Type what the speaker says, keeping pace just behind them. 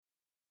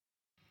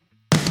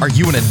Are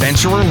you an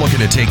adventurer looking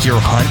to take your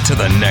hunt to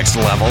the next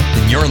level?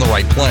 Then you're in the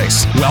right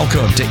place.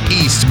 Welcome to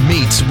East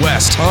Meets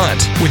West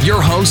Hunt with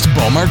your host,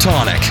 Bo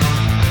Martonic.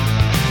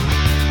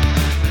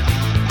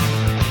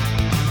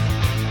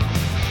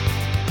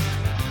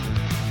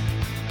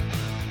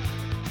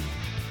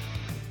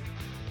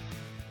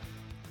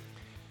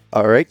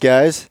 All right,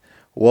 guys.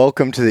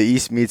 Welcome to the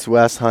East Meets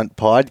West Hunt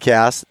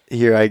podcast.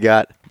 Here I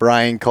got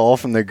Brian Call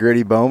from the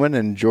Gritty Bowman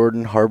and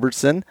Jordan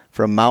Harbertson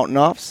from Mountain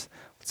Offs.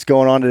 What's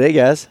going on today,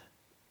 guys?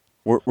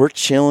 We're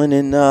chilling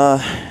in the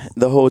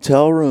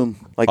hotel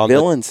room like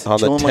villains.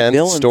 On the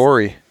 10th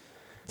story.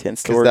 10th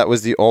story. Because that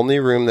was the only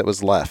room that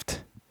was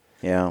left.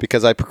 Yeah.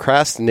 Because I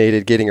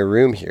procrastinated getting a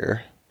room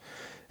here.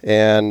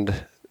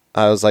 And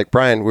I was like,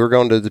 Brian, we're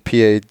going to the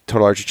PA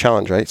Total Archery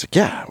Challenge, right? He's like,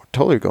 yeah, we're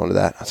totally going to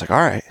that. I was like,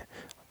 all right.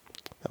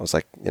 That was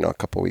like, a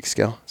couple weeks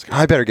ago. I was like,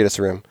 I better get us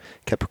a room.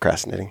 Kept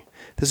procrastinating.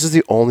 This is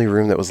the only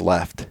room that was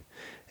left.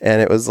 And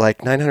it was like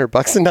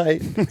 $900 a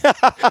night.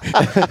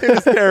 It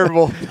was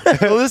terrible.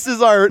 Well, this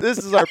is our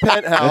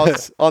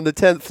penthouse on the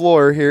 10th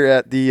floor here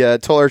at the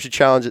Total Archery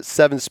Challenge at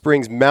Seven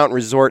Springs Mountain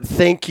Resort.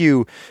 Thank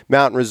you,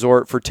 Mountain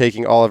Resort, for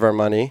taking all of our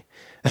money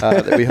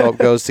that we hope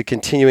goes to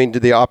continuing to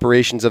the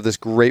operations of this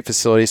great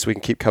facility so we can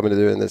keep coming to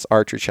doing this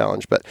archery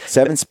challenge. But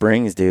Seven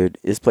Springs, dude.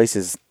 This place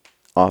is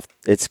off.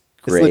 It's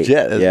great. It's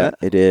legit, isn't it?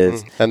 It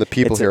is. And the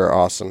people here are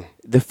awesome.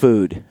 The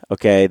food,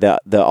 okay. The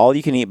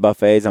all-you-can-eat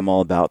buffets, I'm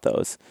all about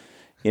those.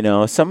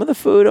 Some of the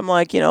food, I'm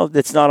like,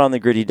 that's not on the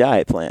Gritty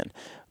diet plan.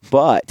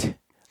 But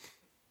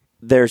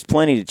there's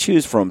plenty to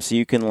choose from. So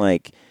you can,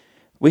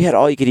 we had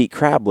all-you-could-eat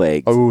crab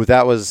legs. Oh,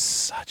 that was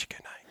such a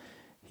good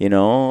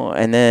night.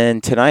 And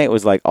then tonight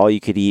was,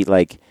 all-you-could-eat,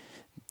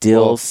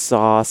 dill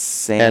sauce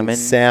salmon. And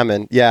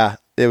salmon, yeah.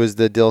 It was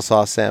the dill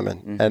sauce salmon.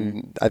 Mm-hmm.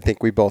 And I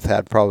think we both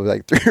had probably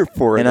 3 or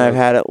 4 And I've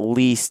had at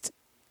least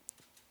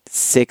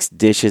 6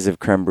 dishes of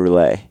creme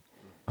brulee.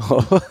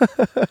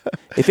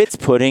 If it's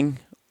pudding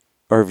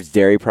or if it's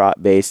dairy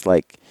based,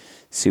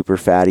 super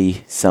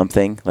fatty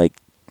something, I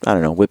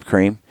don't know, whipped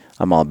cream,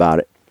 I'm all about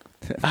it.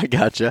 I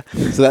gotcha.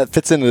 So that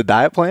fits into the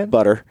diet plan?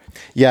 Butter.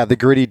 Yeah, the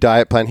Gritty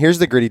diet plan. Here's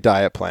the Gritty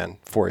diet plan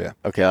for you.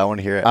 Okay, I want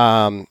to hear it.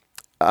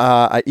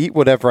 I eat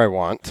whatever I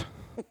want,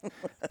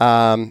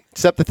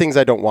 except the things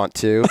I don't want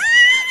to.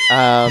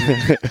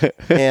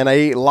 And I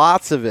eat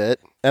lots of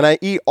it, and I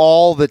eat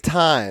all the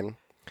time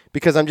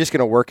because I'm just going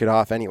to work it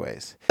off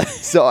anyways.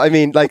 So,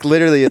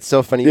 literally, it's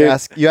so funny. You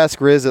ask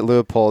Riz at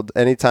Leopold,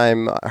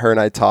 anytime her and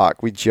I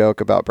talk, we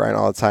joke about Brian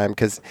all the time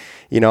because,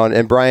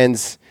 and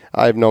Brian's,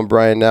 I've known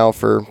Brian now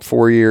for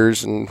 4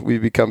 years, and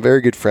we've become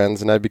very good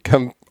friends, and I've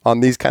become,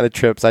 on these kind of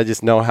trips, I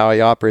just know how he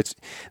operates.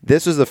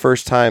 This was the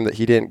first time that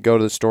he didn't go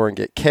to the store and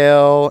get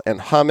kale and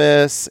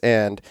hummus,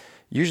 and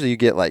usually you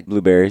get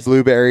blueberries,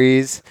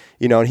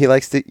 and he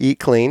likes to eat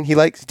clean. He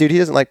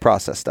doesn't like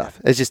processed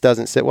stuff. It just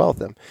doesn't sit well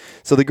with him.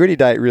 So the Gritty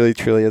diet really,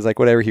 truly is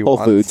whatever he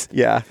wants. Whole Foods.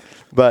 Yeah.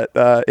 But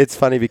it's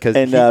funny because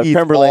and, he eats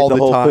creme brulee, all the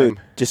whole time.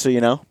 Food, just so you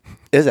know.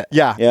 Is it?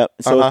 Yeah. Yep.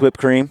 So is whipped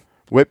cream.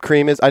 Whipped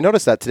cream is. I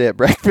noticed that today at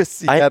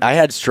breakfast. I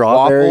had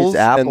strawberries,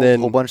 apples, and then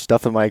a whole bunch of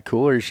stuff in my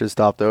cooler. You should have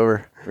stopped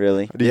over.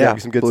 Really? Did you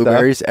have some good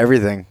blueberries, stuff?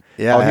 everything.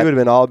 Yeah. Oh, he would have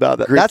been all about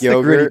that. That's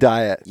yogurt. the Gritty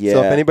diet. Yeah.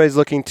 So if anybody's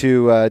looking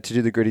to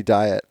do the Gritty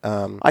diet,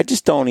 I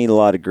just don't eat a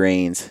lot of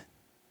grains,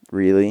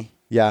 really.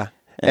 Yeah.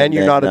 And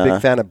you're not a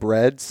big fan of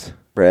breads?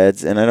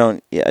 Breads, and I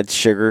don't,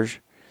 sugar.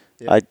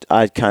 Yeah.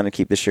 I kind of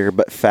keep the sugar,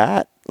 but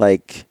fat,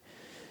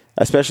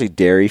 especially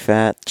dairy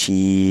fat,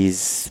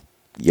 cheese,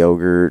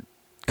 yogurt,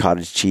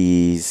 cottage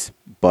cheese,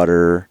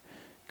 butter,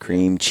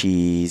 cream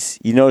cheese.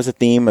 You notice a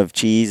theme of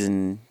cheese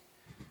and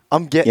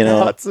I'm getting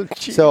lots of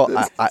cheese. So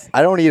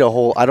I don't eat a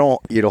whole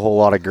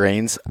lot of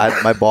grains.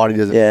 My body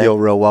doesn't feel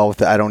real well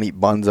with it. I don't eat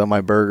buns on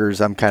my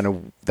burgers. I'm kind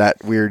of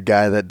that weird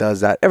guy that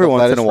does that every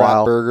once in a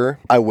while. Burger.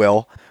 I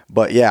will.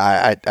 But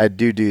yeah, I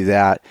do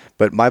that.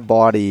 But my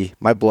blood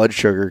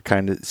sugar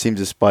kind of seems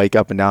to spike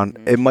up and down.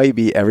 It might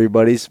be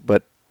everybody's,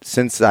 but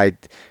since I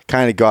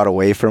kind of got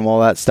away from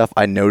all that stuff,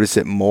 I notice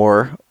it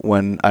more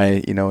when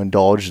I,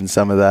 indulge in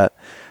some of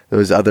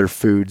those other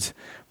foods.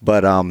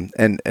 But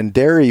and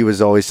dairy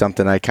was always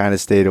something I kind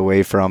of stayed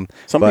away from.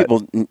 Some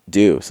people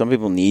do. Some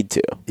people need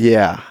to.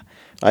 Yeah.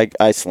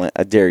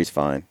 Dairy's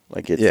fine.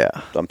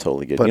 I'm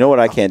totally good. But, you know what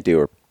I can't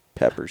do are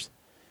peppers.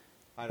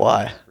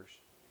 Why?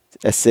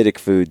 Acidic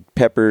food.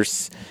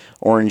 Peppers,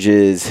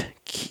 oranges,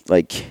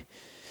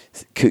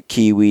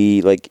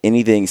 kiwi,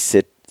 anything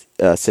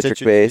citric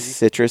based,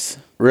 citrus.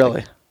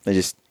 Really?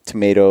 Just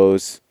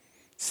tomatoes.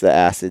 It's the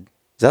acid.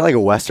 Is that like a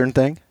Western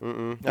thing?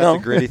 That's a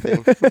Gritty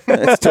thing.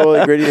 It's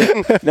totally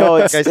Gritty. No,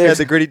 it's like I said,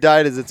 the Gritty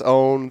diet is its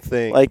own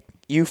thing.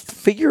 You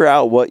figure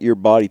out what your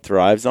body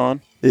thrives on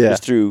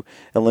just through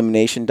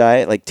elimination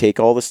diet. Take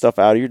all the stuff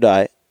out of your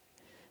diet,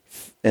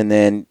 and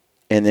then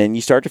you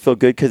start to feel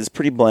good because it's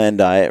pretty bland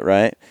diet,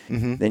 right?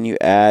 Mm-hmm. Then you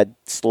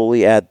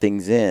slowly add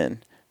things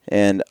in,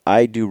 and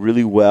I do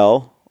really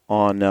well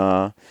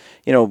on.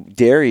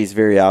 Dairy is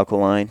very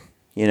alkaline.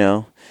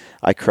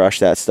 I crush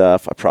that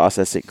stuff. I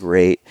process it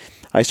great.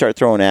 I start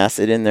throwing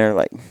acid in there,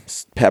 like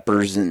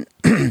peppers and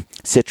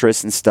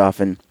citrus and stuff,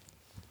 and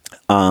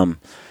I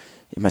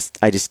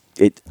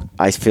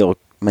feel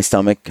my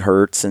stomach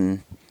hurts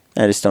and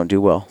I just don't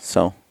do well.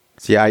 So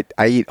see, I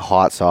eat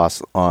hot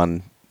sauce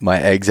on my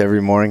eggs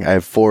every morning. I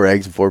have 4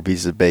 eggs and 4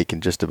 pieces of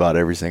bacon just about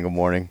every single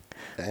morning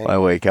when I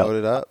wake up. Load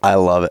it up. I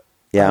love it.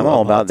 yeah, I'm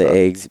all about the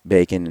eggs,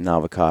 bacon, and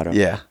avocado.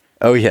 Yeah.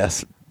 Oh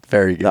yes,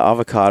 very good. The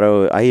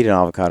avocado, I eat an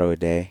avocado a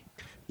day.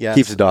 Yeah,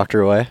 Keeps the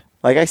doctor away.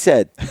 Like I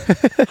said,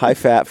 high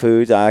fat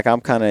foods.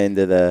 I'm kind of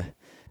into the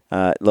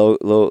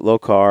low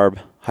carb,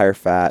 higher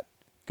fat,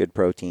 good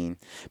protein.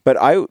 But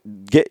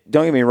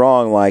don't get me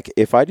wrong. Like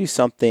if I do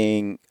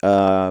something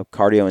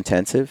cardio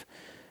intensive,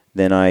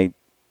 then I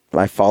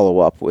follow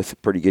up with a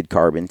pretty good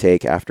carb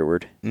intake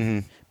afterward.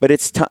 Mm-hmm. But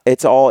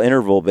it's all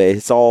interval based.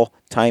 It's all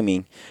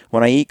timing.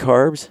 When I eat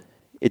carbs,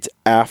 it's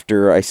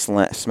after I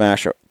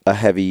smash a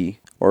heavy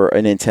or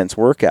an intense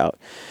workout.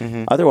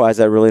 Mm-hmm.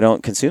 Otherwise, I really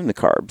don't consume the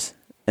carbs.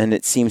 And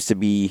it seems to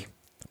be,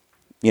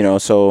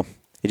 so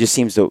it just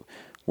seems to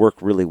work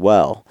really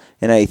well.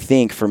 And I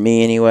think for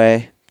me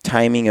anyway,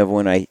 timing of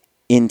when I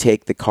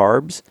intake the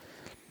carbs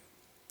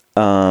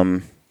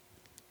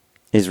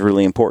is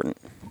really important.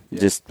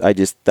 Yeah.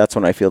 That's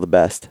when I feel the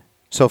best.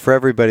 So for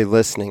everybody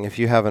listening, if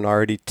you haven't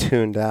already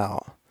tuned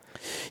out,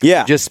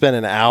 yeah, just spent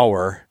an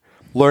hour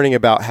learning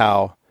about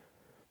how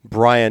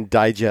Brian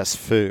digests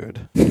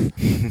food,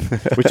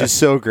 which is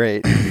so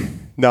great.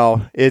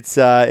 No, it's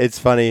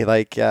funny.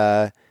 Like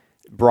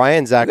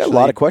Brian's actually got a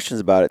lot of questions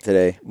about it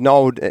today.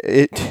 No,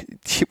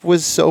 it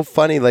was so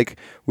funny. Like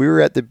we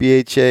were at the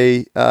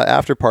BHA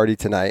after party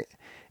tonight,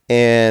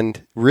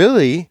 and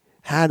really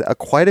had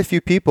quite a few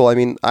people. I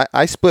mean,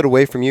 I split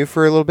away from you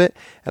for a little bit,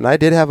 and I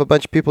did have a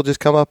bunch of people just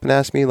come up and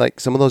ask me like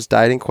some of those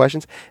dieting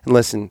questions. And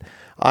listen,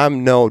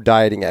 I'm no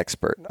dieting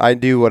expert. I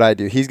do what I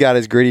do. He's got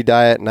his gritty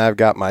diet, and I've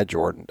got my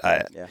Jordan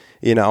diet. Yeah.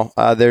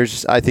 I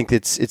think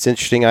it's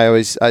interesting.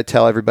 I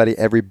tell everybody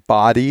every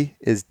body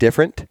is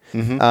different.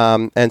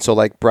 Mm-hmm. And so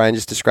like Brian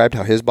just described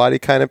how his body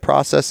kind of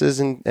processes,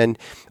 and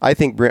I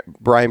think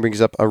Brian brings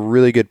up a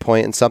really good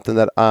point, and something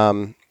that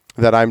I'm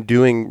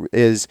doing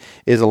is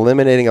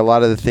eliminating a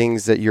lot of the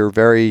things that you're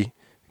very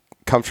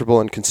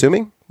comfortable in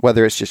consuming,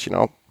 whether it's just,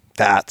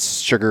 fats,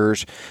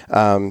 sugars,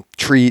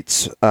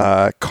 treats,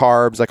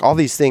 carbs, like all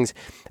these things.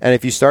 And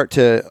if you start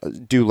to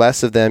do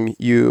less of them,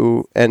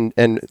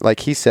 and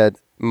like he said,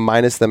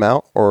 minus them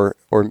out or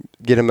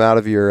get them out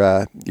of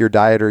your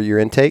diet or your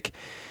intake,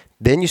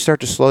 then you start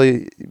to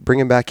slowly bring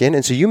them back in.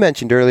 And so you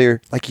mentioned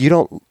earlier, like you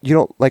don't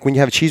like when you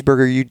have a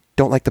cheeseburger, you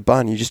don't like the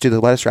bun, you just do the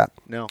lettuce wrap.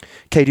 No.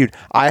 Okay, dude,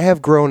 I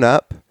have grown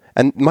up,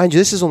 and mind you,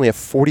 this is only a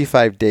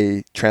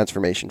 45-day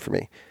transformation for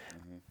me.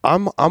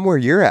 I'm where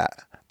you're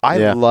at.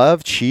 I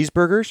love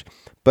cheeseburgers,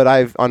 but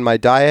on my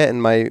diet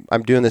and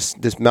I'm doing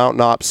this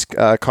Mountain Ops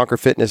Conquer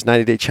Fitness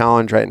 90-day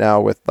challenge right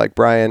now with like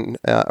Brian,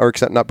 Eric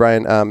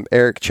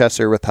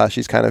Chesser with Hush.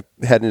 He's kind of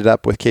heading it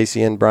up with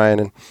Casey and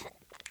Brian,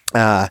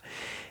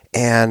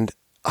 and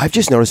I've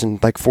just noticed in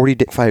like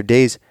 45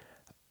 days,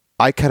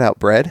 I cut out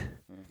bread.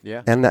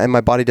 Yeah. And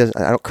my body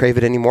I don't crave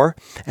it anymore.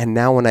 And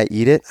now when I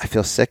eat it, I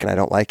feel sick and I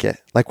don't like it.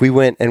 Like we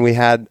went and we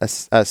had a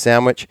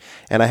sandwich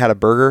and I had a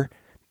burger,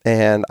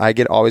 and I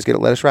always get a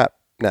lettuce wrap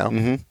now.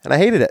 Mm-hmm. And I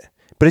hated it.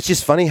 But it's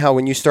just funny how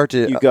when you start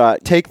to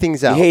take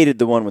things out. You hated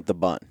the one with the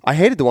bun. I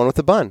hated the one with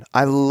the bun.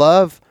 I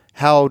love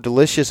how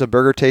delicious a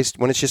burger tastes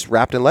when it's just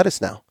wrapped in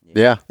lettuce now.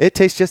 Yeah. It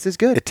tastes just as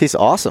good. It tastes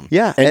awesome.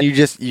 Yeah. And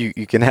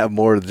you can have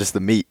more of just the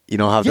meat. You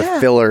don't have the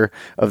filler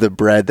of the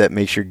bread that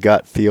makes your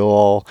gut feel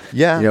all,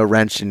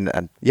 wrenched. And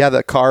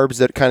the carbs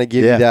that kind of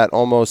give you that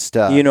almost,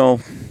 we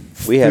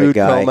had a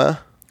guy. Coma.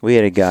 We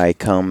had a guy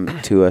come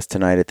to us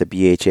tonight at the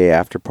BHA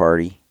after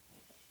party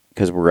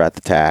because we're at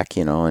the TAC,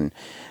 and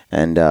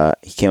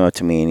he came up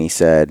to me and he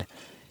said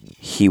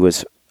he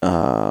was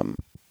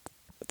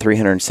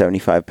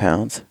 375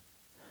 pounds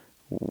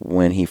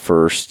when he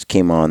first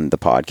came on the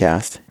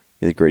podcast,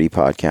 the Gritty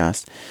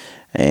podcast,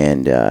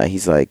 and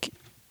he's like,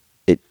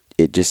 I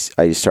just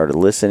started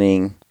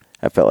listening.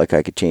 I felt like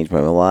I could change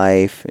my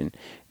life, and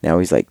now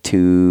he's like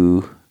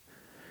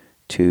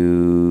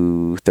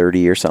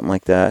 230 or something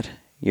like that.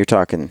 You're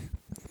talking,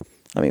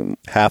 I mean,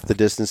 half the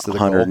distance to the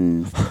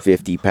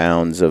 150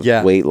 pounds of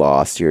weight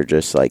loss. You're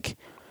just like,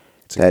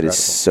 that is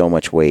so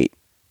much weight.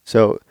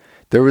 So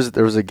there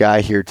was a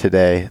guy here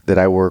today that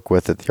I work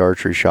with at the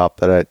archery shop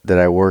that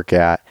I work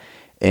at,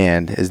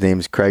 and his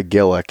name's Craig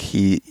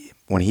Gillick.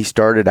 When he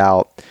started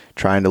out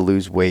trying to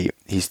lose weight,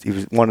 he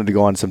wanted to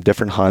go on some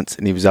different hunts,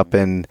 and he was up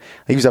in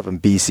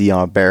BC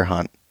on a bear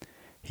hunt.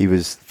 He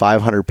was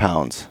 500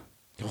 pounds,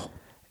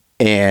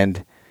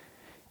 and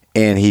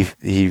he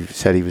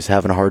said he was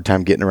having a hard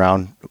time getting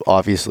around,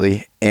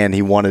 obviously, and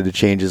he wanted to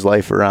change his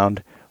life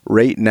around.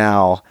 Right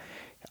now,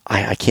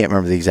 I can't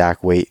remember the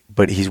exact weight,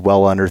 but he's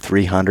well under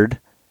 300.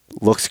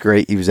 Looks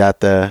great. He was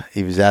at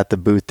the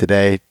booth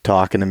today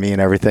talking to me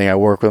and everything. I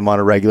work with him on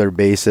a regular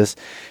basis.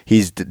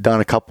 He's done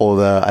a couple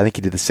of I think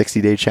he did the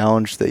 60-day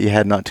challenge that you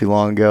had not too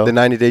long ago. The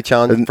 90-day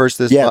challenge first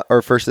this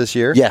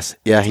year? Yes.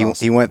 Yeah,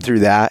 he went through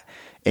that,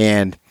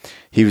 and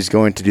he was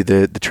going to do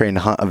the train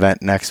to hunt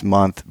event next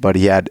month, but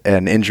he had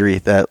an injury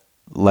that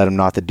led him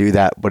not to do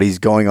that, but he's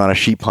going on a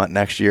sheep hunt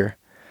next year.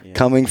 Yeah.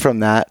 Coming from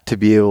that to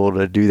be able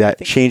to do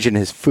that, changing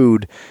his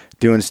food,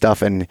 doing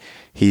stuff, and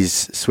he's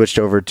switched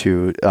over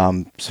to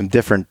some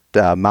different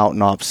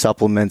Mountain Ops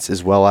supplements,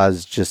 as well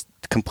as just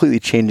completely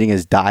changing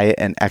his diet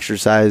and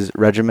exercise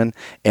regimen,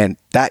 and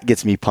that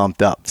gets me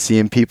pumped up,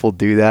 seeing people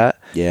do that.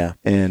 Yeah,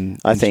 and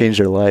change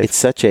their life. It's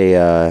such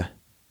a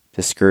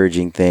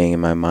discouraging thing in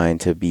my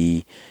mind to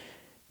be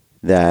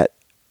that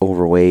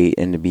overweight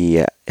and to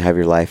be have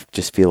your life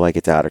just feel like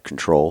it's out of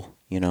control,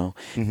 you know.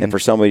 Mm-hmm. And for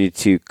somebody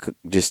to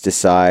just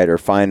decide or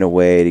find a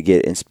way to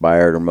get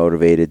inspired or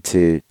motivated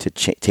to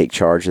take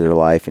charge of their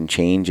life and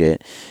change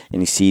it,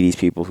 and you see these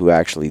people who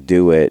actually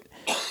do it,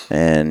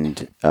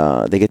 and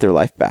they get their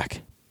life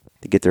back,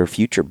 they get their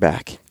future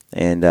back,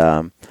 and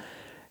man,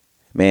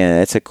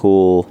 that's a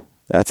cool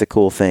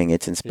thing.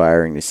 It's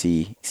inspiring to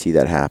see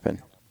that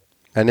happen.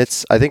 And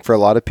I think for a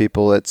lot of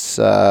people, it's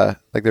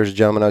like there's a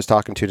gentleman I was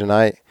talking to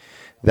tonight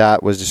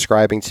that was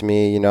describing to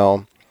me, you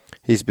know,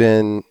 he's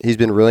been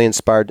really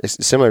inspired.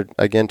 It's similar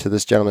again to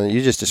this gentleman that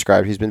you just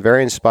described. He's been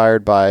very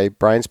inspired by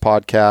Brian's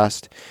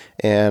podcast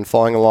and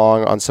following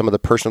along on some of the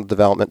personal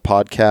development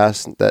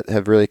podcasts that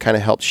have really kind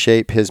of helped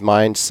shape his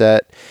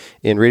mindset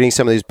in reading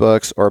some of these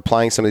books or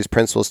applying some of these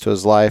principles to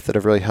his life that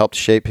have really helped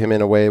shape him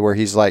in a way where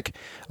he's like,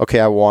 okay,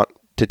 I want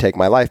to take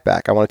my life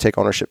back. I want to take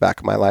ownership back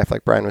of my life,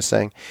 like Brian was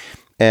saying.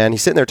 And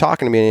he's sitting there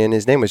talking to me, and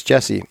his name was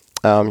Jesse.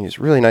 He was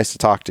really nice to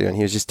talk to, and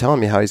he was just telling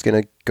me how he's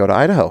going to go to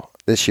Idaho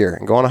this year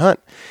and go on a hunt.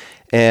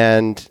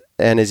 And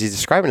as he's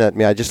describing that to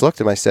me, I just looked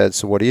at him. I said,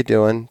 "So what are you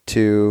doing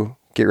to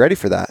get ready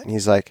for that?" And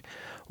he's like,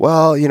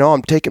 "Well, you know,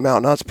 I'm taking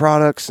Mountain Ops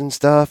products and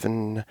stuff,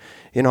 and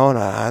you know,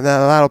 and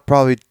that'll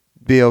probably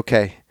be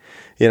okay,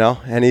 you know."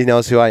 And he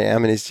knows who I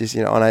am, and he's just,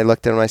 you know. And I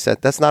looked at him and I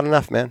said, "That's not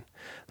enough, man.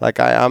 Like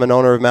I'm an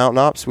owner of Mountain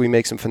Ops. We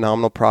make some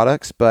phenomenal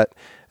products, but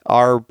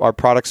our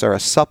products are a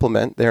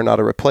supplement. They're not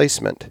a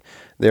replacement.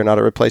 They're not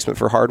a replacement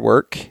for hard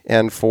work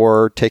and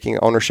for taking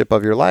ownership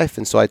of your life."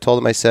 And so I told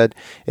him, I said,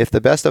 if the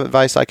best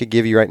advice I could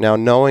give you right now,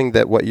 knowing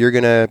that what you're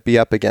going to be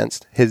up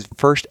against, his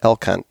first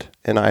elk hunt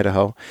in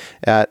Idaho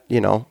at,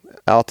 you know,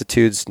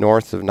 altitudes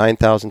north of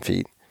 9,000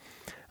 feet,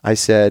 I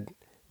said,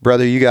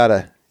 brother, you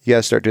gotta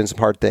start doing some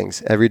hard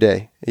things every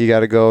day. You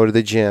got to go to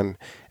the gym.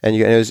 And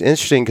it was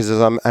interesting because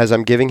as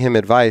I'm giving him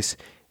advice,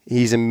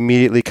 he's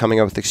immediately coming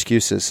up with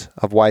excuses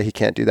of why he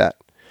can't do that.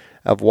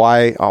 Of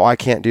why, I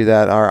can't do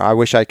that, or I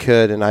wish I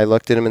could. And I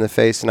looked at him in the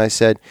face and I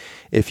said,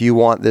 if you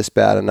want this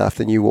bad enough,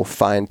 then you will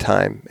find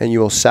time and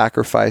you will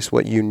sacrifice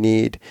what you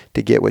need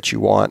to get what you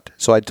want.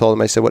 So I told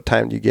him, I said, what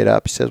time do you get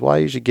up? He says, well, I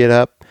usually get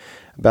up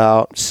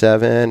about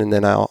 7 and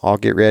then I'll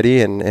get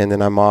ready and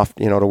then I'm off,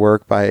 you know, to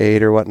work by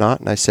 8 or whatnot.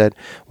 And I said,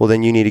 well,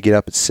 then you need to get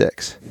up at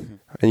 6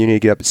 and you need to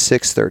get up at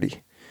 6:30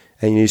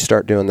 and you need to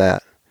start doing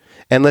that.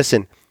 And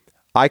listen,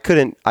 I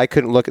couldn't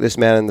look at this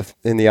man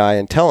in the eye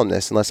and tell him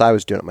this unless I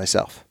was doing it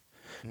myself.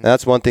 And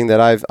that's one thing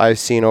that I've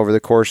seen over the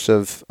course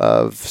of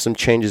some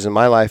changes in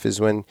my life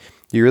is when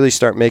you really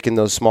start making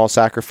those small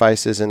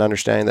sacrifices and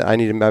understanding that I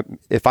need to,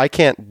 if I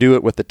can't do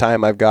it with the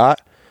time I've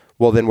got,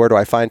 well, then where do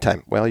I find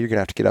time? Well, you're going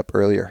to have to get up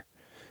earlier.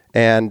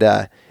 And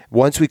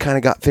once we kind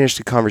of got finished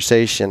the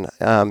conversation,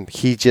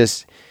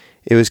 it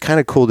was kind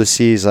of cool to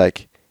see.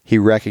 He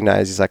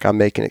recognized, he's like, I'm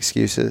making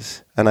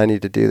excuses and I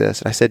need to do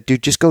this. And I said,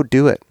 dude, just go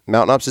do it.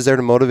 Mountain Ops is there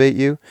to motivate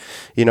you.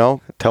 You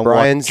know, tell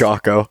Brian's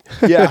Jocko.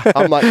 Yeah.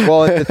 I'm like,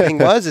 well, the thing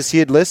was he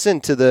had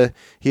listened to that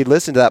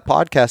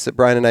podcast that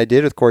Brian and I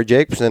did with Corey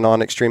Jacobson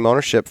on extreme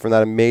ownership from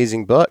that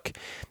amazing book.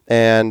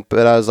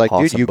 But I was like,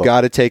 awesome, dude, you've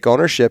got to take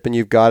ownership and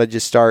you've got to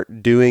just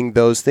start doing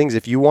those things.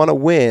 If you want to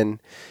win,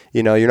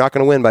 you know, you're not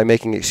going to win by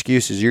making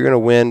excuses. You're going to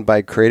win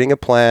by creating a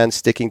plan,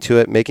 sticking to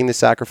it, making the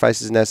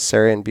sacrifices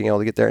necessary and being able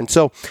to get there. And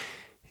so,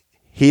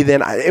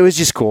 it was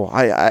just cool.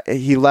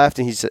 He left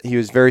and he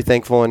was very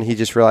thankful and he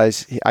just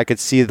realized I could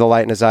see the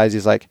light in his eyes.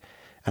 He's like,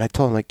 and I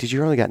told him, like, dude,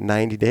 you only got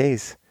 90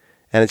 days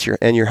and it's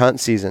your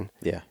hunt season.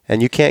 Yeah.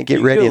 And you can't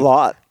get ready. A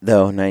lot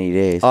though, 90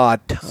 days. A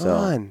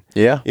ton. So,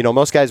 yeah. You know,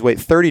 most guys wait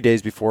 30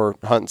 days before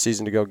hunting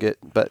season to go get,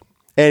 but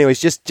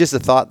anyways, just a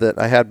thought that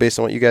I had based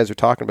on what you guys were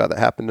talking about that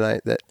happened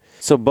tonight.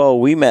 So Bo,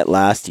 we met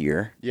last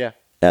year. Yeah.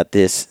 At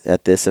this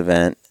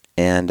event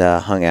and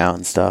hung out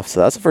and stuff. So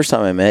that's the first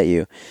time I met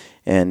you.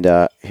 And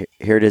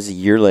here it is a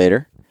year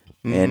later,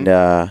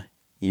 and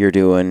you're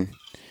doing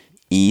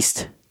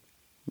East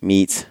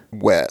meets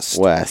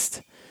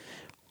West.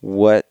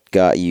 What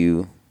got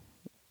you?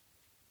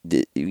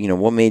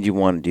 What made you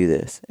want to do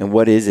this, and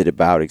what is it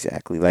about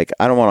exactly? Like,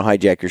 I don't want to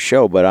hijack your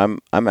show, but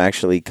I'm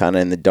actually kind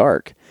of in the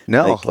dark.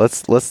 No,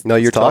 let's No,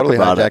 you're talk totally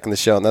about hijacking the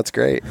show, and that's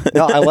great.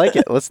 No, I like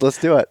it. Let's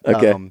do it.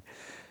 Okay.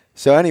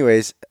 So,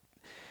 anyways,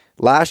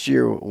 last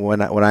year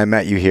when I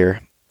met you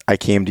here, I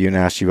came to you and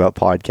asked you about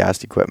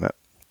podcast equipment.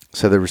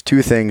 So there was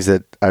two things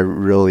that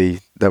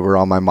were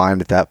on my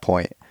mind at that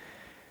point.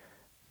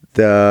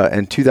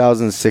 In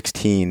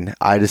 2016,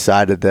 I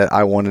decided that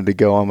I wanted to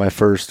go on my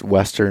first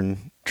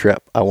Western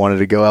trip. I wanted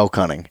to go elk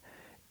hunting.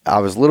 I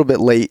was a little bit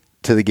late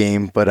to the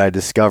game, but I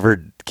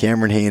discovered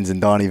Cameron Haynes and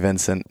Donnie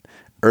Vincent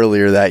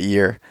earlier that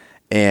year.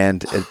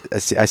 and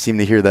I seem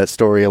to hear that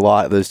story a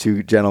lot, those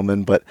two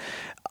gentlemen, but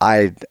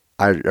I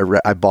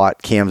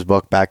bought Cam's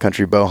book,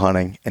 Backcountry Bow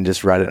Hunting, and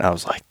just read it, and I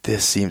was like,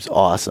 this seems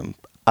awesome.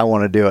 I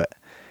want to do it.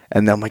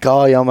 And then I'm like,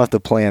 oh, yeah, I'm going to have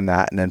to plan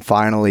that. And then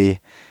finally,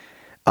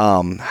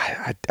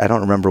 I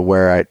don't remember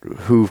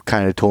who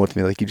kind of told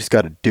me, like, you just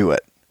got to do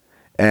it.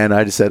 And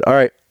I just said, all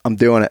right, I'm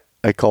doing it.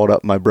 I called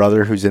up my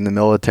brother who's in the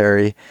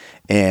military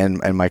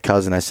and my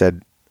cousin. I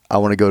said, I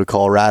want to go to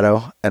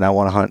Colorado and I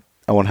want to hunt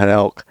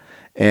elk.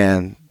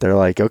 And they're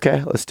like,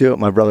 okay, let's do it.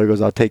 My brother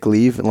goes, I'll take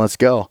leave and let's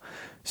go.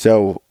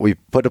 So we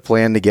put a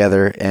plan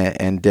together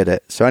and did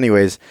it. So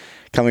anyways,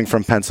 coming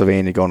from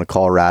Pennsylvania, going to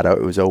Colorado,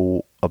 it was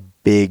a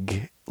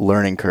big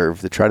learning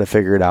curve to try to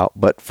figure it out.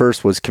 But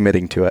first was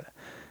committing to it.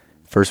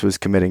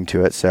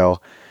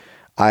 So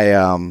we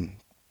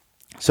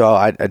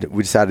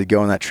decided to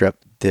go on that trip.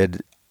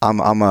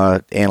 I'm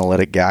a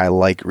analytic guy. I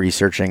like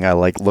researching. I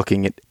like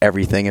looking at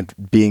everything and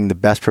being the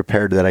best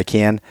prepared that I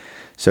can.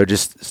 So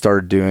just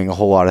started doing a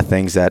whole lot of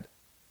things that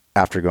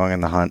after going on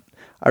the hunt,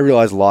 I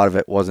realized a lot of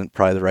it wasn't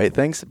probably the right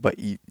things, but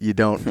you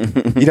don't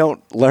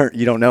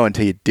know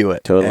until you do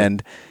it. Totally.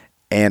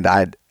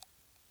 And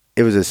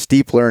it was a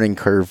steep learning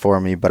curve for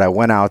me, but I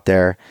went out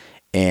there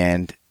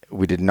and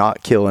we did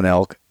not kill an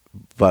elk,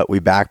 but we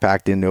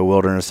backpacked into a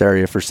wilderness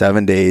area for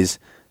 7 days.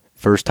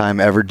 First time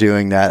ever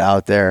doing that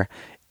out there,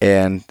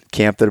 and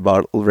camped at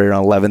about right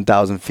around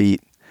 11,000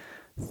 feet.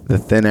 The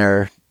thin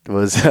air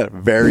was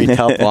very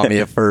tough on me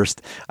at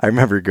first. I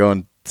remember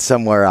going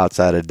somewhere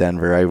outside of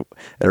Denver, at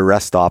a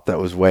rest stop that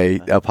was way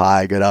up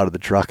high. I got out of the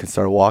truck and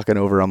started walking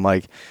over. I'm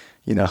like,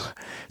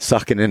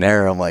 sucking in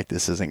air. I'm like,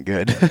 this isn't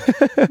good.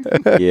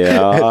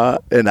 Yeah.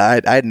 And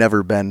I'd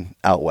never been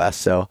out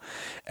west, so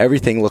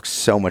everything looks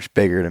so much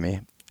bigger to me.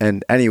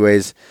 And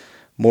anyways,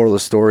 moral of the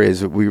story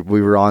is we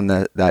were on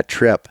that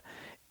trip,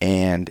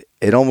 and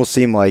it almost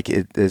seemed like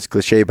it's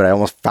cliche, but I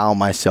almost found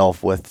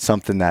myself with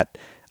something that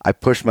I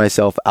pushed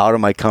myself out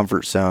of my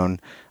comfort zone.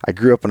 I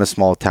grew up in a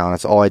small town.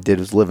 That's all I did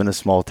was live in a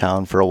small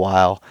town for a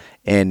while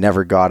and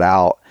never got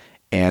out.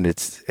 And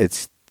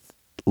it's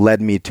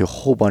led me to a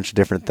whole bunch of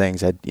different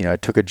things. I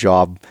took a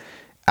job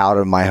out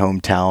of my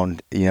hometown,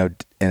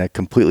 in a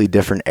completely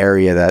different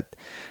area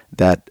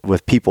that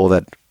with people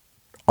that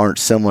aren't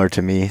similar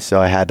to me. So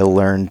I had to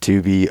learn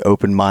to be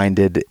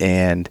open-minded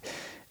and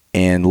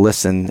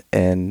listen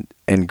and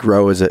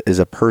grow as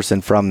a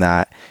person from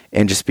that,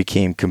 and just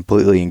became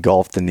completely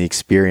engulfed in the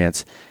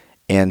experience.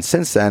 And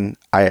since then,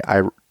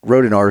 I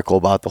wrote an article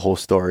about the whole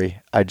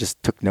story. I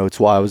just took notes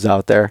while I was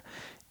out there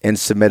and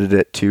submitted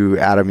it to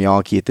Adam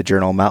Yonke at the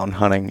Journal of Mountain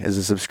Hunting as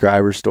a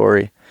subscriber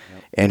story.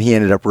 Yep. And he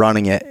ended up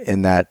running it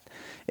in that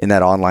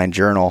online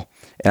journal,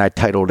 and I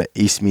titled it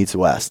East Meets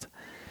West.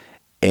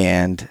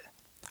 And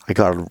I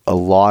got a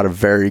lot of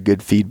very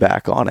good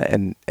feedback on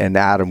it, and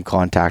Adam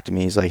contacted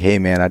me. He's like, hey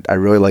man, I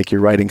really like your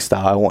writing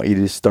style. I want you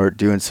to start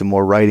doing some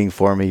more writing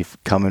for me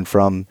coming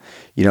from,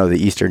 the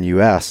Eastern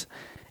US.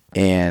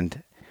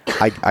 And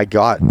I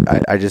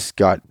just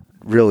got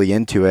really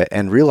into it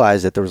and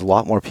realized that there was a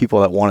lot more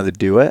people that wanted to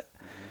do it,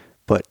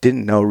 but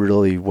didn't know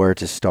really where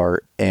to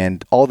start.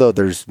 And although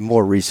there's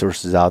more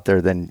resources out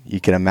there than you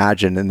can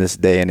imagine in this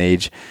day and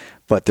age,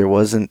 but there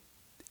wasn't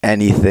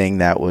anything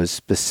that was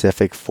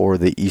specific for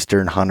the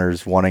Eastern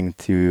hunters wanting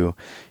to,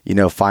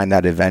 find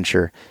that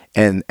adventure.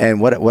 And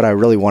what I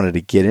really wanted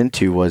to get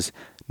into was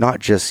not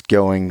just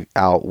going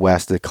out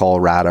west to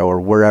Colorado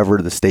or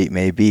wherever the state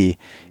may be.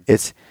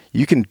 It's,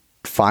 you can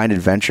find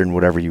adventure in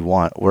whatever you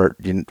want. Where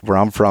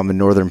I'm from in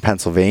northern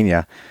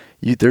Pennsylvania,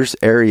 there's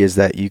areas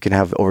that you can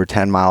have over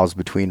 10 miles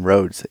between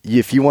roads.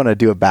 If you want to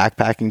do a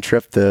backpacking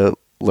trip to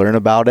learn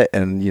about it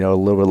and, a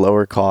little bit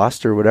lower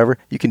cost or whatever,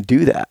 you can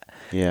do that.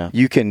 Yeah.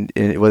 You can,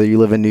 whether you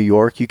live in New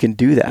York, you can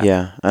do that.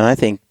 Yeah. And I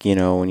think,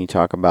 when you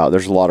talk about,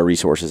 there's a lot of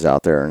resources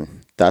out there,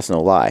 and that's no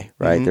lie,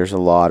 right? Mm-hmm. There's a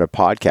lot of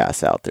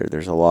podcasts out there.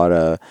 There's a lot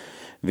of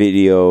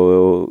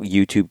video,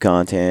 YouTube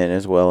content,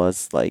 as well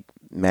as like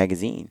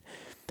magazine.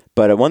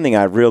 But one thing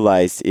I've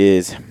realized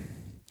is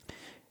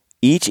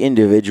each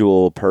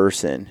individual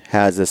person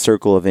has a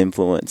circle of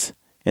influence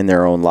in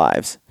their own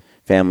lives.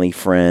 Family,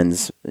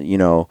 friends,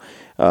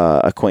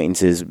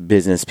 acquaintances,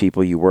 business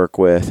people you work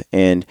with.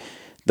 And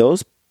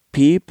those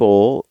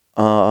people,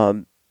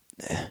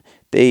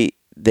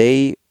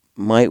 they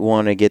might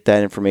want to get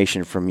that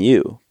information from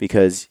you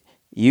because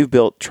you've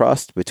built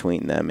trust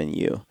between them and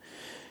you.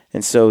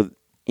 And so,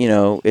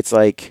 it's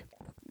like,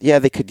 yeah,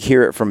 they could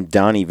hear it from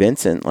Donnie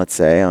Vincent, let's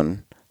say,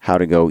 on how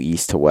to go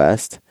east to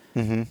west,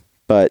 mm-hmm.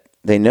 but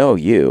they know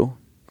you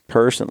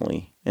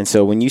personally. And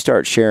so when you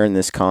start sharing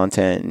this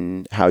content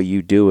and how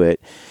you do it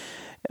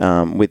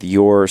with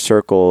your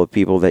circle of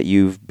people that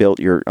you've built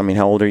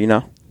how old are you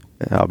now?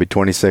 I'll be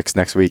 26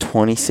 next week.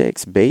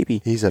 26,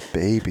 baby. He's a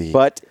baby.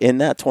 But in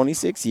that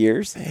 26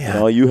 years,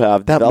 you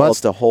have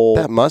developed a whole...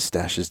 That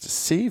mustache is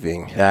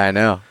deceiving. Yeah, I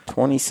know.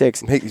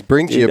 26. It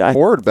brings you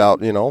forward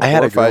about, I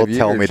had a girl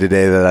tell me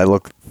today that I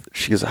look...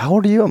 She goes, how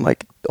old are you? I'm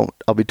like,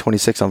 I'll be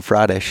 26 on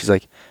Friday. She's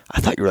like,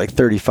 I thought you were like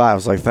 35. I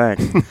was like,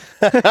 thanks.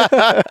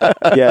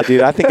 Yeah,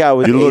 dude, I think I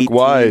was You 18. look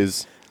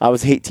wise. I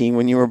was 18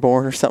 when you were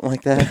born or something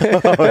like that.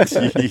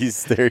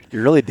 Jeez,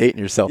 you're really dating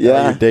yourself.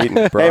 Yeah. You're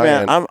dating Brian.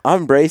 Hey, man, I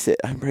embrace it.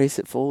 I embrace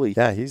it fully.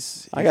 Yeah,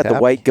 I got the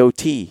white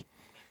goatee.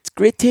 It's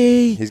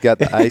gritty. He's got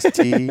the iced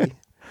tea,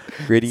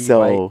 gritty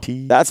white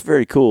tea. That's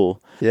very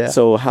cool. Yeah.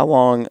 So how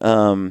long?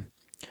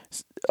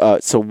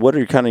 So what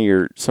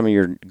are some of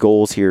your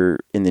goals here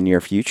in the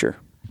near future?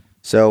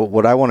 So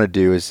what I want to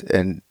do is,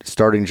 and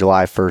starting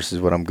July 1st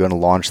is when I'm going to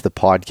launch the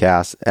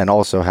podcast and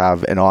also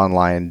have an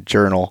online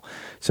journal.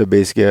 So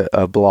basically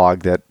a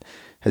blog that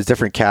has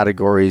different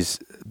categories.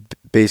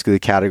 Basically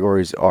the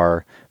categories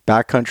are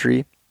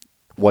backcountry,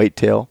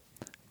 whitetail,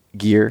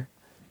 gear,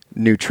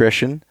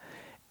 nutrition,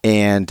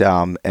 and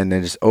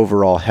then just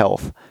overall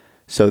health.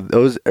 So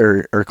those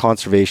are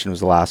conservation was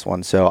the last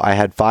one. So I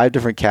had 5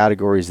 different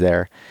categories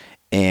there.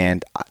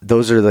 And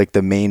those are like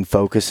the main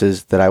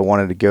focuses that I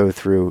wanted to go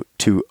through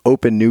to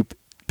open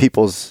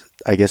people's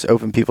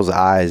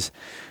eyes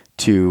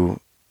to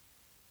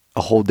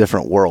a whole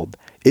different world.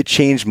 It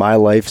changed my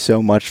life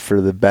so much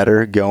for the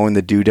better, going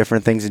to do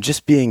different things and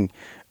just being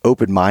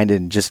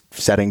open-minded and just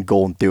setting a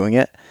goal and doing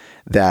it,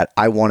 that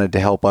I wanted to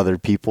help other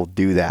people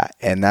do that.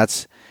 And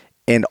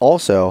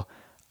also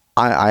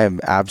I am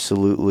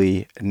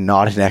absolutely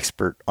not an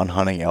expert on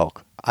hunting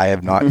elk. I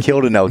have not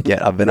killed an elk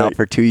yet. I've been out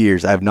for 2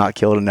 years. I have not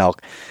killed an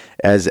elk.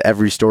 As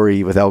every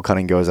story with elk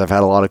hunting goes, I've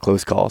had a lot of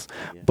close calls,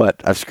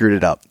 but I've screwed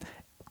it up.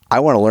 I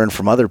want to learn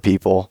from other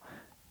people,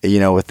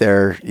 with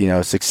their,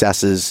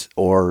 successes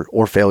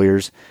or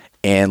failures,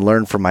 and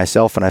learn from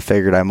myself. And I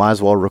figured I might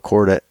as well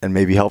record it and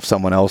maybe help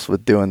someone else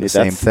with doing the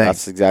same thing.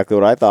 That's exactly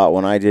what I thought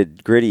when I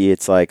did Gritty.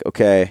 It's like,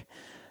 okay,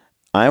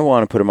 I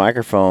want to put a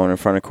microphone in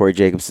front of Corey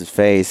Jacobs'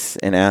 face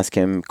and ask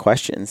him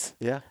questions.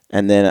 Yeah.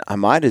 And then I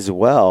might as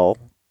well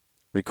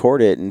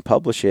record it and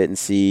publish it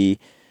and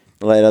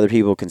let other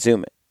people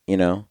consume it,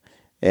 and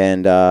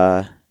and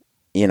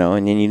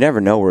then you never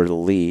know where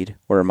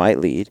it might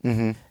lead.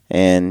 Mm-hmm.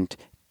 And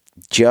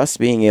just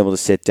being able to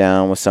sit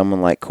down with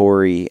someone like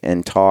Corey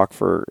and talk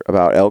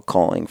about elk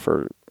calling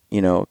for,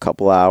 a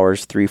couple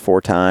hours,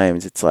 3-4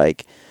 times, it's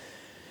like,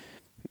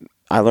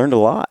 I learned a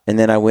lot. And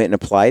then I went and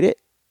applied it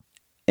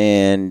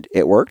and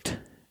it worked.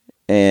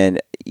 And,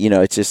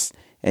 it's just,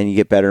 and you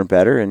get better and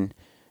better, and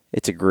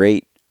it's a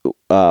great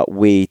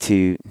way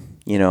to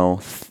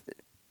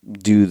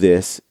do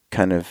this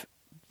kind of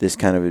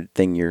a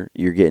thing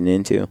you're getting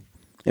into.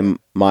 In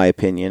my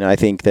opinion, I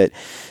think that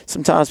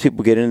sometimes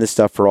people get into this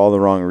stuff for all the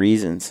wrong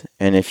reasons,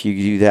 and if you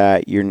do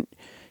that, you're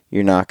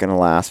not going to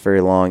last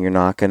very long. You're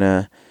not going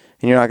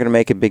to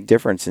make a big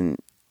difference in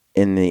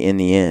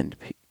the end.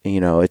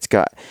 You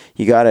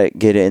got to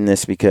get in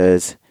this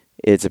because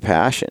it's a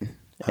passion,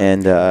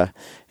 and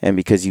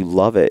because you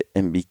love it,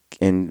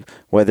 and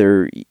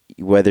whether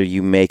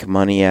you make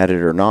money at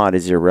it or not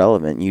is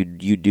irrelevant.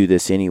 You do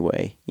this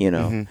anyway,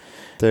 Mm-hmm.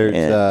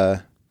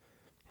 There's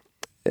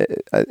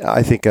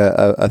I think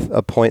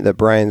a point that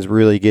Brian's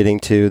really getting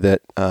to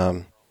that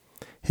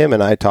him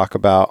and I talk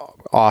about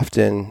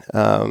often.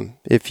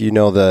 If you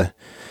know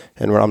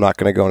and I'm not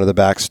going to go into the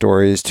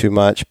backstories too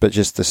much, but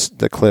just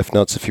the cliff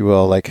notes, if you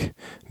will, like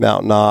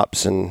Mountain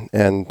Ops and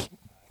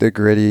the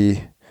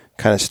Gritty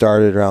kind of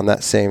started around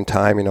that same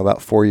time,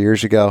 about 4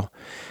 years ago.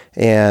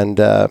 And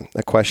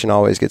the question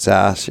always gets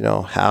asked,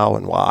 how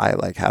and why,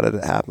 like how did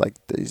it happen? Like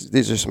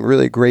these are some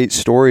really great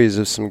stories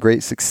of some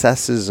great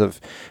successes of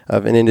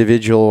an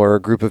individual or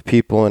a group of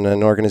people in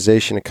an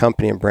organization, a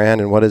company, and brand,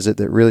 and what is it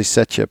that really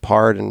set you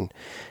apart and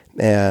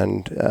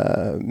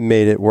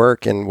made it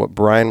work. And what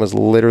Brian was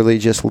literally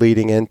just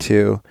leading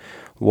into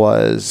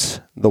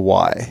was the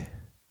why.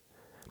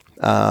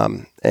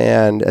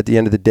 And at the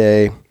end of the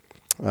day,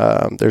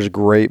 there's a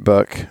great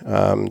book.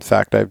 In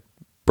fact,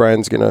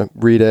 Brian's going to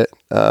read it.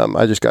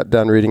 I just got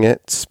done reading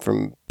it. It's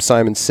from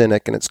Simon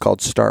Sinek, and it's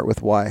called Start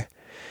With Why.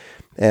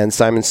 And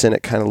Simon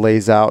Sinek kind of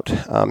lays out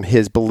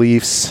his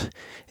beliefs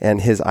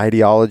and his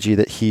ideology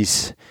that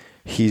he's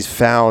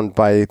found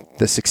by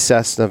the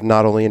success of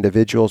not only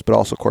individuals but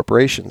also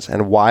corporations,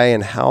 and why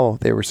and how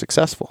they were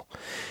successful.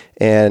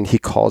 And he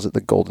calls it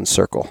the golden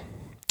circle.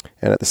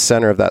 And at the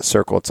center of that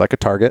circle, it's like a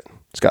target.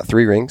 It's got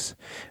 3 rings.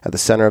 At the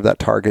center of that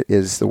target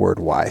is the word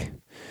why.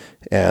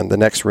 And the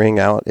next ring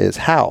out is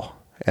how.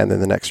 And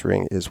then the next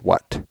ring is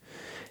what.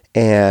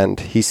 And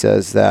he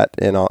says that,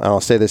 and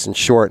I'll say this in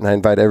short, and I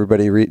invite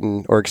everybody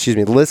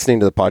listening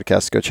to the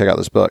podcast to go check out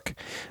this book,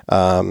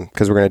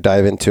 because we're going to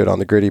dive into it on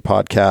the Gritty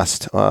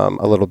podcast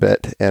a little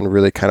bit and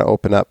really kind of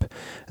open up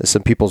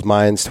some people's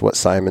minds to what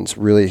Simon's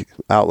really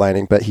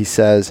outlining. But he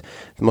says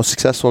the most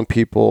successful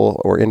people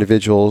or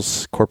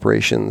individuals,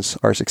 corporations,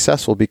 are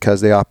successful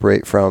because they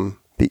operate from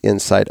the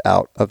inside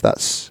out of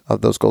those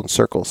golden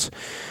circles.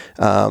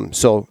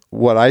 So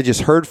what I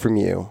just heard from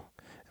you,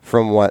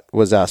 from what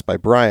was asked by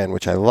Brian,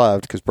 which I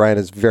loved, because Brian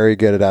is very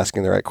good at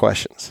asking the right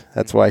questions.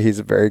 That's why he's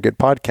a very good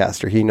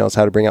podcaster. He knows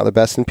how to bring out the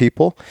best in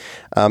people.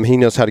 He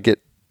knows how to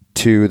get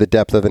to the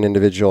depth of an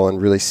individual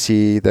and really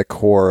see the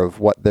core of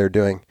what they're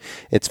doing.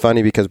 It's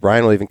funny because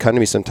Brian will even come to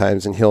me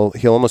sometimes and he'll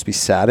almost be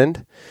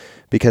saddened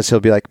because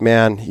he'll be like,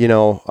 man,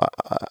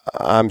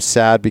 I'm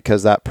sad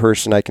because that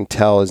person I can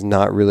tell is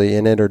not really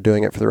in it or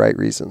doing it for the right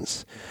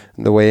reasons.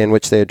 And the way in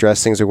which they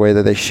address things or way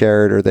that they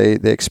shared or they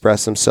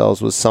express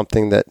themselves was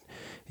something that,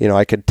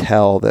 I could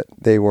tell that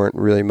they weren't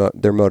really,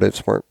 their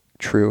motives weren't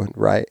true and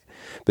right.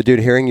 But dude,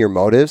 hearing your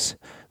motives,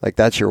 like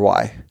that's your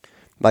why.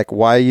 Like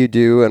why you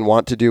do and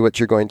want to do what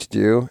you're going to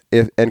do.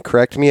 And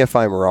correct me if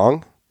I'm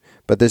wrong,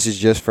 but this is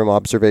just from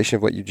observation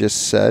of what you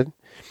just said,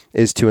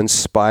 is to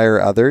inspire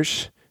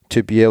others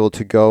to be able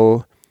to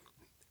go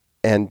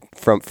and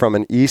from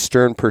an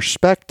Eastern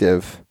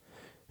perspective,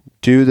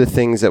 do the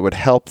things that would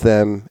help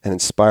them and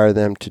inspire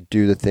them to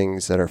do the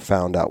things that are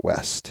found out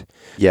West.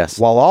 Yes.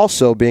 While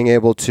also being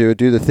able to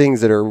do the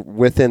things that are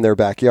within their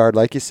backyard,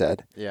 like you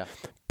said. Yeah.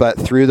 But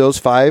through those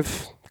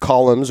 5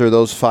 columns or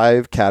those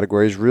 5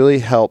 categories, really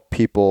help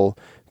people,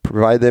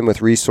 provide them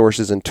with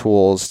resources and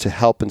tools to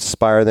help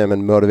inspire them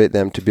and motivate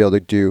them to be able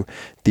to do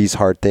these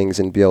hard things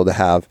and be able to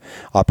have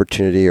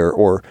opportunity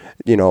or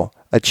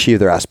achieve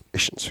their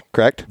aspirations.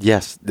 Correct?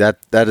 Yes, that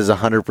is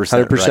 100%.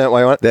 100% right.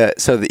 why you want?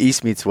 So the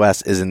East meets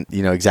West isn't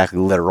exactly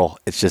literal.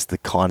 It's just the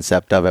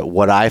concept of it.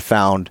 What I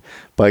found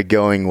by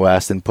going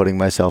West and putting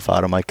myself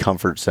out of my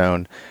comfort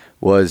zone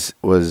was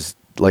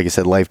like I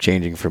said, life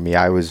changing for me.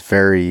 I was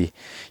very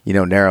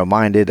narrow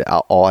minded.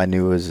 All I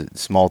knew was a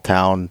small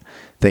town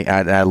thing.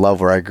 I love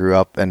where I grew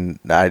up, and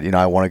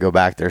I want to go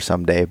back there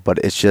someday. But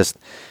it's just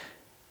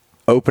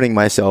opening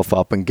myself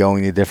up and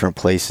going to different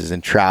places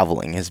and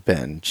traveling has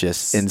been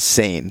just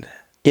insane.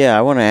 Yeah,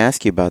 I want to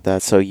ask you about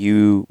that. So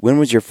when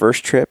was your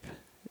first trip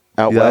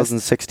out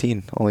 2016,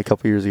 west? Only a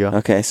couple years ago.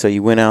 Okay, so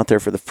you went out there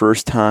for the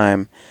first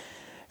time,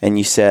 and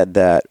you said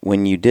that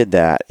when you did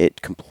that,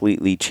 it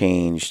completely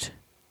changed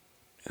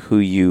who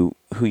you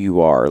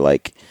are.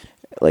 Like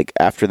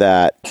after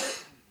that,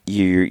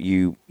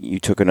 you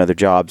took another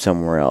job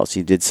somewhere else.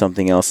 You did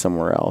something else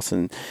somewhere else,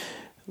 and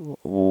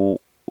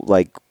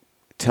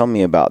tell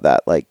me about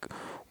that. Like,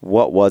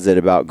 what was it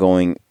about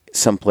going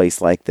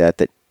someplace like that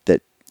did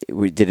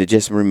it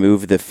just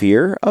remove the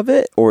fear of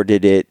it, or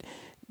did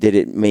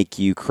it make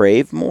you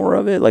crave more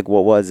of it? Like,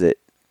 what was it?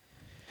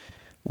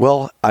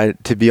 Well,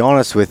 to be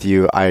honest with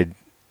you,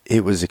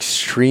 it was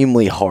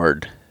extremely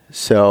hard.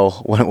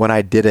 So when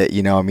I did it,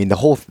 the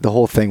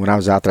whole thing when I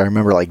was out there, I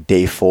remember like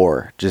day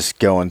 4, just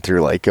going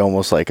through like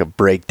almost like a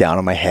breakdown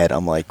in my head.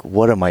 I'm like,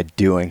 what am I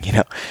doing?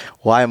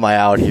 Why am I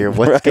out here?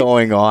 What's right.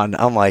 going on?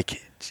 I'm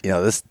like,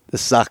 this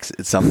sucks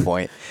at some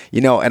point,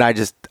 and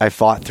I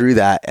fought through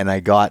that, and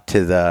I got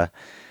to the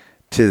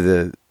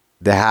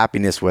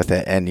happiness with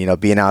it, and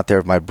being out there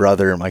with my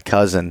brother and my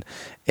cousin,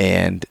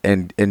 and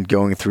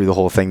going through the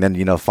whole thing.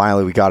 Then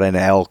finally we got into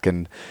elk,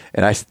 and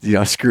I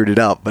screwed it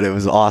up, but it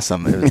was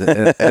awesome. It was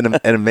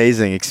an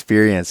amazing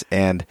experience,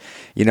 and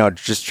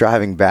just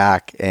driving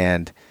back,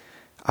 and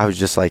I was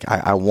just like,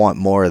 I want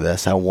more of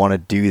this. I want to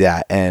do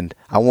that, and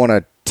I want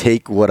to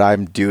take what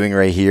I'm doing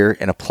right here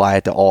and apply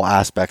it to all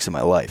aspects of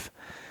my life.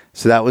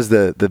 So that was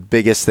the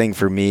biggest thing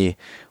for me,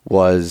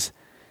 was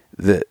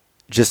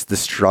just the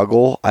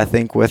struggle, I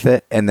think, with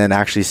it, and then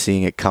actually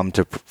seeing it come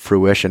to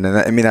fruition.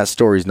 And that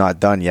story's not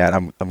done yet.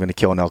 I'm going to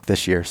kill an elk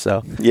this year,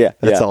 so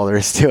that's all there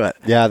is to it.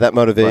 Yeah, that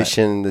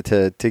motivation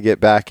to get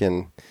back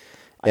and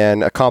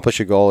accomplish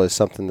a goal is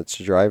something that's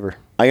a driver.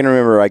 I can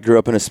remember I grew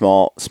up in a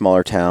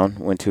smaller town,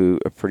 went to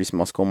a pretty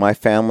small school. My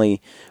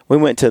family, we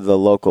went to the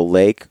local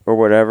lake or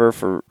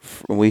whatever.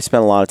 We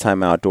spent a lot of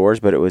time outdoors,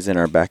 but it was in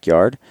our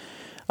backyard.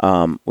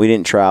 We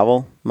didn't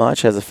travel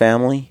much as a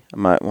family.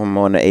 I'm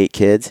one of 8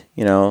 kids.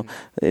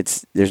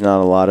 There's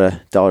not a lot of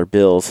dollar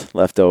bills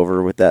left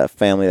over with that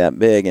family that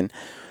big.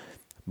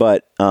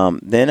 But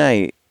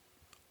then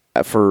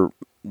for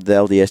the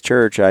LDS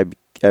Church, I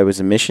was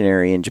a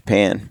missionary in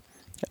Japan,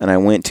 and I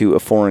went to a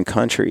foreign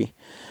country,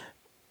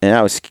 and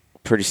that was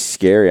pretty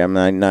scary. I'm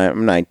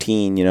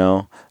 19.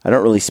 I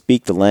don't really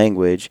speak the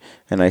language,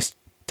 and I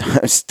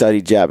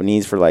studied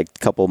Japanese for like a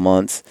couple of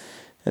months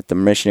at the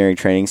missionary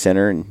training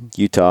center in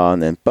Utah,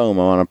 and then boom,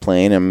 I'm on a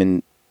plane. I'm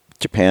in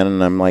Japan,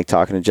 and I'm like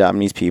talking to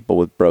Japanese people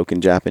with broken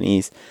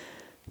Japanese,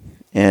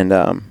 and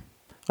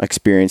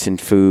experiencing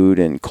food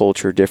and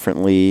culture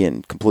differently,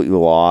 and completely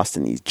lost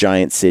in these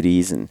giant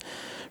cities, and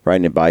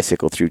riding a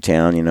bicycle through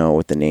town,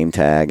 with the name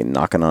tag, and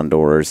knocking on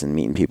doors and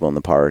meeting people in the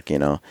park,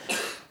 and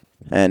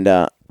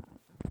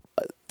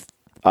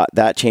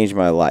that changed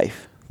my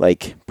life.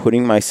 Like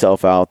putting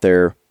myself out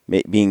there,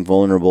 being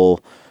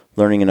vulnerable,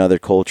 learning another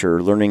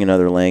culture, learning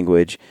another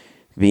language,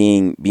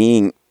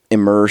 being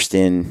immersed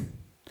in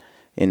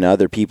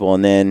other people.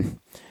 And then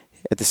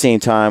at the same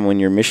time, when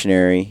you're a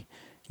missionary,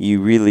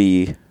 you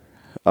really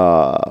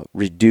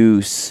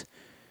reduce,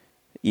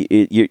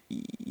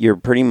 you're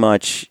pretty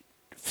much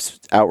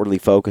outwardly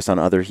focused on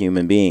other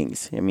human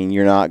beings. I mean,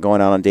 you're not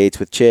going out on dates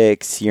with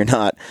chicks. You're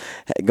not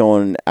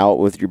going out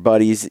with your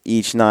buddies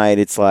each night.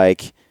 It's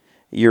like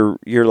you're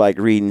like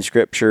reading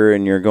scripture,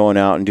 and you're going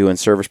out and doing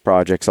service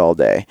projects all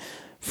day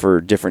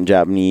for different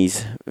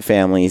Japanese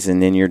families,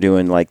 and then you're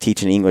doing like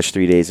teaching English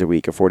 3 days a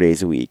week or 4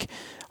 days a week,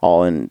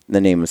 all in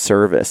the name of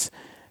service.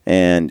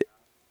 And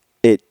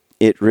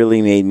it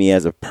really made me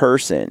as a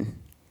person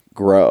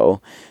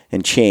grow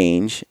and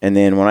change. And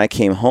then when I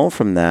came home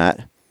from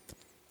that,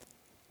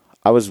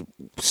 I was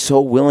so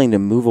willing to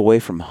move away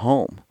from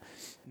home.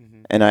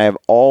 Mm-hmm. And I have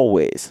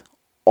always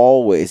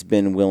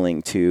been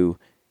willing to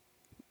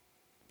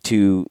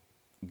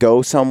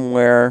go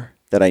somewhere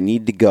that I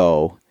need to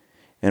go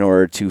in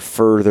order to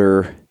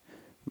further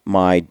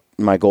my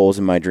goals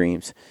and my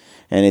dreams.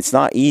 And it's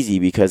not easy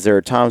because there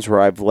are times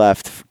where I've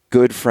left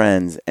good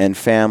friends and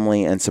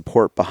family and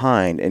support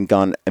behind and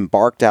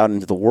embarked out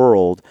into the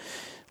world.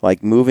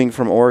 Like moving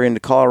from Oregon to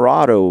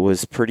Colorado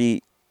was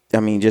pretty,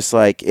 just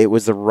like it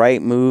was the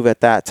right move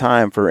at that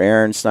time for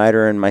Aaron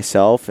Snyder and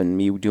myself and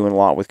me doing a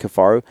lot with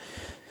Kifaru.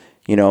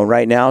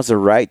 Right now is the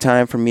right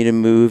time for me to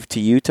move to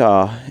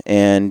Utah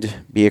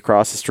and be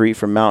across the street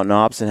from Mountain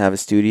Ops and have a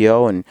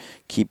studio and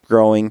keep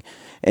growing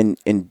and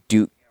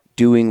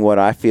doing what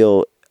I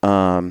feel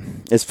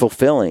is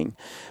fulfilling.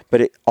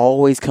 But it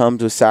always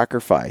comes with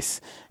sacrifice.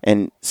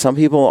 And some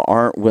people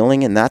aren't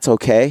willing, and that's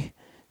okay.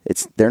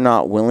 They're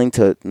not willing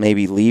to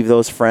maybe leave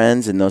those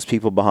friends and those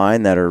people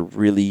behind that are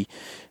really,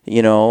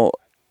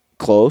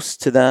 close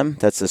to them.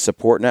 That's a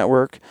support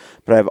network.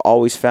 But I've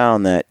always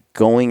found that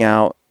going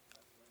out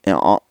and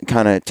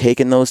kind of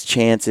taking those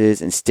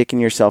chances and sticking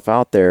yourself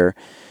out there,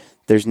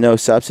 there's no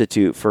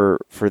substitute for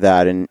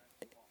that and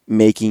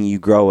making you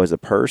grow as a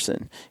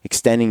person,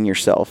 extending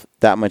yourself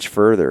that much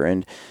further.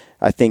 And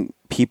I think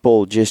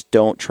people just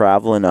don't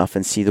travel enough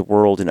and see the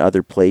world in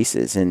other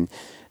places. And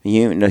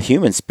the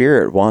human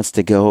spirit wants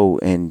to go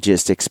and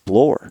just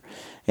explore.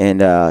 And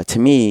to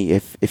me,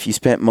 if you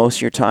spent most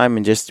of your time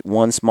in just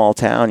one small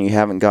town, you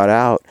haven't got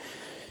out,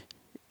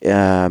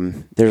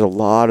 there's a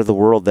lot of the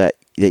world that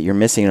you're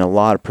missing and a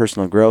lot of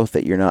personal growth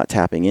that you're not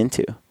tapping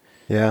into.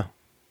 Yeah.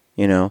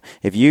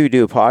 If you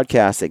do a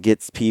podcast that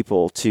gets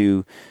people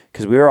to,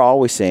 because we were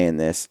always saying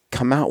this,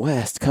 come out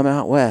west, come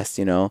out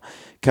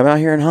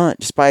here and hunt,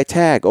 just buy a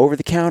tag over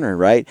the counter,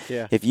 right?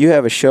 Yeah. If you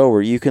have a show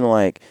where you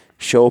can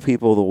show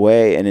people the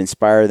way and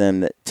inspire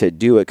them to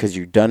do it because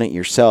you've done it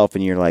yourself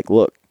and you're like,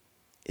 look,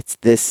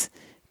 it's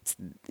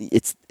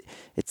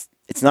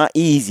not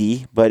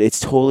easy, but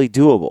it's totally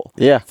doable.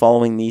 Yeah.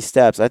 Following these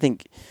steps. I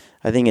think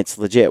it's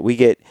legit. We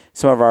get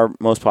some of our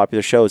most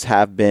popular shows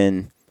have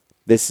been,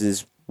 this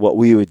is what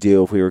we would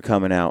do if we were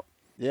coming out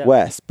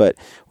west, but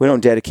we don't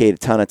dedicate a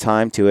ton of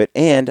time to it.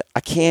 And I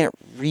can't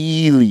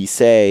really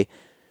say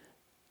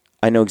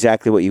I know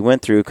exactly what you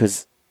went through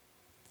because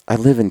I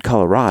live in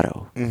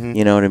Colorado. Mm-hmm.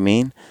 You know what I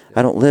mean?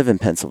 I don't live in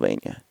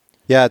Pennsylvania.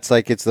 Yeah,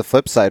 it's the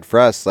flip side for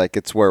us.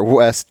 It's where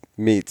west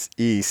meets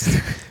east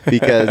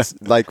because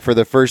for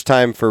the first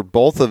time for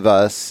both of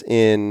us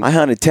I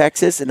hunted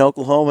Texas and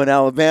Oklahoma and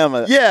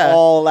Alabama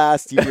all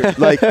last year.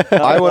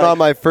 I went on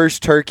my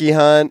first turkey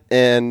hunt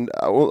and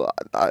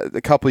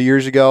a couple of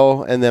years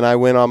ago, and then I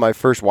went on my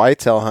first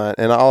whitetail hunt,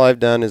 and all I've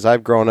done is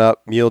I've grown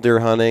up mule deer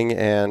hunting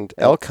and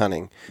elk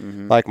hunting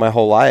my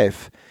whole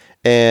life.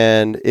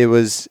 And it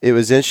was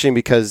interesting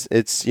because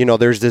it's,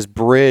 there's this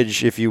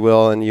bridge, if you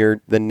will, and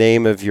the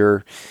name of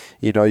your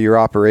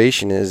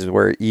operation is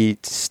where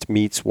east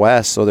meets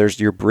west. So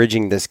you're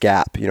bridging this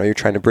gap, you're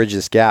trying to bridge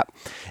this gap.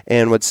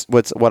 And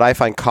what I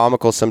find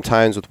comical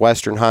sometimes with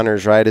Western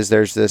hunters, right, is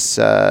there's this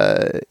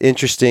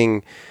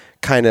interesting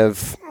kind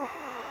of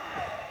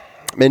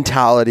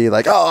mentality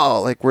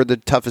we're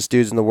the toughest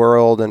dudes in the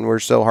world and we're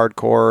so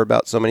hardcore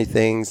about so many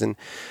things. And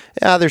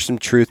yeah, there's some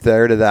truth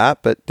there to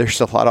that, but there's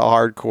a lot of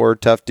hardcore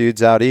tough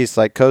dudes out east,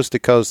 coast to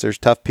coast. There's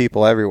tough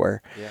people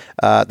everywhere.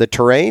 Yeah. The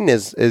terrain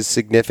is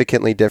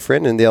significantly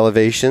different in the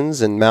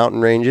elevations and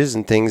mountain ranges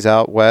and things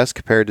out west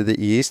compared to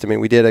the east.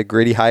 We did a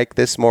gritty hike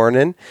this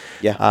morning.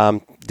 Yeah.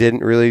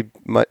 Didn't really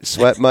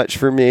sweat much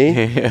for me.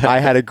 I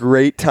had a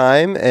great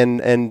time,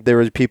 and there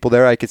was people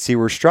there I could see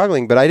were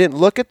struggling, but I didn't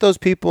look at those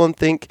people and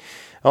think,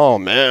 oh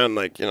man,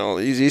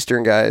 these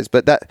Eastern guys.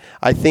 But that,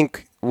 I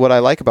think what I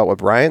like about what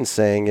Brian's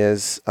saying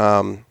is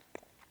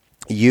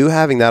you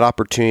having that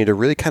opportunity to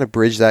really kind of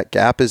bridge that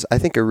gap is, I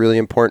think, a really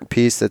important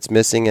piece that's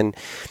missing.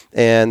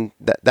 And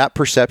that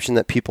perception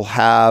that people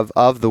have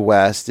of the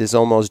West is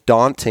almost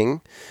daunting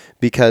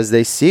because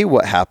they see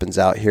what happens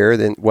out here,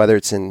 then whether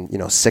it's in,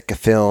 Sitka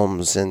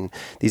films and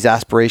these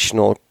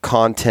aspirational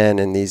content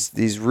and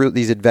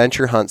these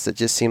adventure hunts that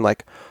just seem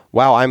like,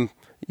 wow,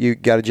 you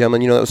got a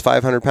gentleman, that was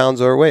 500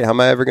 pounds overweight. How am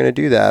I ever going to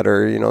do that?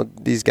 Or,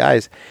 these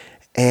guys.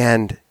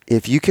 And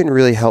if you can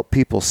really help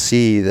people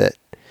see that,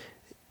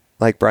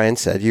 like Brian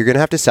said, you're going to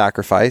have to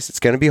sacrifice. It's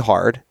going to be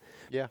hard.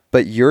 Yeah.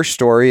 But your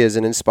story is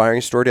an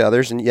inspiring story to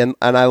others. And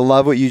I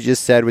love what you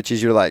just said, which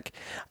is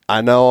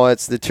I know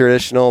it's the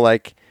traditional, I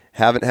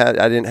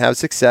didn't have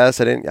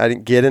success. I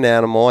didn't get an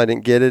animal. I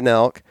didn't get an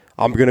elk.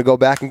 I'm going to go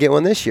back and get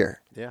one this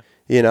year. Yeah.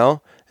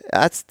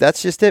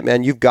 That's just it,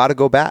 man. You've got to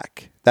go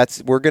back.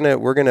 We're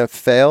going to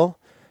fail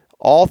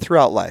all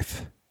throughout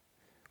life.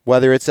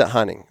 Whether it's at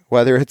hunting,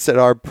 whether it's at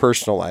our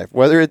personal life,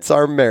 whether it's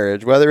our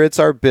marriage, whether it's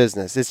our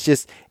business,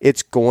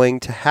 it's going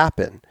to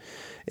happen.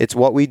 It's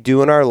what we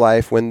do in our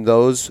life when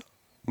those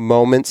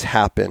moments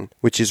happen,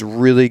 which is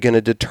really going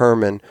to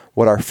determine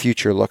what our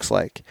future looks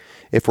like.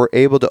 If we're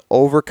able to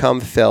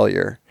overcome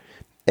failure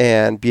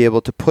and be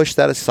able to push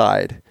that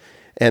aside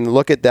and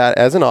look at that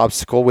as an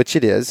obstacle, which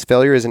it is.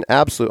 Failure is an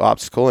absolute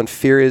obstacle, and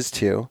fear is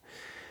too.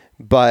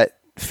 But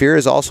fear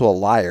is also a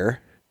liar,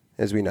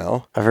 as we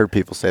know. I've heard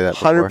people say that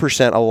before.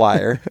 100% a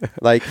liar.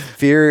 Like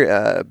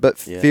fear,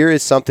 fear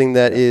is something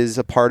that is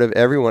a part of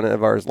every one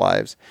of our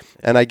lives.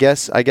 And I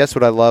guess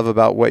what I love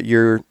about what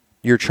you're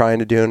trying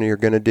to do and you're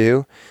going to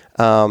do,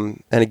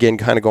 and again,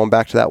 kind of going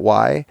back to that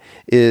why,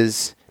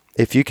 is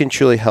if you can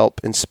truly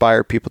help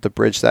inspire people to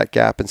bridge that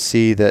gap and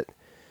see that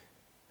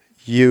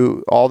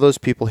all those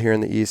people here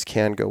in the East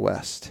can go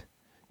west.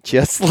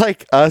 Just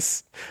like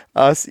us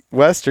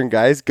Western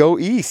guys go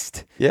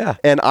east. Yeah.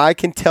 And I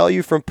can tell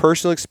you from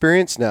personal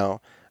experience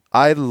now,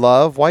 I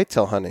love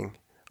whitetail hunting.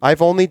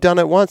 I've only done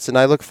it once, and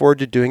I look forward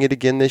to doing it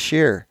again this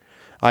year.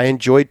 I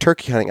enjoyed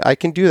turkey hunting. I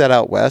can do that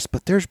out west,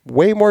 but there's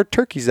way more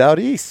turkeys out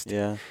east.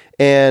 Yeah.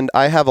 And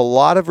I have a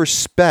lot of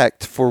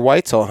respect for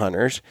whitetail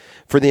hunters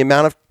for the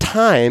amount of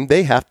time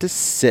they have to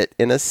sit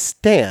in a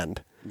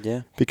stand.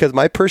 Yeah. Because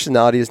my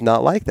personality is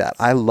not like that.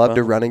 I love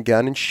to run and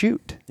gun and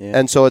shoot. Yeah.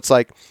 And so it's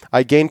like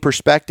I gain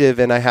perspective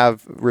and I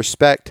have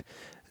respect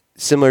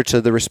similar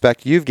to the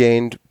respect you've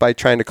gained by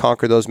trying to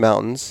conquer those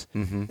mountains.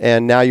 Mm-hmm.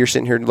 And now you're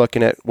sitting here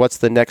looking at what's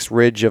the next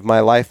ridge of my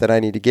life that I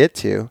need to get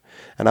to.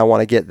 And I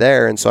want to get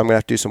there. And so I'm going to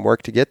have to do some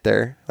work to get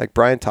there, like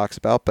Brian talks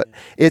about. But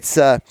it's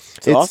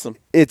awesome.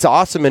 It's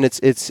awesome. And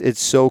it's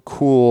so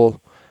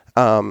cool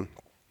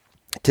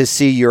to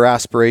see your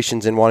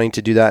aspirations and wanting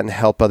to do that and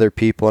help other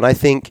people. And I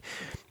think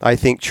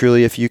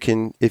truly if you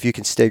can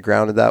stay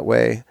grounded that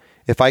way,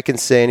 if I can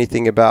say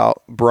anything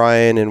about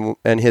Brian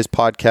and his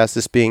podcast,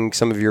 this being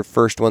some of your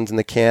first ones in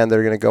the can that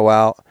are going to go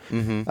out,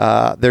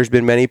 there's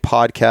been many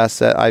podcasts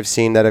that I've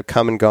seen that have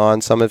come and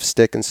gone. Some have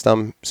stick and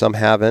some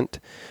haven't.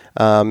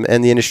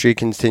 And the industry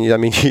continues. I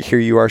mean, here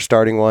you are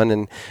starting one,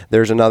 and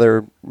there's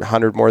another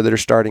 100 more that are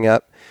starting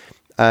up.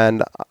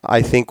 And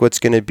I think what's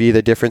going to be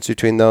the difference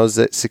between those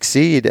that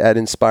succeed at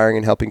inspiring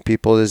and helping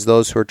people is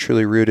those who are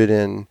truly rooted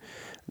in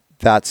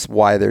that's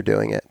why they're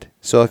doing it.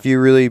 So if you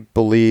really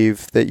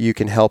believe that you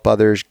can help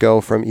others go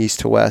from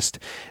east to west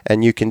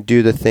and you can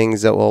do the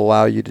things that will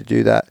allow you to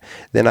do that,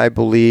 then I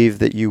believe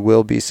that you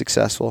will be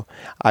successful.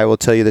 I will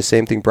tell you the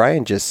same thing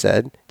Brian just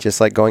said,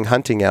 just like going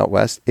hunting out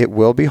west. It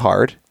will be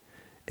hard.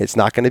 It's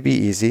not going to be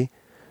easy,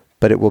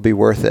 but it will be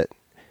worth it.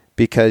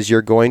 Because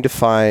you're going to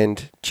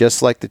find,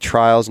 just like the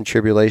trials and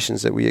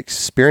tribulations that we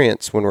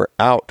experience when we're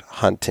out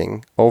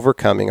hunting,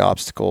 overcoming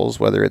obstacles,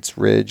 whether it's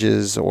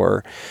ridges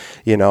or,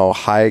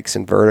 hikes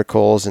and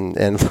verticals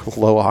and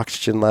low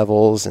oxygen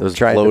levels and those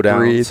trying to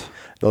breathe.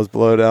 Those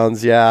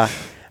blowdowns, yeah.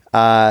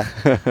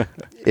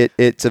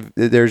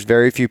 There's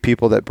very few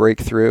people that break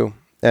through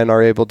and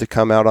are able to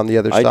come out on the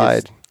other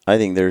side. I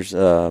think there's.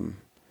 I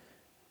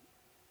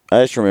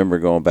just remember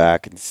going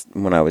back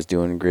when I was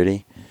doing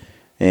Gritty,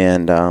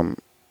 and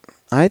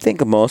I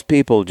think most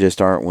people just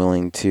aren't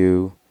willing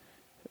to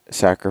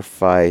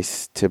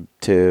sacrifice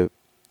to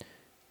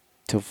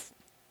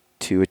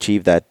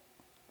achieve that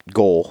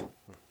goal,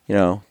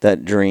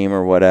 that dream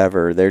or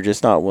whatever. They're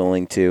just not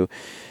willing to.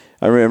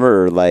 I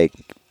remember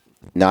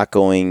not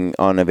going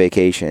on a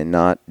vacation,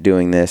 not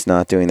doing this,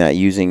 not doing that,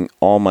 using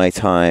all my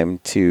time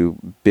to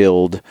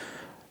build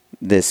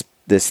this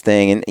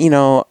thing.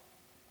 And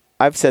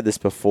I've said this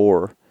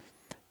before.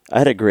 I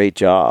had a great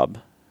job,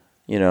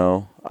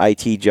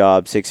 IT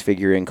job,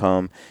 6-figure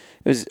income.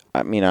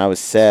 I was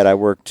set. I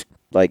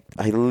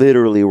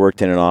literally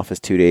worked in an office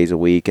 2 days a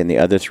week, and the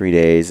other 3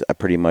 days I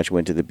pretty much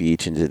went to the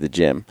beach and to the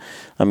gym.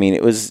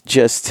 It was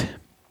just,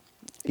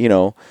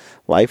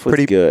 life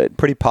was good.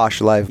 Pretty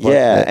posh life.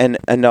 Yeah,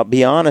 and I'll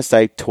be honest,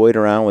 I toyed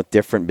around with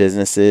different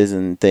businesses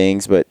and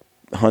things, but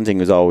hunting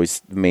was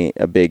always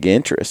a big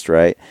interest,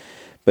 right?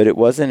 But it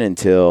wasn't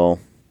until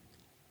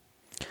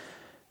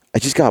I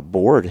just got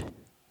bored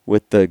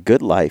with the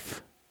good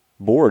life.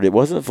 Bored. It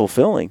wasn't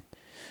fulfilling.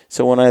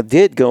 So when I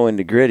did go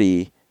into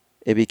Gritty,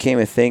 it became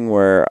a thing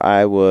where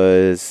it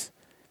was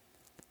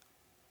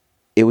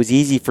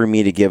easy for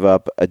me to give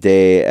up a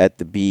day at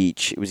the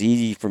beach. It was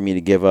easy for me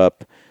to give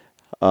up,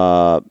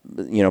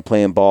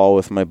 playing ball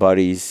with my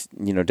buddies,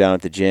 down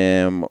at the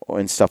gym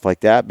and stuff like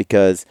that,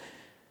 because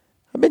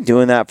I've been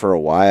doing that for a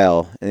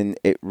while. And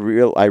I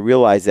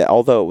realized that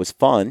although it was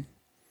fun,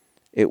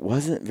 it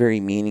wasn't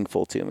very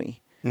meaningful to me.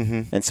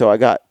 Mm-hmm. And so I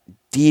got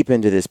deep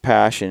into this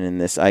passion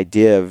and this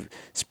idea of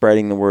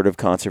spreading the word of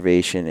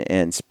conservation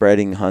and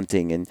spreading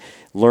hunting and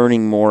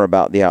learning more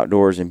about the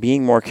outdoors and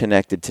being more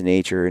connected to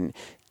nature and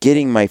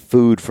getting my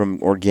food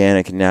from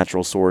organic and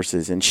natural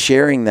sources and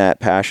sharing that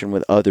passion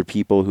with other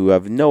people who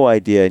have no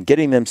idea and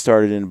getting them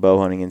started in bow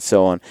hunting and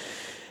so on.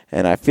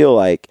 And I feel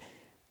like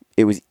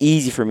it was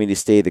easy for me to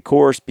stay the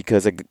course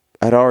because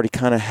I'd already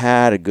kind of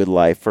had a good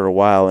life for a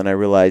while, and I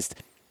realized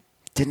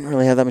it didn't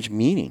really have that much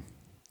meaning.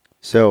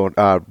 So,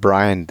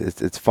 Brian,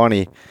 it's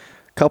funny.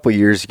 A couple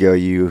years ago,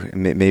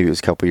 maybe it was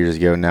a couple years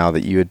ago now,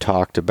 that you had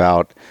talked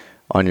about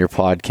on your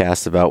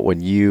podcast about when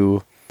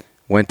you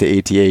went to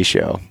ATA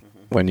show.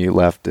 when you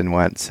left and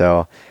went.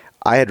 So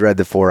I had read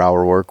the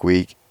 4-Hour Work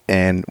Week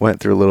and went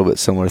through a little bit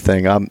similar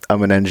thing. I'm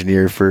an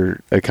engineer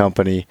for a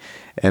company,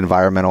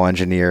 environmental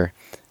engineer.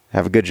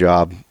 Have a good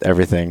job,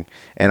 everything,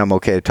 and I'm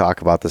okay to talk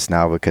about this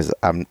now because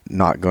I'm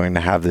not going to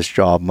have this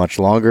job much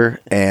longer,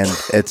 and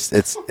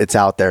it's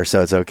out there,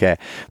 so it's okay.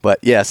 But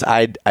yes,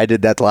 I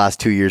did that the last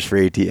 2 years for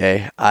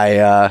ATA.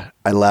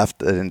 I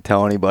left, I didn't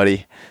tell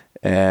anybody,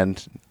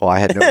 and I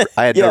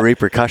had no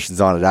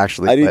repercussions on it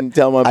actually. I didn't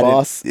tell my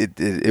boss.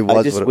 It was.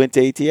 I just went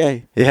to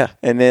ATA. Yeah,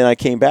 and then I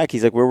came back.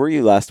 He's like, "Where were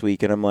you last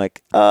week?" And I'm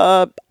like,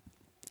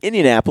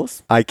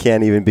 Indianapolis. I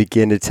can't even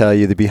begin to tell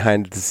you the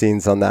behind the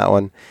scenes on that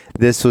one.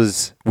 This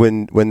was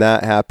when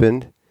that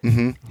happened.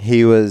 Mm-hmm.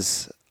 He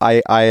was.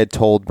 I had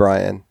told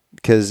Brian,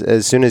 because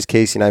as soon as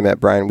Casey and I met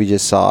Brian, we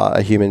just saw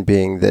a human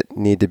being that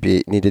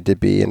needed to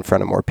be in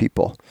front of more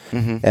people,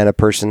 mm-hmm. and a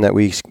person that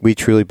we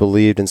truly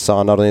believed and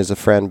saw not only as a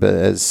friend but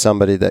as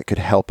somebody that could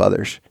help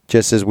others,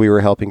 just as we were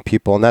helping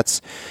people. And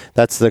that's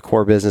the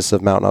core business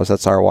of Mountain House.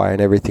 That's our why,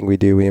 and everything we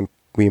do,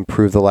 we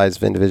improve the lives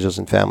of individuals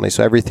and families.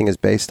 So everything is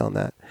based on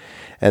that.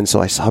 And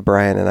so I saw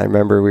Brian, and I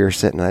remember we were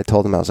sitting, and I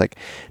told him, I was like,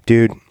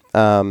 dude,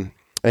 and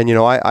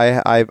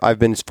I've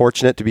been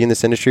fortunate to be in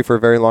this industry for a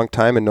very long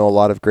time and know a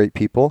lot of great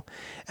people.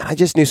 And I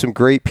just knew some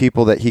great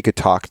people that he could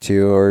talk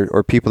to,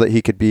 or people that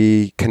he could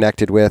be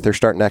connected with or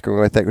start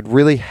networking with that would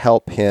really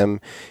help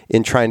him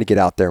in trying to get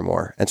out there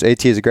more. And so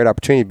AT is a great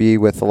opportunity to be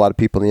with a lot of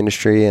people in the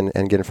industry and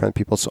get in front of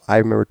people. So I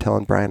remember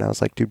telling Brian, I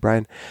was like, dude,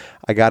 Brian,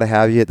 I got to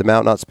have you at the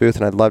Mountain House booth,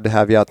 and I'd love to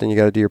have you out there, and you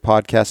got to do your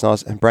podcast and all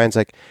this. And Brian's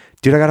like,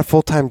 dude, I got a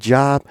full-time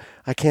job.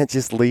 I can't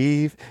just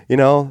leave.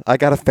 I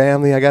got a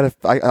family.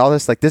 All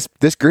this, like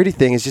this gritty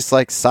thing is just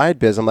like side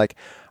biz. I'm like,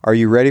 are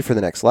you ready for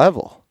the next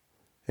level?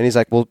 And he's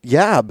like, well,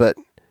 yeah, but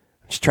I'm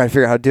just trying to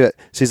figure out how to do it.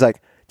 So he's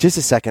like, just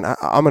a second.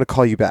 I'm going to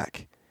call you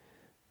back.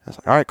 I was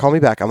like, all right, call me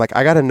back. I'm like,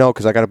 I got to know,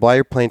 because I got to buy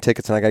your plane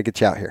tickets and I got to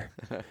get you out here.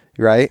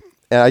 Right?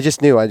 And I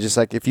just knew,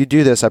 like, if you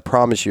do this, I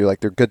promise you,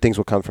 like, good things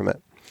will come from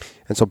it.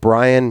 And so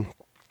Brian,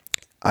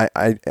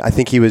 I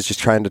think he was just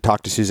trying to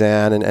talk to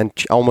Suzanne and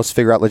almost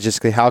figure out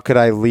logistically, how could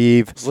I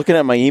leave? I was looking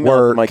at my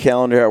email and my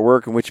calendar at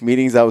work and which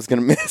meetings I was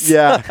going to miss.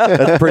 Yeah,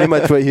 that's pretty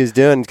much what he was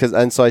doing.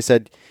 And so I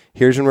said,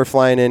 here's when we're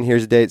flying in,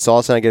 here's the date. So all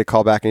of a sudden I get a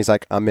call back, and he's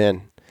like, I'm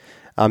in.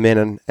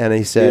 And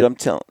he said,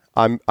 dude,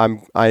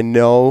 I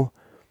know.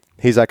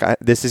 He's like,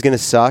 this is going to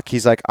suck.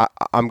 He's like,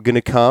 I'm going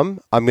to come.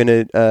 I'm going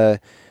to,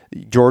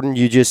 Jordan,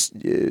 you just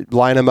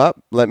line them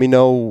up. Let me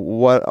know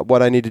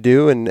what I need to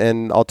do,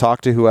 and I'll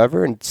talk to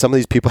whoever. And some of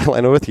these people I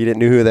lined up with, he didn't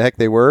know who the heck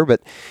they were,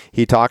 but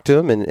he talked to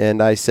them.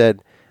 And I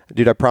said,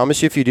 dude, I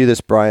promise you, if you do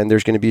this, Brian,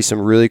 there's going to be some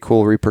really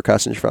cool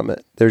repercussions from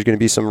it. There's going to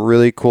be some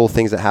really cool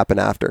things that happen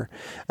after.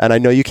 And I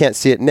know you can't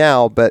see it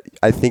now, but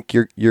I think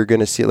you're going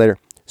to see it later.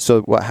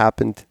 So what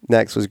happened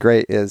next was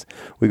great. Is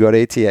we go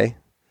to ATA,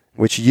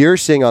 which you're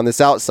seeing on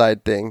this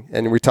outside thing,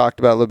 and we talked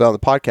about a little bit on the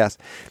podcast.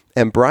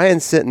 And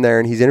Brian's sitting there,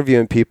 and he's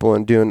interviewing people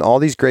and doing all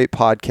these great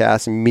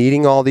podcasts and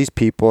meeting all these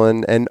people.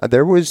 And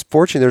there was,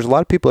 fortunately, there's a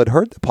lot of people that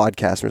heard the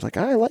podcast and was like,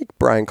 I like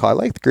Brian Call, I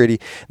like the Gritty.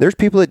 There's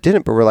people that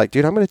didn't, but we're like,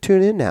 dude, I'm going to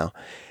tune in now.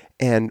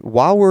 And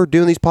while we're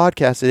doing these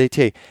podcasts at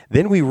ATA,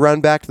 then we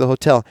run back to the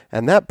hotel,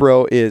 and that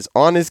bro is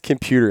on his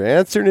computer,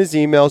 answering his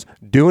emails,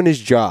 doing his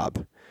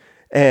job.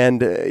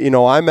 And,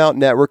 I'm out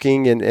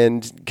networking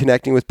and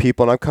connecting with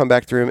people, and I've come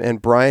back through him,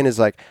 and Brian is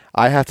like,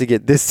 I have to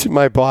get this to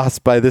my boss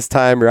by this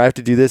time, or I have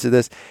to do this or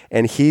this.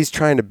 And he's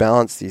trying to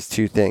balance these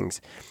two things.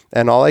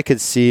 And all I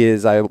could see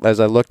is, as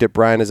I looked at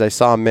Brian, I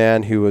saw a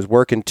man who was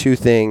working two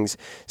things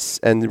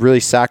and really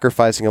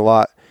sacrificing a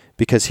lot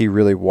because he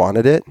really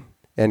wanted it,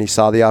 and he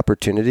saw the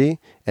opportunity,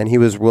 and he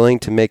was willing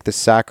to make the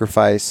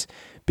sacrifice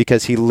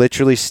because he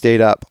literally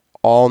stayed up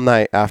all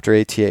night after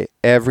ATA,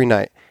 every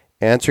night,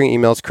 answering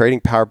emails, creating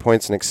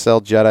PowerPoints and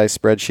Excel Jedi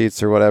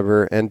spreadsheets or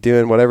whatever, and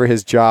doing whatever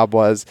his job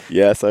was.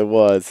 Yes, I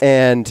was.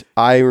 And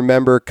I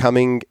remember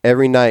coming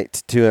every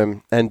night to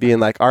him and being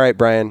like, all right,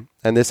 Brian,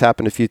 and this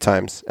happened a few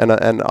times. And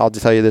I'll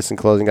just tell you this in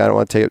closing. I don't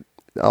want to take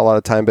a lot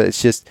of time, but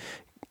it's just,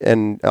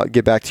 and I'll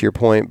get back to your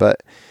point,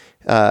 but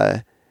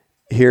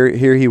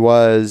here he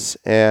was,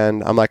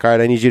 and I'm like, all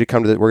right, I need you to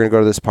come to we're going to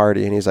go to this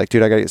party. And he's like,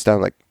 dude, I got to get down.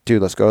 I'm like,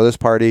 dude, let's go to this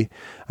party.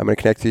 I'm going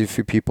to connect with you a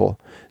few people.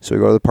 So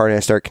we go to the party, and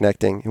I start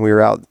connecting. And we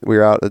were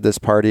out at this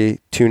party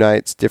 2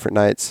 nights, different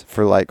nights,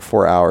 for like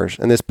 4 hours.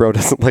 And this bro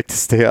doesn't like to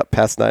stay up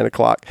past 9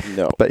 o'clock.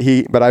 No. But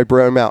I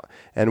brought him out,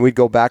 and we'd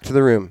go back to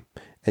the room.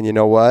 And you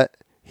know what?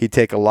 He'd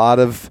take a lot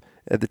of,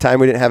 at the time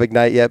we didn't have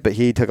Ignite yet, but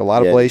he took a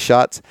lot of blaze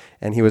shots,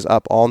 and he was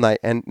up all night.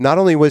 And not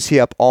only was he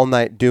up all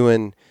night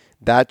doing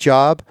that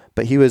job,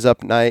 but he was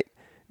up night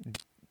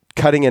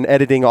cutting and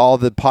editing all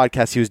the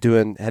podcasts he was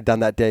doing, had done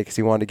that day, because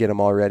he wanted to get them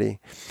all ready.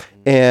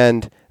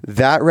 And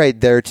that right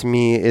there to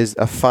me is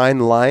a fine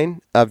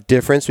line of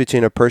difference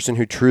between a person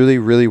who truly,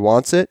 really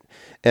wants it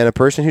and a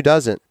person who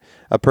doesn't.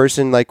 A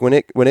person, like, when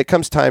it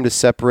comes time to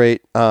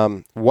separate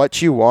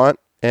what you want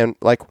and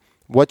like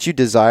what you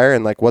desire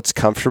and like what's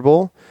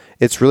comfortable,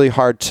 it's really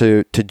hard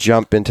to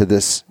jump into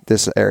this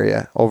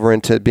area over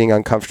into being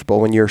uncomfortable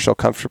when you're so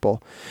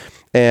comfortable.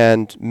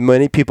 And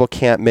many people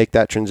can't make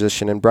that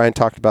transition. And Brian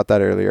talked about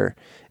that earlier.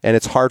 And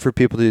it's hard for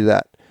people to do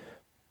that.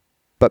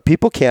 But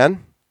people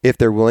can if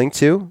they're willing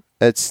to.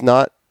 It's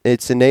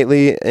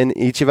innately in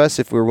each of us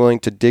if we're willing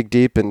to dig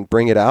deep and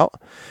bring it out.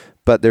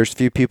 But there's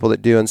few people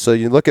that do. And so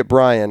you look at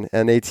Brian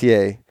and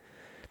ATA,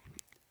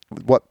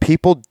 what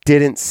people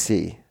didn't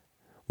see,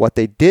 what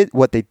they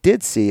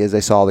did see is they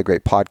saw all the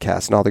great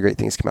podcasts and all the great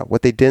things come out.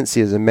 What they didn't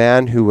see is a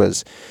man who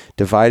was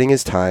dividing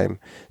his time,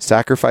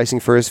 sacrificing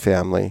for his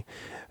family,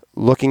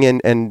 looking at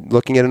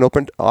an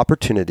open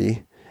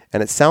opportunity.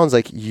 And it sounds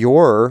like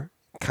you're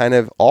kind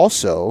of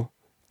also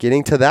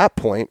getting to that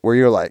point where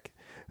you're like,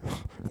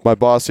 my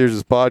boss hears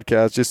this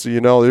podcast, just so you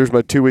know, there's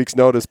my 2 weeks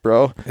notice,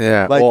 bro.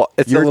 Yeah. Like, well,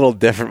 it's a little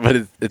different,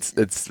 but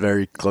it's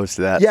very close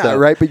to that. Yeah, so,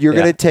 right. But you're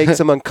going to take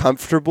some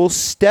uncomfortable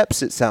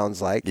steps, it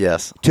sounds like.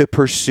 Yes. To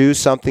pursue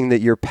something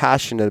that you're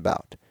passionate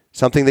about,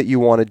 something that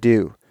you want to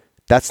do.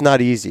 That's not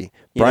easy.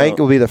 Brian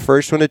will be the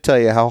first one to tell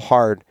you how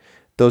hard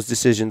those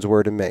decisions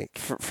were to make.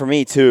 For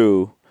me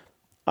too,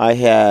 I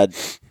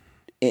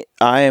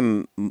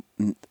am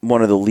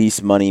one of the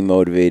least money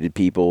motivated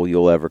people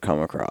you'll ever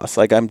come across.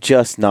 Like, I'm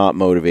just not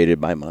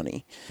motivated by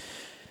money.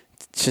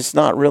 It's just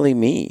not really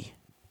me.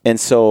 And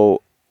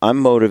so I'm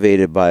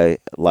motivated by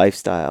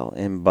lifestyle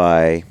and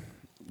by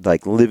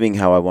like living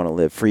how I want to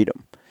live,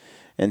 freedom.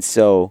 And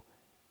so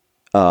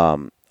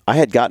I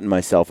had gotten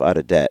myself out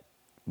of debt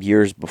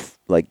years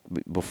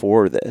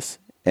before this.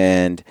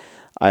 And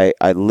I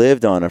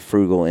lived on a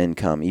frugal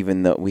income,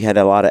 even though we had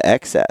a lot of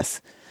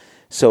excess.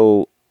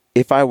 So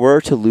if I were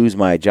to lose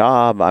my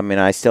job, I mean,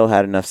 I still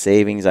had enough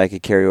savings I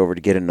could carry over to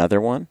get another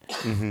one.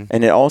 Mm-hmm.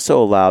 And it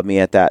also allowed me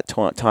at that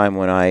time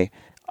when I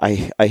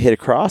hit a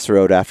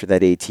crossroad after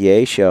that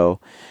ATA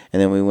show,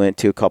 and then we went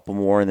to a couple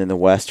more, and then the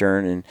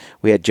Western, and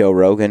we had Joe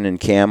Rogan and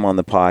Cam on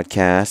the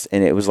podcast,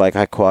 and it was like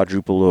I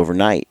quadrupled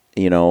overnight,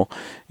 you know,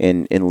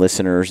 in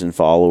listeners and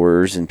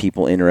followers and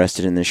people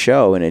interested in the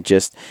show, and it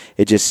just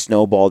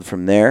snowballed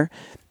from there.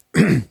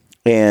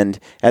 And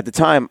at the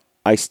time,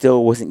 I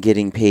still wasn't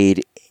getting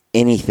paid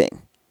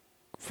anything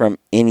from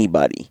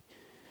anybody.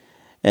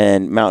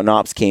 And Mountain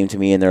Ops came to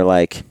me and they're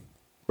like,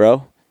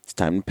 bro, it's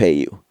time to pay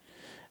you.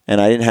 And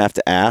I didn't have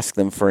to ask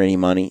them for any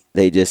money.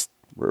 They just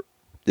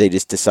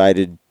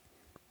decided,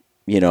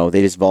 you know,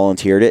 they just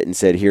volunteered it and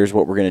said, here's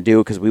what we're going to do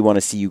because we want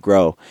to see you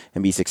grow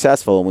and be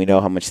successful, and we know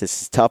how much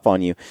this is tough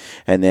on you.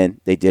 And then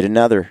they did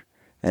another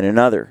and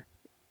another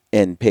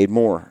and paid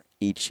more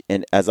each.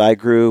 And as I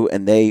grew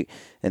and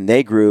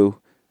they grew,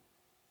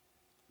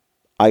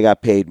 I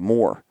got paid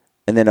more.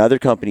 And then other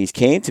companies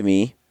came to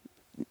me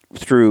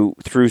through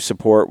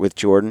support with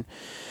Jordan,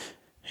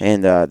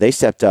 and they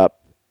stepped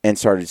up and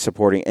started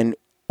supporting. And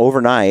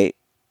overnight,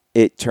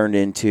 it turned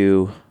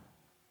into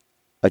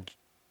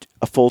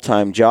a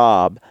full-time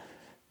job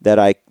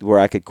where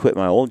I could quit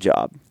my old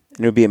job,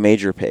 and it would be a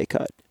major pay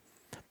cut.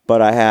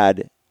 But I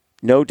had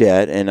no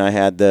debt, and I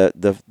had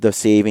the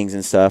savings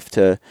and stuff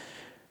to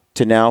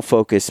now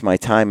focus my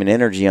time and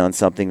energy on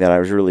something that I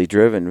was really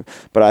driven.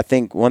 But I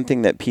think one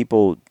thing that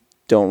people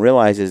don't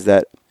realize is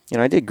that, you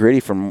know, I did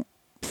Gritty for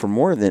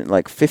more than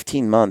like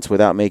 15 months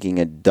without making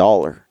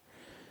 $1.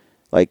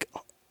 Like,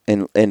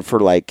 and for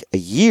like a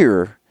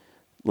year,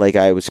 like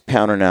I was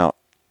pounding out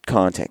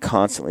content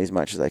constantly as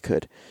much as I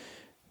could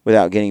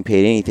without getting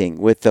paid anything,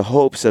 with the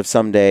hopes of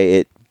someday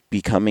it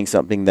becoming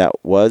something that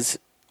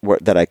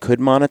I could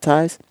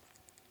monetize.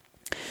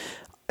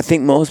 I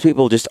think most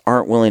people just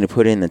aren't willing to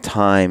put in the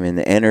time and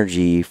the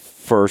energy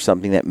for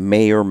something that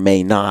may or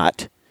may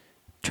not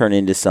turn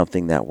into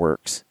something that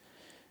works.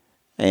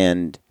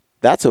 And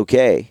that's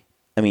okay.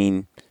 I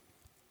mean,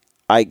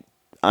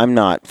 I'm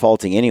not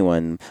faulting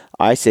anyone.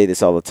 I say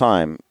this all the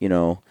time. You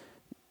know,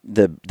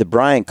 the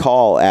Brian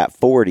Call at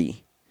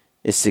 40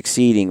 is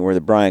succeeding where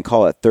the Brian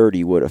Call at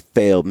 30 would have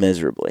failed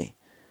miserably.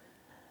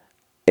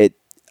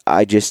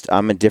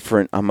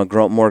 I'm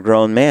a more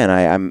grown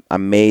man. I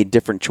made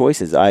different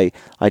choices. I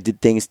did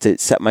things to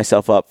set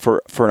myself up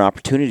for an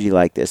opportunity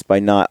like this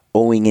by not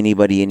owing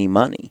anybody any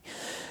money,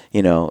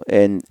 you know,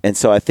 and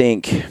so I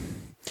think,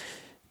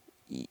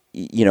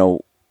 you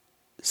know,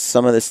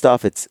 some of this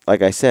stuff, it's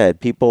like I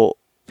said, people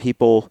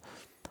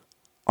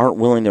aren't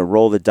willing to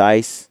roll the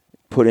dice,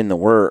 put in the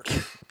work,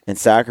 and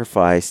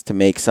sacrifice to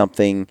make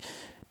something,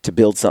 to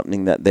build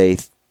something that they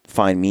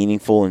find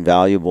meaningful and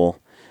valuable,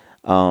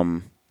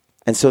 and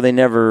so they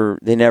never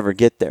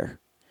get there.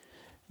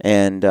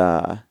 And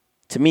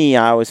to me,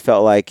 I always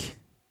felt like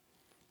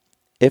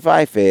if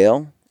I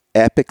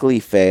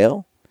epically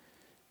fail,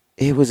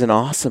 it was an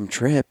awesome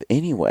trip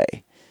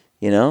anyway,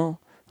 you know.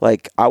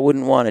 Like, I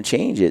wouldn't want to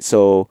change it.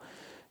 So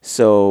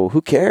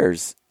who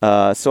cares?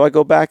 So I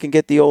go back and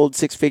get the old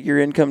 6-figure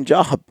income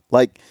job.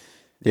 Like,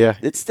 yeah,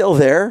 it's still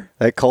there.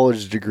 That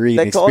college degree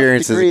and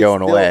experience isn't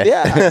going away.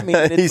 Yeah, I mean,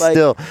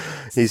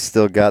 it's he's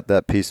still got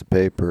that piece of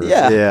paper.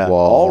 Yeah.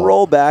 Wall. I'll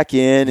roll back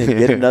in and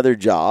get another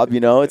job.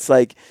 You know, it's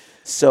like,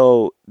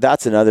 so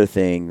that's another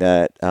thing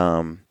that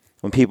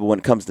when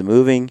it comes to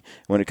moving,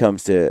 when it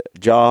comes to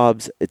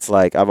jobs, it's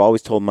like I've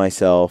always told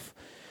myself,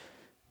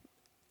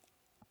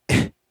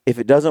 if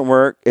it doesn't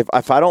work, if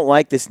I don't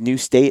like this new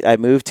state I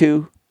moved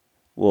to,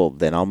 well,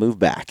 then I'll move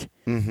back.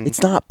 Mm-hmm.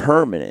 It's not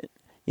permanent,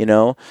 you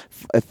know.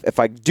 If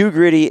I do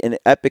gritty and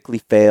it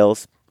epically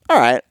fails, all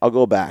right, I'll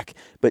go back.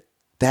 But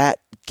that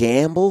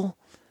gamble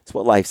is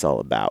what life's all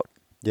about.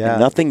 Yeah.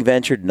 And nothing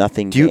ventured,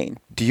 nothing gained.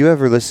 Do you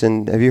ever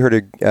listen? Have you heard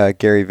of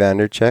Gary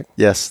Vaynerchuk?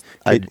 Yes.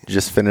 I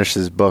just finished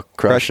his book,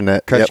 Crushing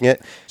It. Crushing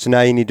It. So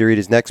now you need to read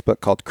his next book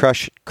called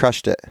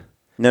Crushed It.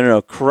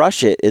 No.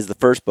 Crush It is the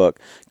first book.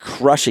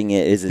 Crushing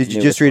It is his Did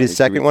you just read his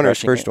second one or his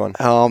first one?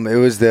 It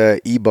was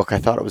the ebook. I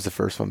thought it was the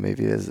first one.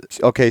 Maybe it is.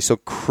 Okay, so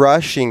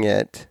Crushing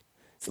It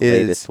is the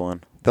latest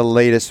one. The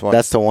latest one.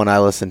 That's the one I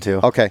listened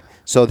to. Okay,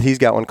 so he's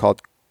got one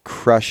called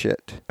Crush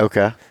It.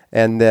 Okay.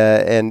 And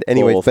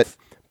anyway, but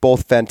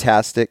both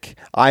fantastic.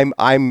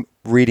 I'm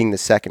reading the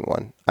second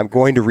one. I'm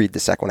going to read the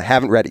second one. I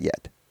haven't read it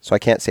yet, so I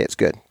can't say it's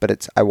good,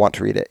 but I want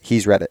to read it.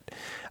 He's read it.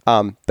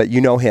 But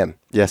you know him.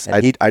 Yes,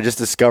 I just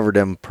discovered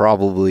him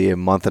probably a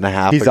month and a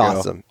half ago. He's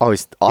awesome. Oh,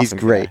 he's awesome. He's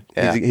great.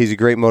 Yeah. He's a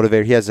great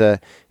motivator.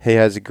 He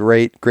has a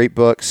great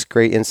books,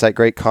 great insight,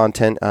 great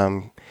content.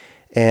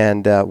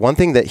 And one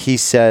thing that he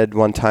said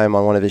one time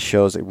on one of his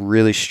shows that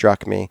really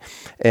struck me,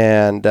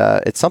 and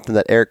it's something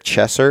that Eric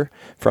Chesser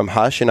from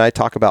Hush and I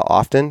talk about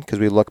often because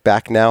we look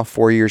back now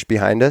 4 years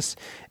behind us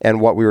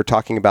and what we were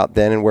talking about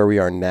then and where we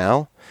are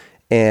now.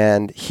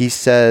 And he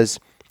says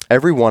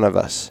every one of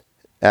us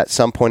at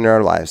some point in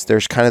our lives,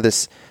 there's kind of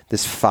this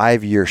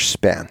 5-year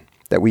span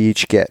that we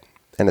each get,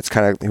 and it's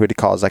kind of what he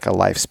calls like a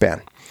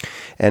lifespan,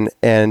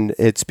 and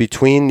it's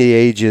between the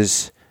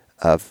ages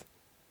of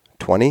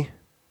 20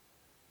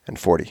 and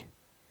 40.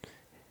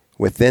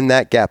 Within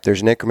that gap,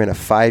 there's an increment of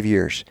 5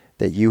 years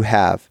that you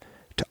have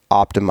to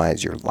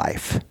optimize your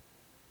life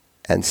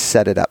and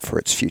set it up for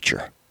its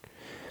future.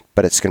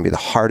 But it's going to be the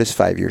hardest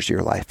 5 years of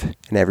your life,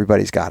 and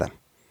everybody's got them.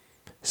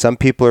 Some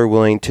people are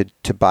willing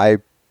to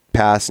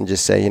bypass and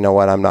just say, you know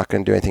what, I'm not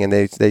going to do anything. And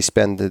they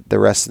spend the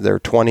rest of their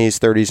 20s,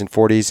 30s, and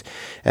 40s,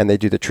 and they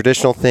do the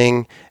traditional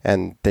thing,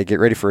 and they get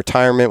ready for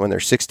retirement when they're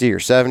 60 or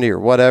 70 or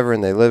whatever,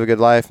 and they live a good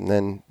life, and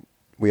then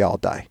we all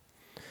die.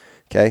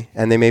 Okay?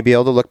 And they may be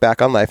able to look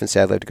back on life and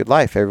say, I lived a good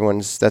life.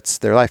 That's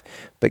their life.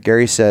 But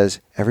Gary says,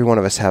 every one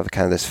of us have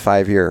kind of this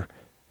 5-year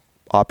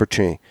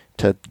opportunity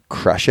to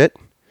crush it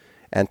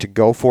and to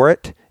go for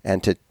it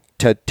and to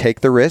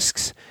take the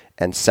risks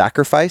and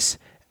sacrifice.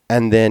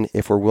 And then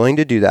if we're willing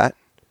to do that,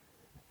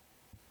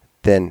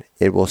 then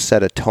it will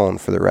set a tone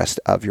for the rest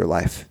of your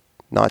life.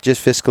 Not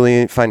just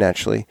fiscally and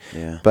financially,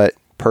 but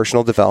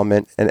personal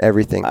development and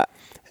everything.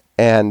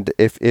 And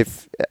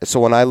so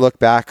when I look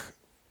back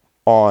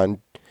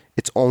on,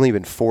 it's only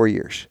been 4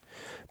 years,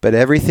 but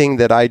everything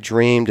that I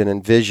dreamed and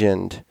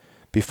envisioned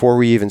before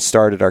we even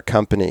started our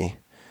company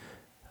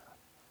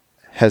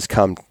has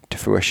come to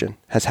fruition,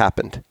 has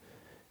happened.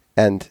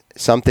 And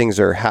some things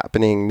are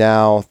happening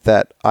now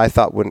that I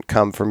thought wouldn't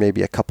come for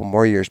maybe a couple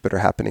more years, but are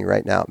happening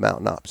right now at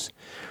Mountain Ops.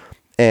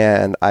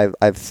 And I've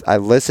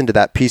listened to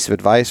that piece of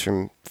advice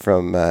from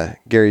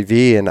Gary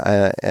V,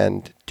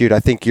 and dude, I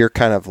think you're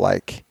kind of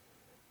like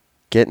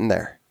getting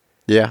there.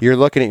 Yeah. You're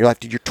looking at your life,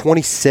 dude. You're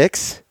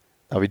 26.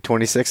 I'll be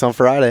 26 on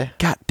Friday.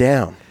 God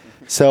damn.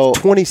 So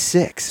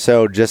 26.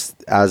 So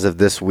just as of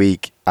this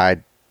week, I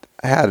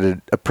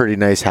had a pretty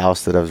nice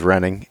house that I was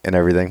renting and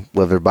everything.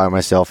 Lived there by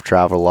myself,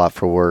 traveled a lot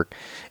for work,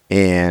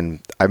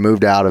 and I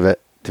moved out of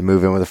it to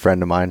move in with a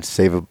friend of mine,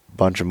 save a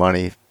bunch of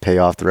money, pay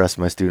off the rest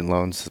of my student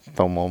loans.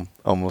 I'm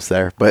almost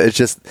there, but it's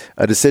just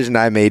a decision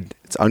I made.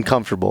 It's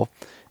uncomfortable,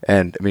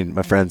 and I mean,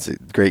 my friend's a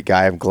great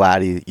guy. I'm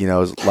glad he,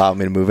 has allowed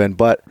me to move in,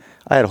 but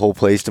I had a whole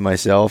place to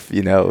myself.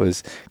 It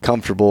was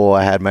comfortable.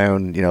 I had my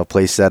own,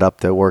 place set up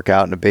to work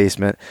out in the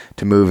basement,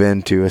 to move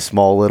into a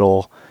small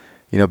little,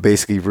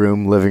 basically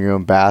room, living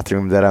room,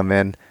 bathroom that I'm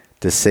in,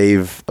 to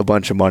save a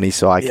bunch of money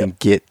so I can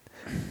get,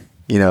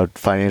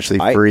 financially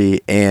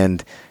free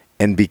and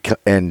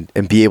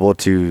be able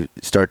to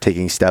start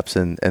taking steps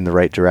in the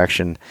right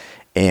direction.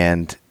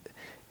 And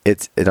I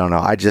don't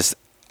know.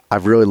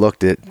 I've really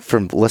looked at,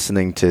 from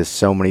listening to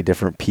so many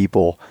different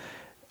people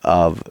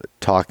of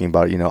talking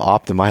about,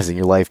 optimizing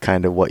your life,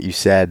 kind of what you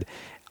said.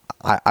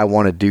 I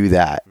want to do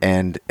that.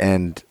 And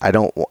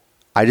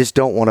I just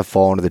don't want to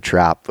fall into the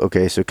trap.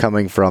 Okay. So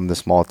coming from the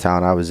small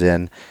town I was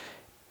in,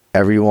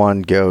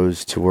 everyone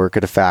goes to work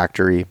at a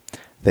factory.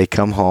 They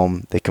come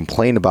home, they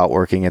complain about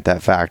working at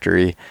that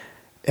factory,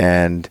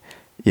 and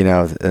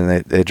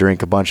they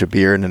drink a bunch of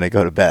beer and then they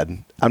go to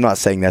bed. I'm not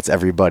saying that's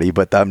everybody,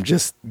 but I'm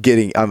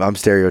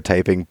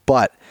stereotyping,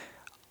 but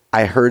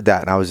I heard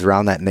that and I was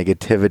around that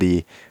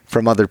negativity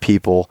from other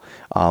people.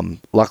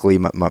 Luckily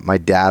my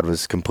dad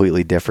was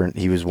completely different.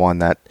 He was one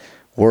that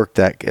worked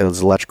as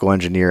an electrical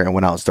engineer and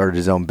went out and started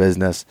his own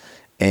business,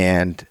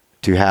 and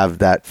to have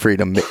that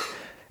freedom,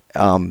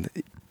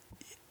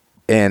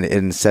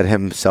 and set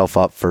himself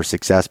up for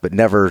success, but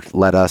never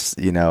let us,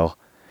 know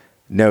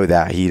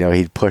that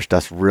he pushed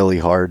us really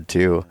hard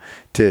to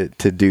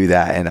do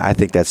that. And I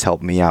think that's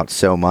helped me out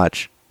so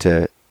much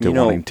to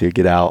wanting to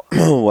get out.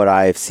 What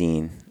I've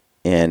seen,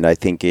 and I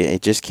think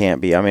it just can't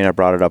be, I mean, I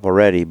brought it up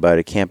already, but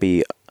it can't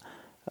be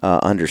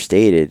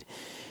understated,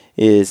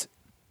 is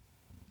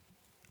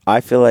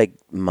I feel like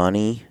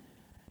money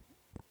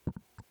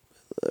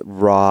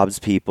robs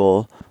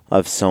people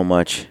of so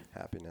much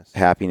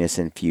happiness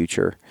in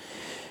future.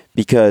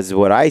 Because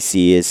what I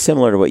see is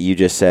similar to what you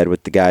just said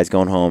with the guys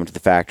going home to the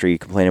factory,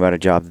 complaining about a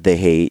job that they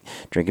hate,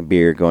 drinking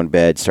beer, going to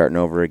bed, starting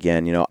over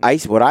again. You know,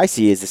 what I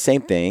see is the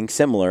same thing,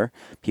 similar.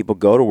 People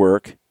go to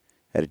work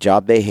at a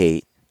job they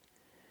hate,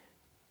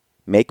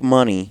 make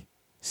money,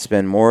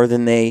 spend more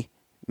than they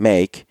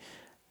make,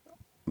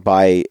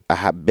 buy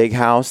a big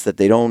house that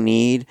they don't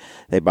need.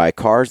 They buy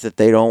cars that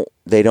they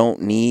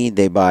don't need.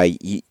 They buy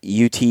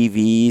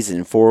UTVs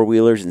and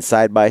four-wheelers and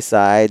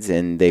side-by-sides,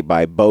 and they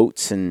buy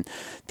boats and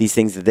these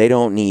things that they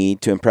don't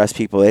need to impress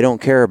people they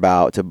don't care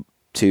about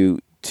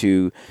to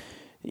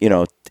you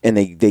know, and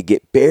they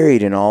get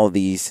buried in all of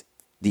these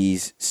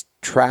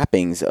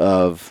trappings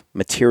of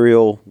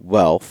material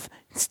wealth,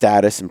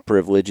 status and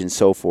privilege and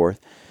so forth.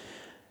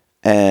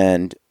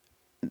 And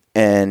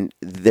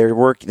their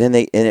work, then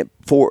it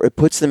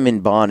puts them in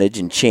bondage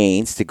and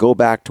chains to go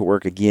back to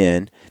work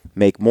again,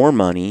 make more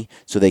money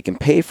so they can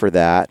pay for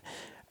that,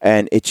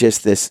 and it's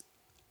just this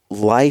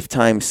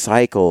lifetime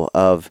cycle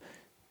of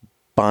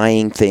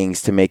buying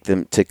things to make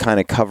them to kind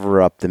of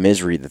cover up the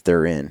misery that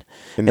they're in,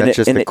 and that's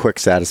just a quick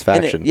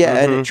satisfaction.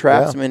 And it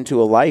traps them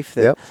into a life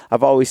that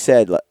I've always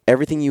said,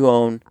 everything you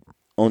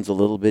owns a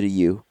little bit of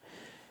you,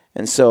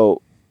 and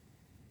so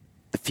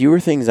the fewer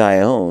things I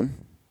own,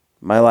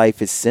 my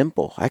life is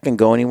simple. I can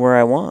go anywhere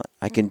I want.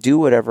 I can do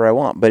whatever I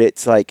want. But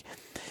it's like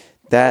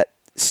that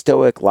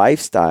stoic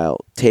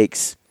lifestyle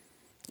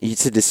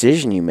it's a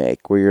decision you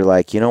make where you're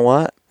like, you know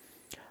what?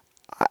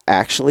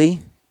 Actually,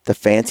 the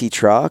fancy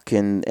truck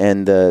and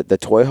the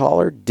toy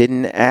hauler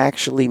didn't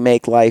actually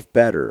make life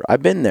better.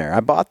 I've been there. I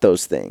bought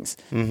those things.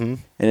 Mm-hmm.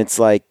 And it's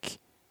like,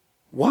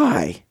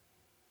 why?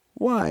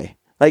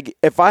 Like,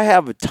 if I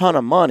have a ton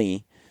of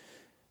money,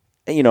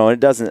 you know, it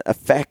doesn't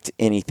affect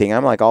anything,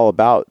 I'm like all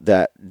about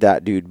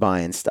that dude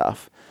buying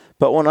stuff.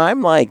 But when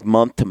I'm like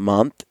month to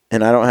month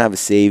and I don't have a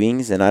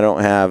savings and I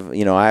don't have,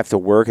 you know, I have to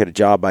work at a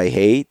job I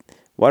hate,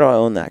 why do I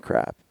own that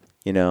crap?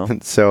 You know?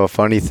 So a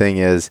funny thing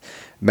is,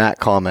 Matt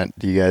Comment,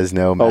 do you guys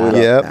know Matt? Oh,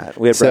 we love Matt.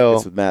 We had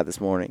breakfast with Matt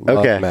this morning.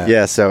 Okay. Matt.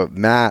 Yeah, so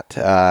Matt,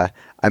 I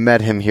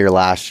met him here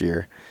last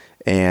year,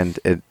 and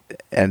it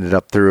ended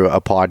up through a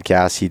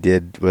podcast he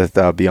did with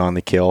Beyond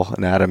the Kill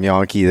and Adam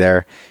Yonke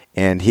there.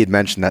 And he had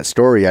mentioned that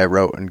story I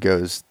wrote and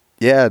goes,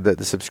 yeah,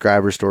 the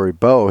subscriber story,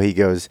 Bo. He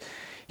goes,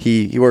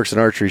 he works an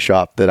archery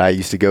shop that I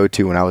used to go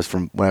to when I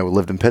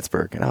lived in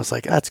Pittsburgh. And I was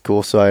like, that's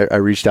cool. So I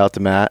reached out to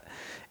Matt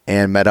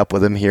and met up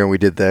with him here. And we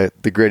did the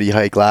gritty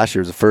hike last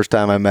year. It was the first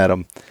time I met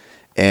him.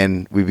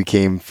 And we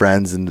became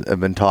friends and have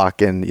been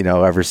talking, you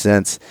know, ever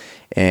since.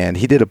 And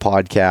he did a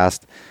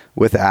podcast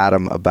with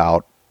Adam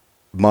about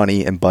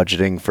money and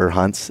budgeting for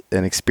hunts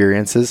and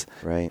experiences.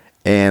 Right.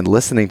 And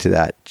listening to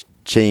that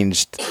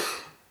changed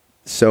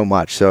so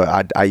much. So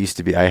I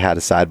had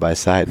a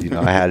side-by-side, you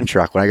know, I had a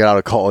truck. When I got out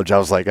of college, I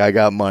was like, I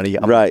got money.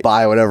 I'm going to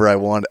buy whatever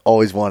I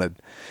always wanted.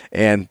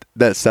 And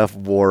that stuff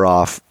wore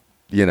off,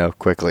 you know,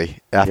 quickly.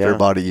 After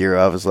about a year,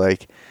 I was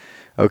like,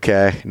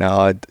 okay, now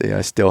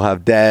I still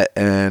have debt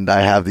and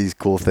I have these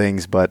cool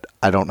things, but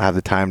I don't have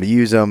the time to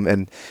use them.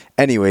 And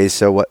anyways,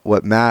 so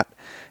what Matt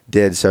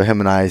did, so him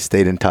and I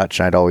stayed in touch,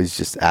 and I'd always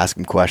just ask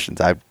him questions.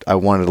 I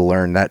wanted to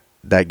learn.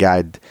 That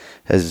guy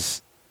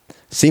has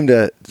seemed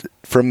to,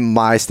 from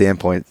my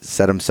standpoint,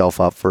 set himself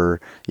up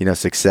for, you know,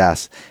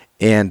 success.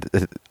 And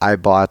I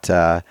bought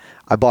a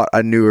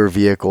newer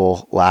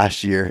vehicle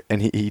last year,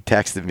 and he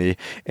texted me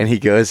and he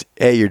goes,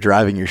 "Hey, you're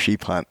driving your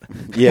sheep hunt."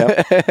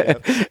 Yeah.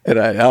 And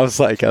I was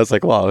like,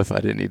 wow, if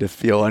I didn't need to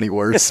feel any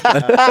worse.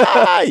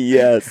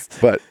 Yes.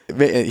 But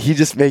he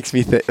just makes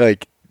me think,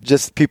 like,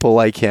 just people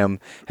like him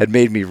had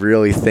made me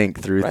really think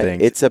through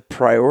things. It's a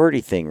priority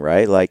thing,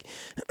 right? Like,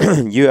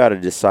 you got to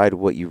decide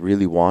what you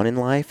really want in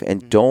life,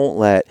 and don't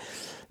let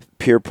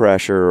peer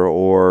pressure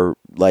or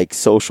like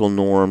social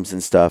norms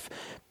and stuff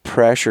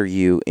pressure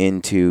you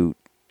into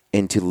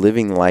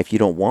living the life you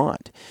don't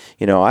want.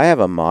 You know, I have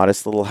a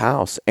modest little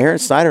house. Aaron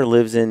Snyder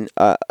lives in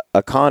a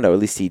condo, at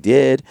least he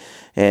did,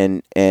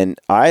 and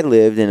I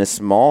lived in a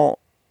small,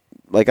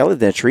 like, I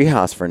lived in a tree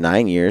house for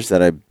 9 years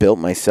that I built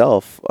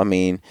myself. I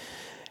mean,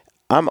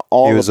 I'm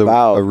all he was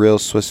about a real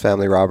Swiss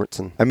Family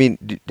Robertson. I mean,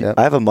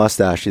 I have a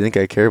mustache. Do you think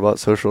I care about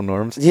social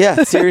norms?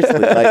 Yeah, seriously.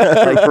 like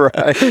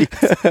right.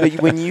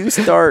 But when you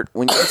start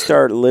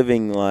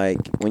living, like,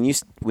 when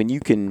you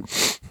can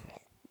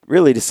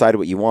really decide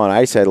what you want.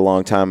 I said a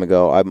long time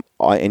ago,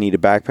 I need a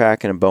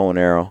backpack and a bow and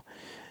arrow,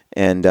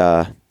 and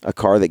a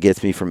car that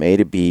gets me from A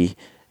to B,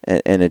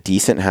 and a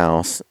decent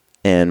house,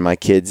 and my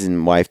kids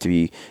and wife to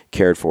be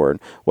cared for.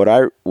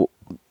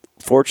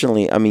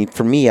 Fortunately, I mean,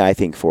 for me, I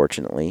think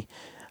fortunately,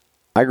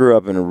 I grew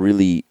up in a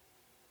really,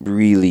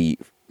 really,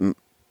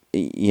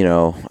 you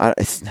know,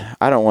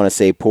 I don't want to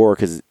say poor,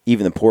 because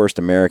even the poorest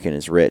American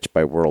is rich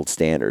by world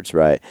standards,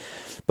 right?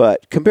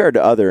 But compared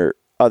to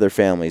other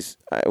families,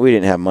 we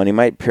didn't have money.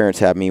 My parents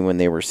had me when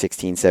they were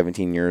 16,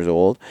 17 years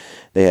old.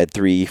 They had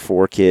 3,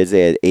 4 kids.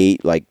 They had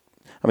 8.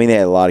 They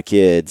had a lot of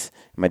kids.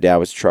 My dad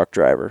was a truck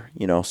driver,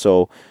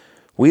 so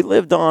we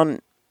lived on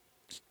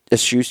a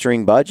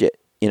shoestring budget.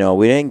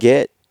 We didn't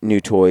get new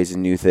toys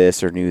and new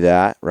this or new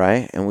that,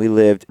 right? And we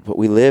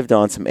lived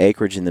on some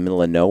acreage in the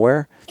middle of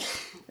nowhere.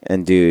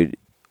 And dude,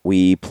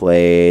 we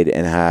played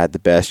and had the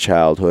best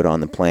childhood on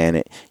the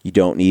planet. You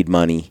don't need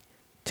money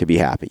to be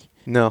happy.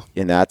 No.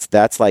 And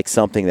that's like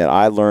something that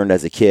I learned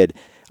as a kid.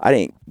 I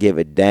didn't give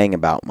a dang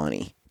about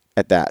money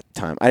at that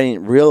time. I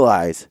didn't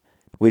realize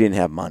we didn't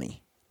have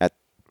money.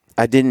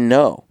 I didn't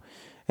know.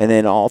 And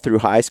then all through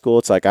high school,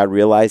 it's like I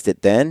realized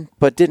it then,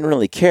 but didn't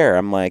really care.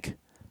 I'm like,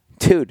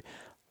 dude,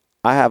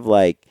 I have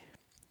like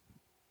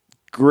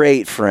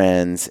great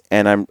friends,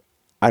 and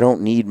I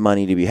don't need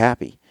money to be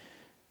happy.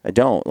 I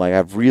don't. Like,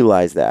 I've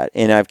realized that,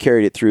 and I've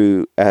carried it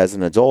through as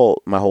an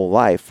adult my whole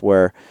life,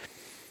 where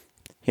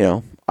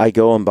I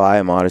go and buy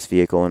a modest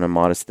vehicle and a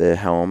modest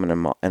home,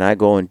 and I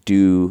go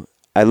and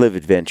I live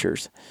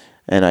adventures,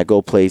 and I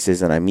go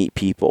places and I meet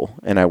people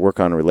and I work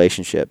on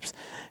relationships,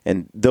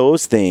 and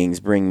those things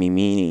bring me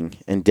meaning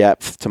and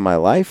depth to my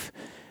life.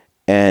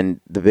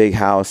 And the big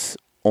house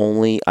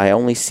I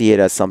only see it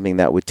as something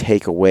that would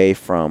take away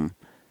from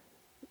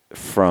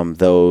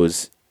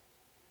those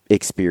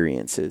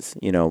experiences,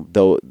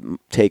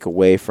 take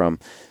away from,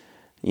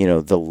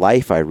 the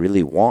life I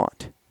really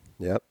want.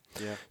 Yep.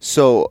 Yeah.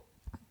 So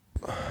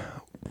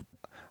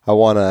I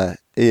want to,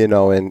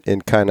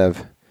 in kind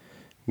of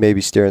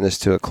maybe steering this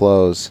to a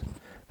close.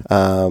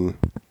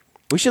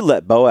 We should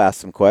let Bo ask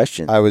some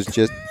questions. I was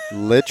just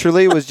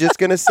literally going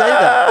to say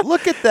that.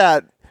 Look at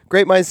that.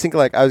 Great minds think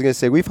alike. I was going to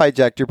say, we've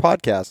hijacked your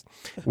podcast.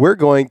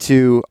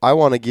 I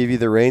want to give you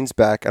the reins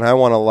back, and I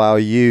want to allow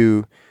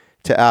you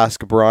to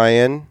ask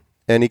Brian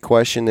any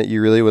question that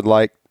you really would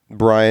like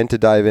Brian to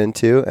dive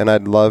into. And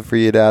I'd love for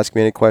you to ask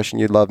me any question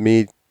you'd love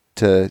me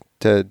to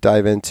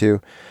dive into.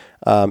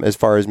 As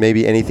far as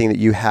maybe anything that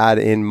you had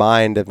in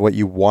mind of what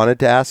you wanted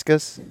to ask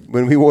us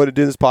when we wanted to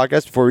do this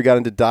podcast before we got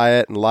into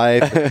diet and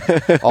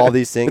life and all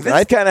these things.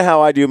 That's kind of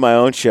how I do my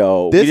own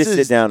show. We just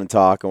sit down and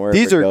talk, and wherever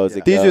it goes.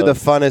 These are the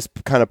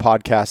funnest kind of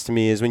podcasts to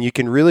me, is when you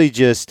can really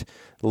just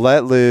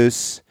let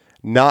loose,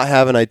 not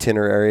have an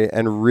itinerary,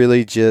 and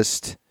really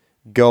just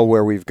go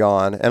where we've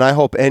gone. And I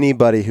hope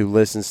anybody who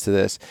listens to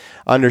this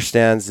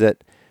understands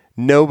that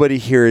nobody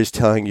here is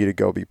telling you to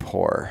go be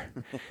poor,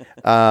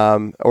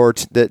 or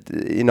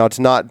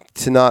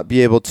to not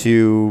be able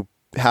to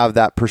have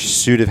that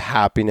pursuit of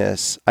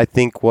happiness. I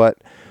think what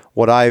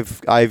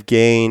I've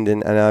gained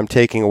and I'm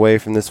taking away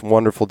from this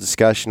wonderful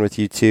discussion with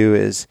you too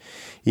is,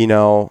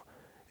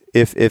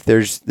 if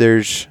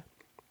there's,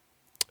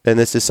 and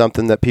this is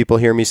something that people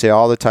hear me say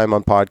all the time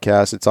on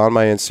podcasts. It's on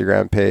my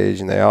Instagram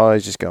page, and they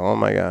always just go, "Oh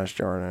my gosh,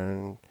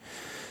 Jordan,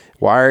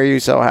 why are you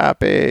so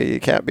happy?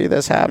 You can't be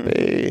this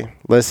happy."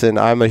 Listen,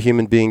 I'm a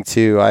human being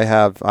too. I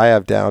have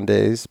down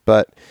days,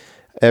 but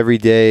every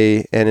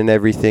day and in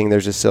everything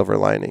there's a silver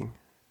lining.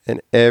 And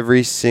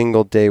every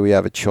single day we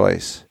have a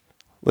choice.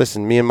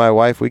 Listen, me and my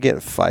wife, we get in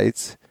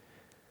fights.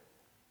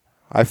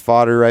 I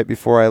fought her right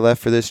before I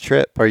left for this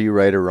trip. Are you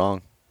right or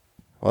wrong?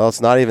 Well,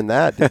 it's not even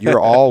that, dude. You're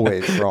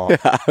always wrong.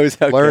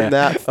 Learn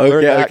that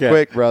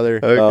quick, brother.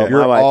 Okay.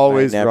 You're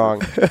always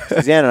wrong.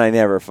 Suzanne and I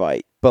never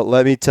fight. But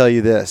let me tell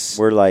you this.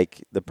 We're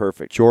like the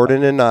perfect Jordan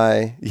couple. And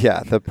I,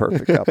 the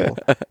perfect couple.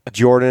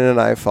 Jordan and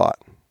I fought.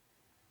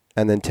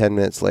 And then 10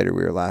 minutes later,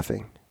 we were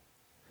laughing.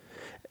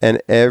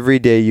 And every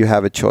day you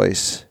have a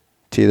choice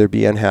to either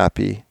be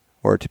unhappy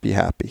or to be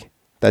happy.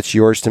 That's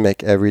yours to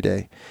make every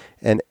day.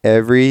 And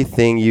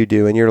everything you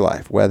do in your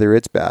life, whether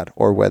it's bad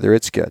or whether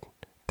it's good,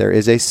 there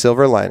is a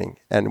silver lining.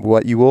 And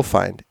what you will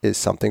find is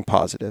something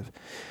positive.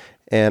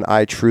 And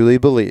I truly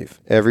believe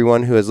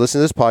everyone who has listened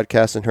to this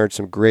podcast and heard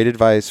some great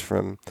advice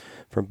from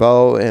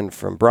Bo and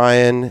from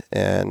Brian,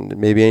 and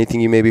maybe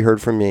anything you maybe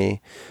heard from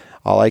me,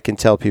 all I can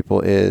tell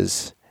people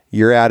is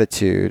your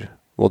attitude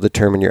will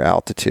determine your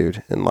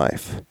altitude in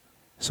life.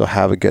 So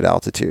have a good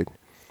altitude,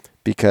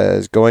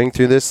 because going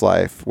through this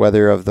life,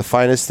 whether of the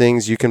finest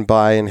things you can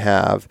buy and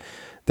have,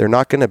 they're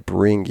not going to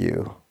bring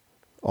you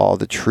all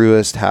the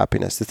truest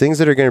happiness. The things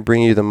that are going to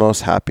bring you the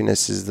most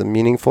happiness is the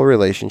meaningful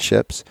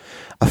relationships,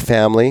 a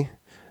family,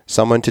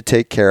 someone to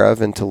take care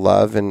of and to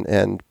love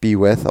and be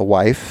with, a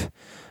wife,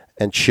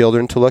 and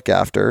children to look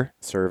after.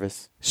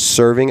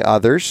 Serving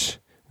others,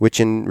 which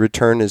in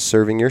return is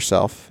serving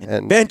yourself.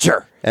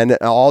 Adventure. And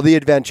all the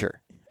adventure.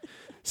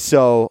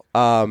 So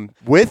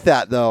with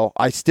that, though,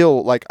 I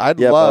still, I'd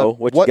love,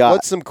 Bo,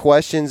 what's some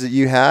questions that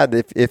you had,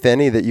 if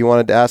any, that you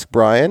wanted to ask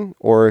Brian,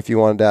 or if you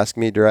wanted to ask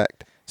me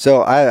direct?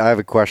 So I have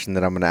a question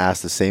that I'm going to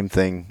ask the same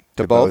thing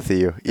to both of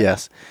you.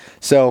 Yes.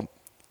 So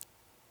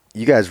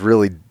you guys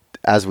really,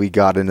 as we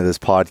got into this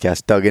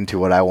podcast, dug into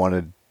what I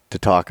wanted to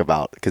talk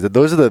about, because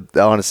those are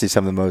honestly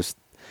some of the most,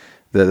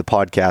 the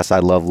podcasts I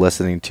love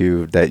listening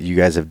to that you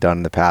guys have done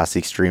in the past.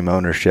 Extreme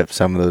Ownership,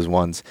 some of those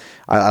ones.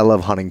 I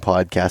love hunting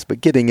podcasts, but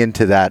getting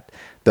into that,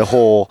 the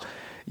whole,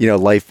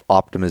 life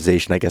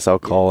optimization, I guess I'll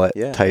call it,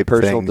 type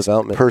personal things.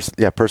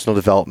 Development. Personal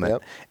development.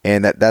 Yep.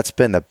 And that's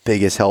been the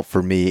biggest help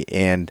for me,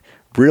 and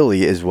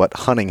really is what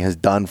hunting has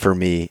done for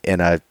me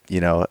in a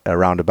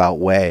roundabout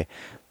way.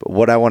 But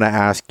what I want to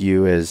ask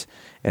you is,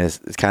 and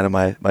it's kind of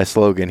my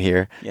slogan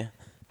here. Yeah.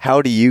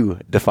 How do you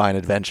define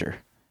adventure?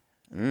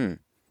 Good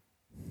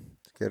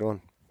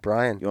one.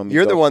 Brian, You want me to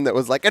you're go? the one that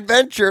was like,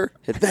 adventure.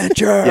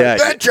 Adventure. Yeah,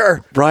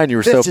 Adventure. Brian, you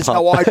were This so is pumped.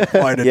 how I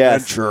define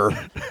Yes.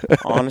 adventure.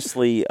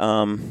 Honestly,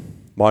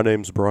 My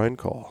name's Brian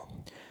Call.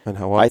 And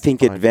how I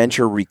think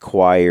adventure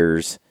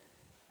requires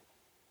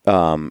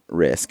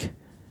risk.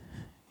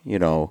 You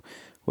know,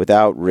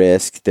 without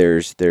risk,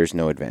 there's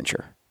no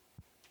adventure.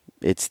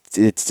 It's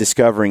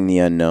discovering the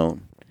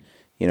unknown.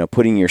 You know,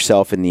 putting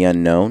yourself in the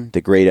unknown,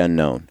 the great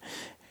unknown,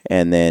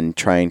 and then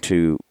trying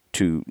to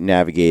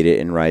navigate it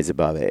and rise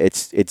above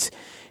it.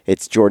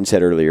 It's Jordan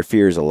said earlier,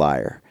 fear is a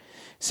liar.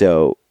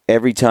 So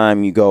every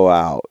time you go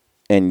out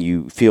and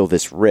you feel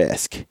this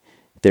risk,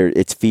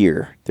 it's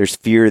fear. There's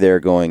fear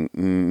there going,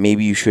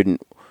 maybe you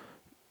shouldn't,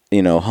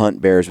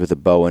 hunt bears with a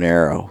bow and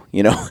arrow.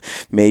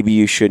 Maybe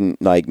you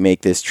shouldn't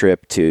make this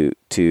trip to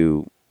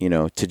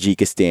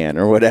Tajikistan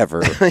or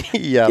whatever.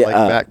 yeah, like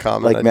Matt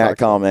comment. Like Matt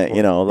comment,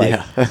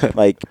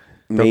 like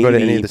Don't go to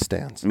any of the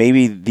stands.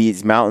 Maybe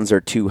these mountains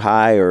are too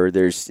high, or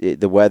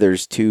the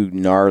weather's too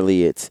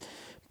gnarly. It's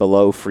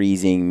below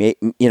freezing.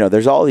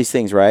 There's all these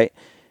things, right?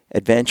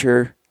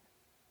 Adventure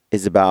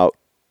is about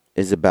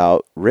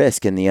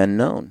risk and the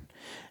unknown,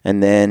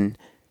 and then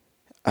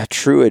a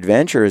true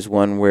adventure is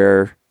one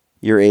where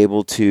you're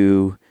able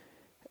to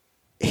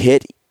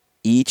hit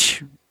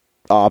each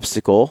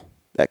obstacle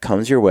that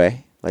comes your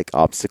way. Like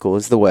obstacle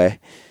is the way.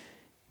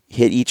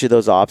 Hit each of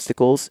those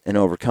obstacles and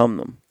overcome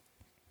them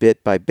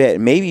bit by bit.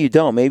 And maybe you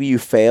don't. Maybe you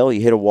fail.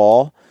 You hit a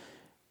wall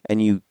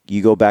and you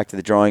go back to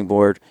the drawing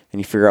board and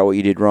you figure out what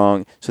you did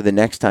wrong. So the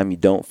next time you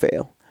don't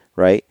fail,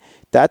 right?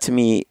 That to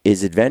me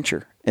is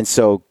adventure. And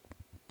so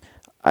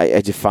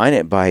I define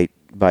it by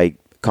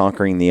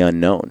conquering the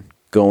unknown,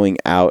 going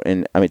out.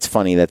 And I mean, it's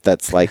funny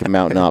that's like a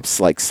Mountain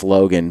Ops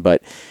slogan,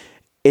 but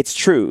it's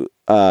true.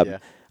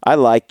 I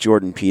like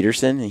Jordan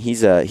Peterson.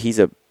 He's a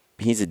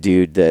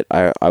dude that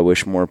I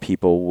wish more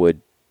people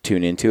would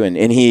tune into,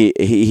 and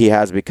he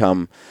has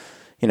become,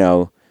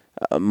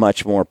 a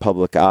much more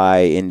public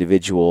eye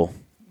individual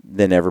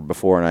than ever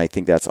before, and I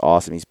think that's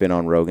awesome. He's been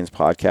on Rogan's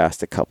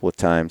podcast a couple of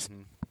times,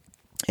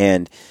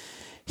 and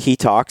he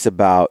talks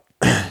about,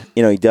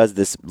 he does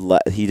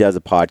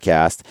a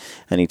podcast,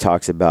 and he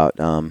talks about,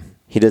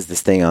 he does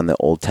this thing on the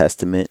Old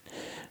Testament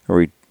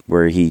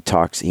where he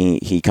talks,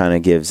 he kind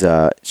of gives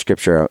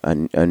scripture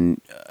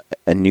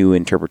a new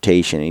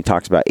interpretation. And he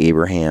talks about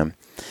Abraham,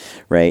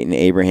 right? And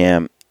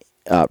Abraham,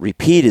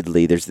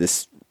 repeatedly, there's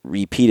this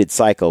repeated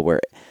cycle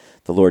where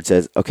the Lord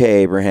says,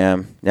 okay,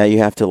 Abraham, now you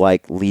have to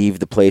leave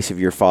the place of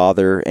your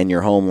father and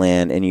your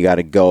homeland, and you got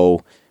to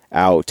go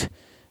out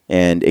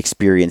and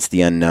experience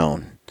the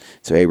unknown.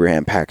 So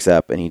Abraham packs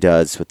up and he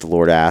does what the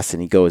Lord asks,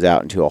 and he goes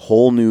out into a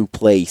whole new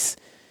place,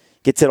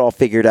 gets it all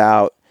figured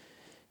out,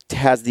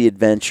 has the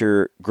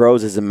adventure,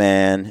 grows as a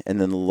man, and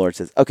then the Lord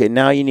says, okay,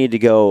 now you need to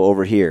go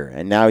over here.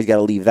 And now he's got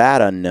to leave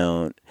that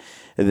unknown,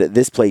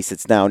 this place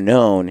that's now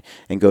known,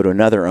 and go to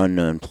another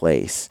unknown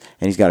place.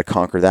 And he's got to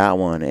conquer that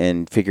one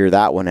and figure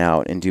that one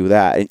out and do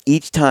that. And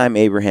each time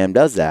Abraham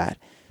does that,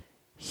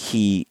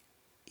 he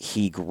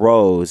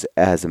grows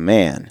as a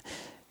man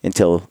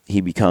until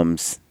he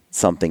becomes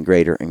something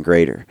greater and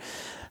greater.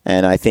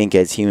 And I think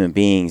as human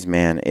beings,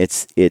 man,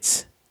 it's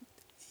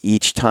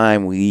each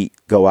time we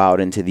go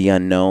out into the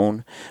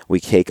unknown, we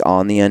take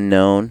on the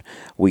unknown,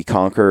 we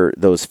conquer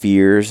those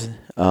fears.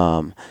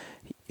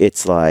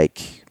 It's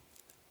like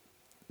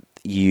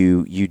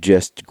you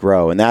just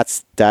grow, and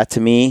that to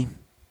me,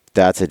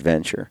 that's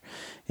adventure.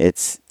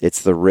 It's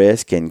the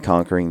risk and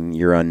conquering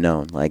your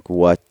unknown, like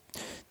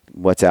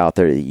what's out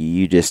there that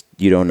you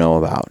don't know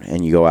about,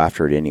 and you go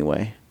after it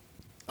anyway.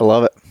 I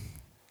love it.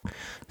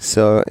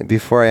 So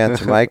before I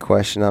answer my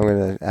question, I'm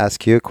going to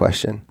ask you a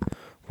question.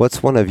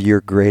 What's one of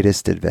your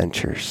greatest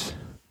adventures?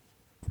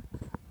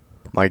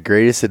 My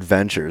greatest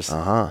adventures.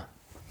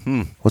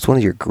 What's one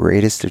of your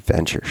greatest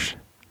adventures?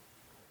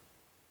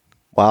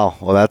 Wow.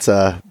 Well, that's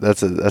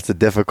a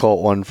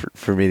difficult one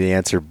for me to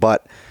answer.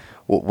 But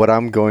what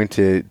I'm going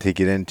to get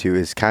into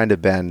is kind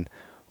of been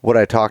what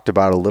I talked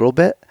about a little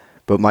bit.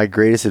 But my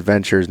greatest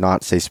adventure is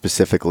not, say,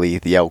 specifically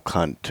the elk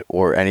hunt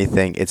or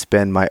anything. It's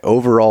been my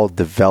overall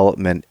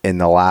development in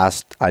the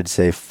last, I'd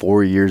say,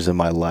 4 years of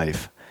my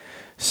life.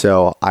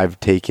 So I've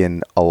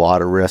taken a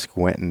lot of risk,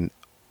 went in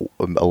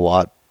a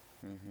lot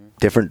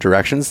different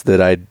directions that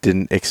I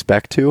didn't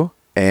expect to.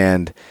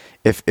 And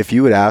if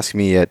you would ask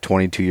me at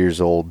 22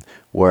 years old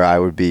where I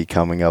would be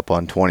coming up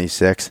on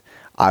 26,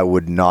 I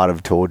would not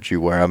have told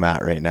you where I'm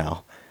at right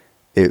now.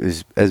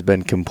 It has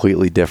been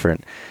completely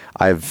different.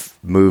 I've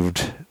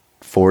moved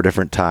 4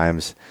 different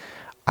times.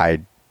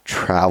 I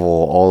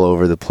travel all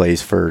over the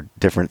place for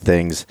different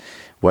things,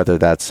 whether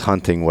that's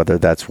hunting, whether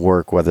that's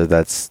work, whether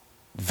that's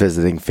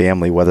visiting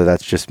family, whether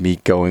that's just me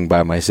going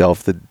by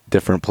myself to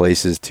different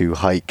places to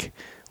hike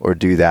or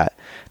do that.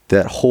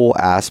 That whole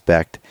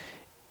aspect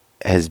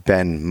has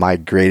been my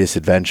greatest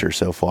adventure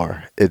so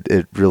far.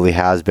 It really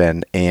has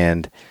been.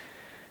 And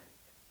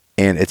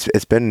And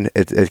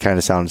it kind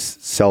of sounds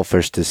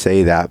selfish to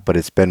say that, but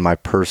it's been my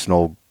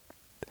personal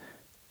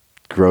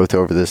growth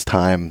over this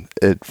time.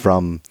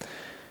 From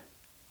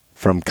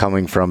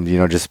coming from,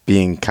 just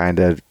being kind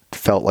of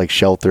felt like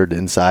sheltered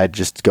inside,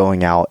 just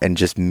going out and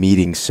just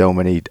meeting so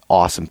many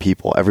awesome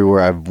people.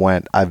 Everywhere I've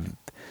went, I've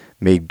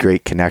made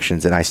great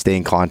connections, and I stay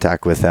in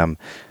contact with them.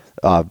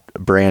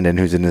 Brandon,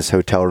 who's in this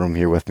hotel room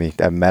here with me,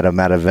 I met him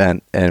at an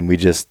event, and we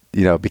just,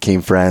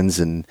 became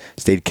friends and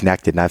stayed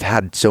connected. And I've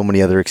had so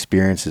many other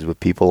experiences with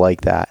people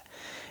like that.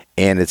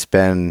 And it's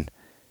been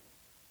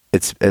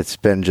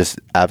just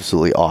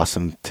absolutely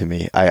awesome to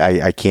me.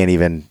 I can't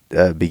even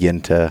begin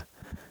to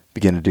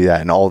do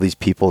that. And all these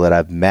people that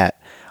I've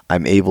met,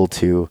 I'm able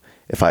to,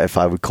 if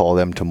I would call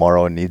them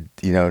tomorrow and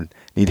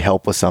need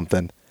help with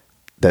something,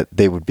 that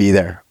they would be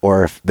there.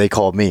 Or if they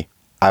called me,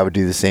 I would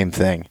do the same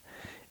thing.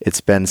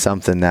 It's been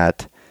something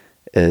that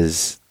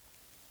is,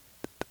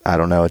 I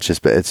don't know,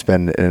 it's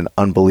been an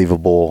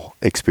unbelievable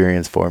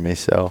experience for me.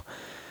 So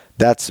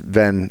that's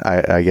been,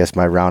 I guess,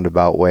 my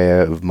roundabout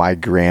way of my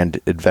grand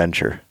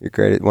adventure.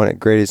 One of the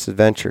greatest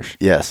adventures.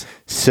 Yes.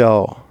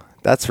 So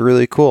that's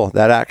really cool.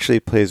 That actually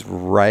plays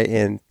right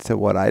into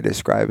what I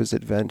describe as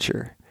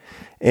adventure.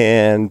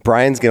 And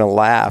Brian's going to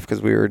laugh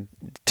because we were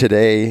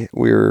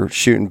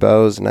shooting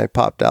bows, and I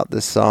popped out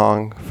this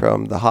song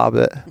from The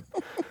Hobbit.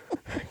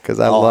 Because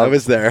I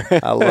was there.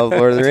 I love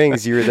Lord of the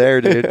Rings. You were there,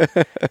 dude.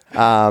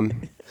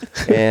 And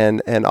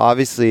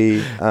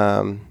obviously,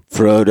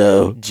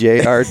 Frodo.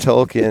 J.R.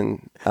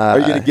 Tolkien. Are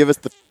you gonna give us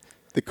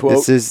the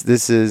quote?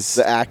 This is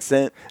the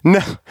accent.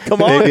 No,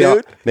 come on,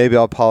 dude. Maybe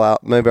I'll pull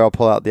out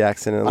the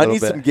accent in a little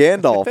bit. I need some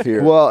Gandalf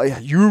here. Well,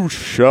 you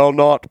shall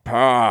not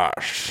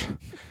pass.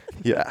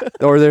 Yeah.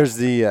 Or there's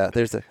the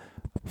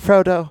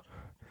Frodo.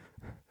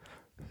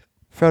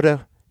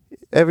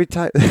 Every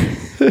time.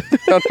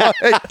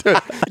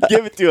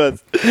 Give it to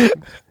us.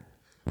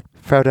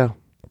 Frodo.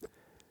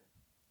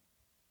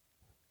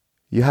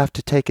 You have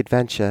to take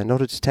adventure. In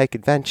order to take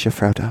adventure,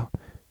 Frodo,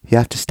 you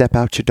have to step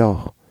out your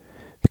door.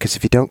 Because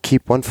if you don't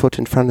keep one foot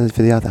in front of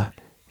the other,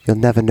 you'll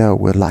never know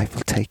where life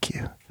will take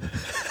you.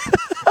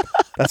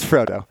 That's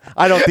Frodo.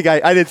 I don't think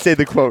I didn't say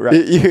the quote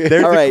right. There's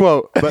the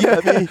quote. But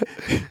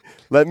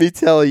let me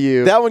tell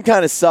you. That one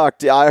kind of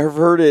sucked. I've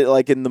heard it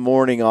like in the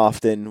morning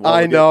often.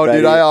 I know,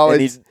 dude. And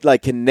he's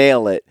like can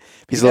nail it.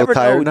 He's a little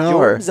tired now.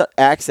 Jordan's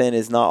accent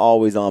is not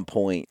always on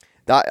point.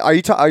 Are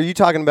you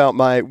talking about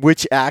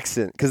which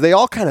accent? Because they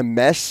all kind of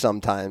mesh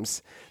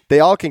sometimes. They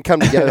all can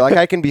come together. Like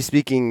I can be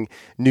speaking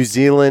New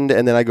Zealand,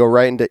 and then I go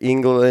right into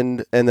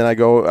England, and then I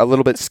go a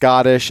little bit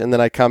Scottish, and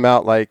then I come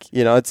out like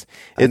it's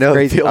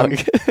crazy.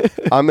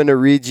 I'm going to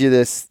read you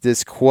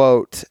this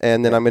quote,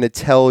 and then I'm going to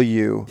tell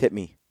you. Hit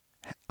me.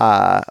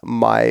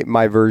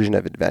 My version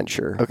of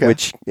adventure,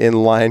 which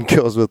in line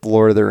goes with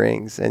Lord of the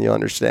Rings, and you'll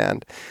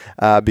understand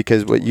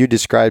because what you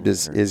described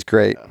is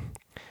great.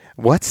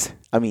 What?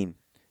 I mean,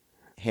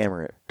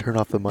 hammer it. Turn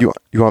off the mic.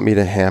 You want me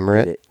to hammer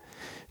it?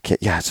 Okay,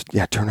 yeah.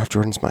 Turn off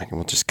Jordan's mic, and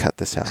we'll just cut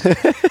this out.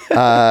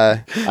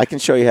 I can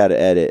show you how to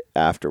edit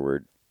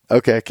afterward.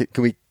 Okay,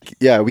 can we?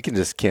 Yeah, we can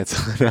just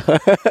cancel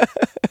it.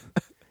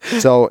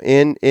 So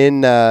in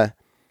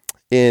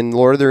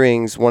Lord of the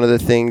Rings, one of the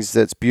things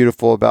that's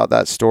beautiful about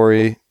that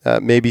story,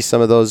 maybe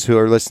some of those who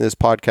are listening to this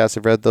podcast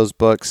have read those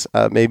books.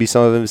 Maybe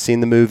some of them have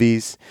seen the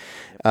movies.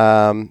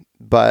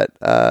 But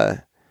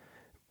the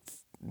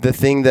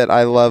thing that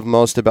I love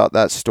most about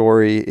that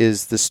story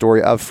is the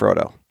story of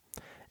Frodo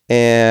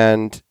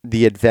and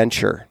the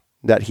adventure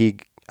that he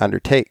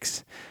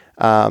undertakes.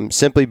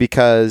 Simply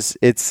because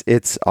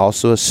it's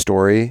also a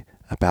story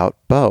about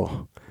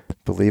Bo,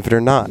 believe it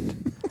or not.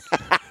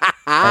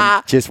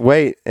 And just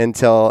wait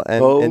until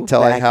Bo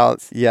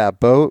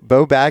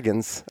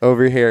Baggins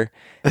over here,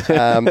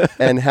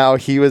 and how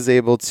he was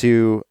able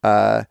to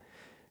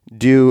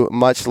do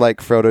much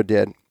like Frodo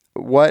did.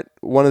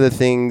 One of the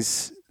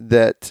things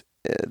that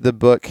the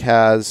book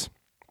has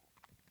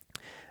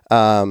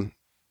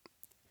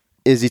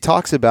is he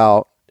talks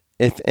about.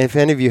 If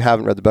any of you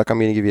haven't read the book, I'm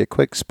going to give you a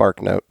quick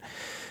spark note.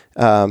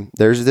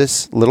 There's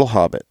this little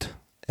hobbit,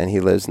 and he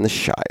lives in the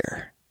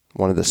Shire.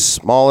 One of the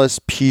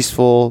smallest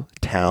peaceful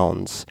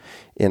towns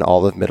in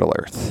all of Middle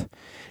Earth.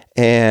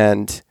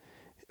 And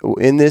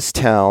in this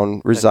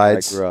town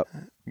resides,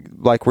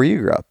 like where you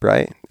grew up,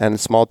 right? And a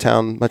small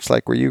town much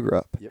like where you grew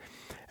up. Yep.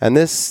 And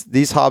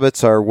these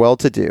hobbits are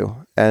well-to-do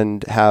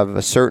and have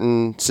a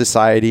certain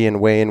society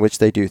and way in which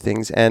they do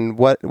things. And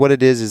what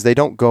it is they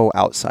don't go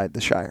outside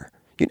the Shire.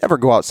 You never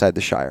go outside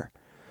the Shire.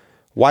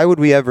 Why would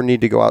we ever need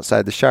to go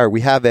outside the Shire?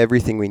 We have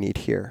everything we need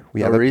here.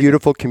 We have a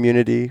beautiful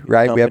community,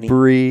 right? Company, we have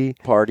Bree.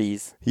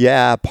 Parties.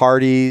 Yeah,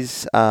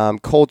 parties,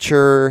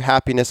 culture,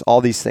 happiness,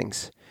 all these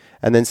things.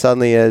 And then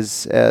suddenly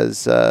as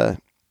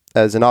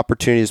an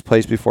opportunity is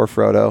placed before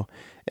Frodo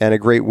and a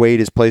great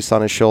weight is placed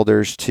on his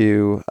shoulders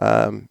to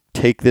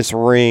take this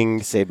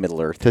ring.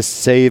 To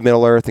save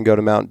Middle Earth and go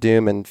to Mount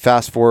Doom. And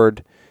fast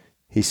forward,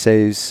 he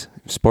saves,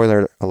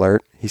 spoiler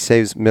alert, he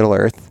saves Middle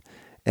Earth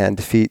and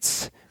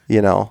defeats,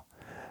 Mount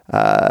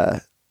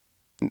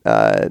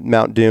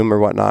Doom or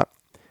whatnot.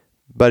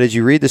 But as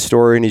you read the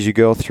story and as you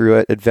go through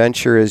it,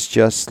 adventure is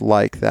just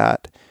like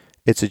that.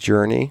 It's a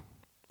journey.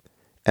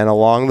 And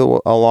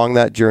along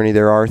that journey,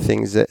 there are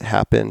things that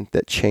happen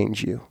that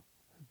change you.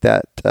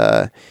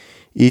 That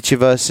each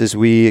of us, as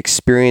we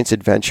experience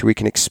adventure, we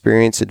can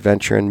experience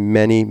adventure in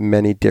many,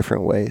 many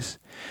different ways.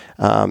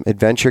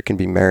 Adventure can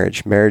be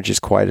marriage. Marriage is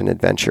quite an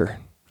adventure.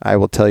 I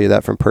will tell you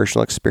that from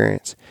personal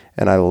experience,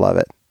 and I love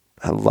it.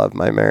 I love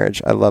my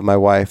marriage. I love my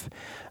wife.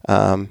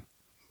 Having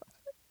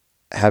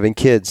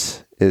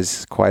kids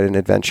is quite an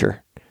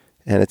adventure,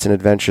 and it's an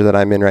adventure that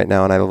I'm in right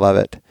now, and I love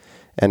it.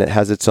 And it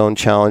has its own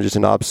challenges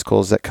and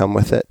obstacles that come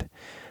with it.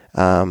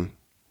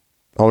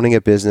 Owning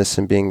a business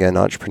and being an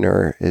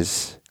entrepreneur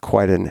is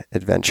quite an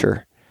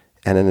adventure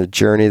and in a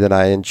journey that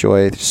I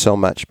enjoy so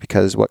much,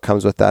 because what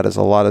comes with that is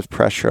a lot of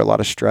pressure, a lot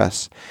of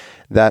stress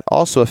that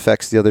also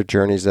affects the other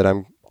journeys that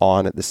I'm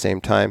on at the same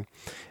time.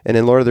 And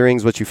in Lord of the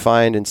Rings, what you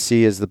find and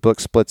see is the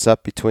book splits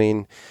up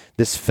between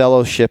this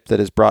fellowship that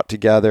is brought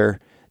together.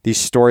 These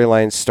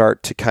storylines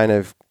start to kind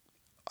of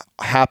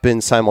happen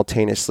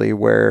simultaneously,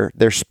 where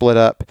they're split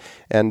up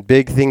and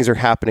big things are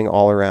happening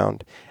all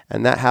around.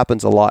 And that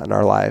happens a lot in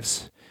our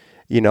lives.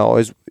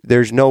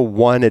 There's no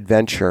one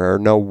adventure or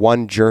no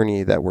one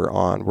journey that we're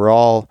on. We're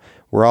all,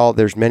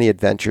 there's many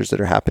adventures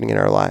that are happening in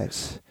our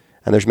lives.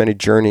 And there's many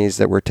journeys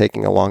that we're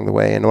taking along the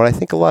way. And what I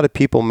think a lot of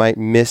people might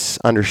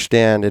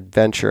misunderstand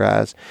adventure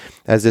as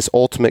this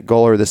ultimate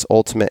goal or this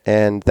ultimate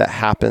end that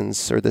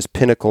happens, or this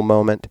pinnacle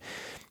moment.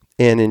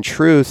 And in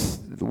truth,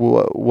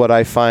 what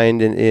I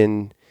find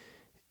in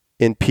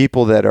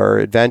people that are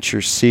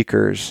adventure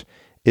seekers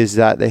is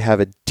that they have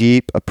a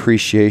deep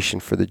appreciation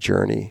for the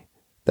journey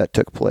that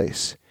took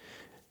place.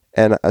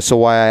 And so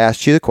why I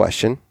asked you the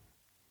question,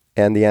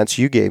 and the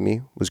answer you gave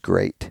me was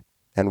great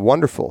and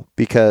wonderful,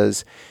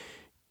 because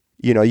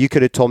you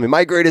could have told me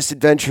my greatest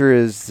adventure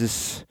is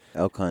this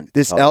elk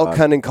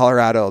hunt in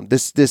Colorado,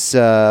 this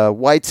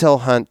whitetail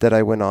hunt that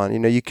I went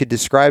on. You could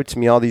describe to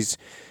me all these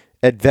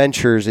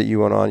adventures that you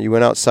went on. You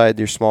went outside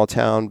your small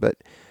town, but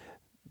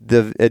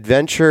the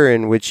adventure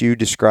in which you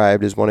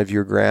described as one of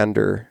your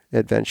grander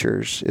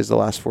adventures is the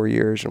last 4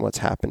 years and what's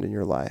happened in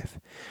your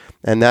life.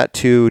 And that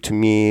too, to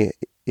me,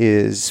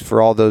 is,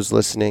 for all those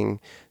listening,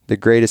 the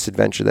greatest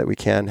adventure that we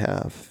can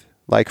have.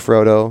 Like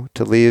Frodo,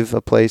 to leave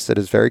a place that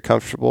is very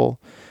comfortable,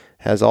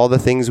 has all the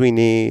things we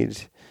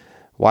need.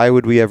 Why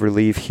would we ever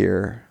leave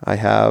here? I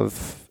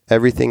have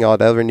everything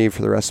I'll ever need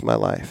for the rest of my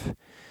life.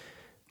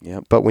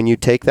 Yep. But when you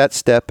take that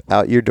step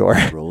out your door,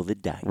 roll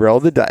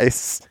the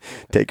dice,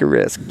 take a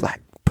risk,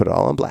 black, put it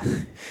all on black.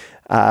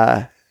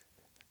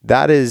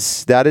 That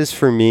is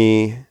for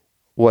me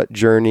what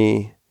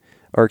adventure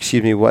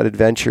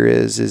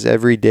is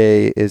every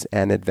day is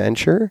an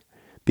adventure,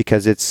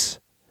 because it's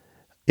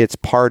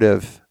part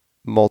of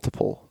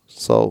multiple.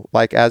 So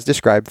like as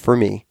described for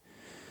me,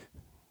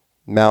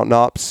 Mountain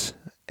Ops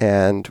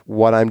and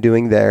what I'm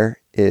doing there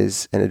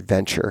is an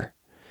adventure.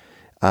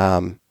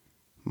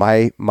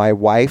 My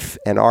wife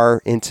and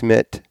our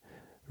intimate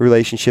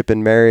relationship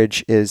and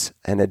marriage is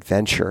an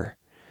adventure.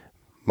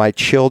 My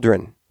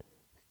children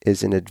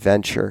is an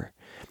adventure.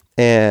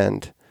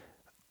 And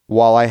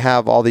while I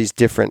have all these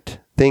different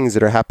things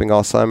that are happening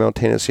all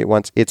simultaneously at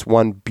once, it's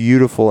one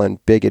beautiful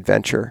and big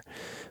adventure.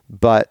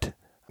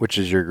 Which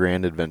is your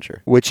grand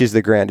adventure. Which is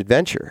the grand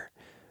adventure.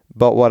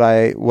 But what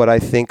I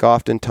think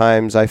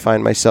oftentimes I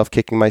find myself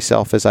kicking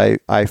myself is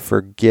I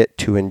forget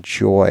to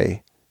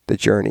enjoy the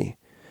journey.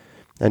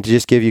 And to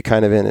just give you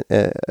kind of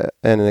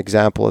an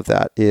example of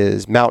that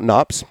is Mountain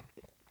Ops.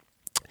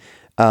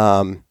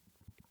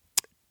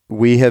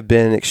 We have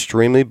been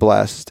extremely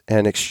blessed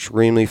and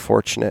extremely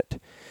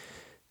fortunate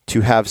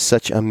to have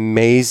such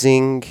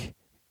amazing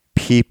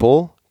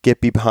people get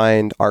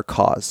behind our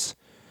cause.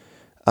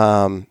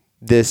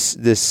 This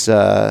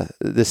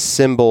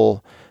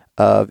symbol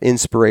of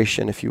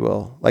inspiration, if you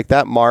will, like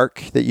that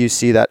mark that you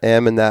see, that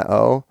M and that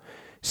O,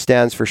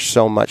 stands for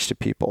so much to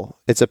people.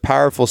 It's a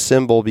powerful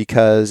symbol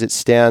because it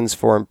stands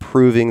for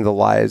improving the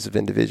lives of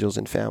individuals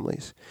and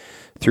families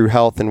through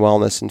health and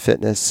wellness and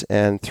fitness,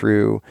 and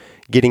through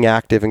getting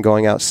active and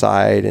going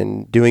outside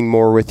and doing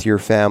more with your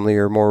family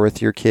or more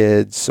with your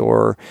kids,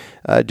 or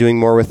doing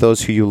more with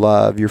those who you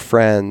love, your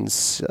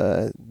friends,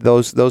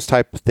 those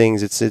type of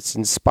things. It's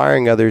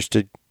inspiring others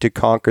to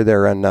conquer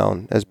their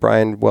unknown, as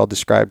Brian well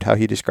described how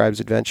he describes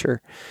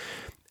adventure.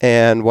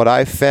 And what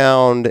I've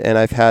found, and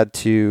I've had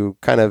to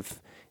kind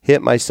of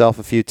hit myself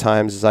a few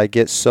times, is I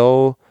get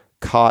so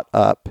caught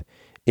up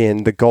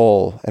in the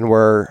goal and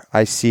where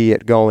I see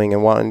it going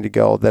and wanting to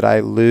go that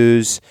I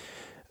lose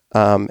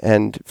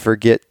and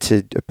forget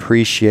to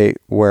appreciate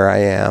where I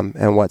am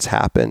and what's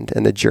happened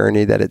and the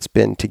journey that it's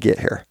been to get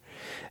here.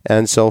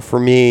 And so for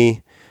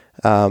me,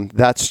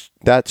 that's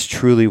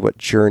truly what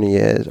journey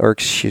is. Or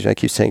excuse me, I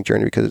keep saying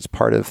journey because it's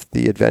part of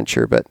the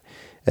adventure, but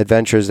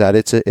adventure is that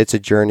it's a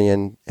journey,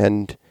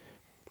 and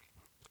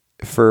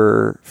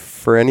for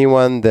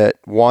anyone that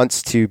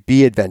wants to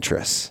be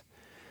adventurous,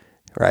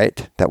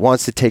 right? That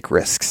wants to take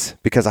risks,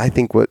 because I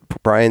think what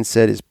Brian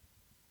said is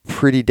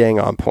pretty dang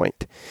on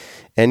point.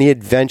 Any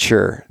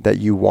adventure that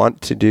you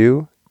want to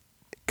do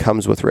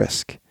comes with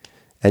risk,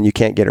 and you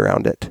can't get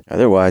around it.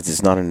 Otherwise,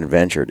 it's not an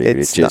adventure, dude.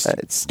 It's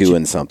just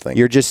doing something.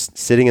 You're just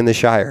sitting in the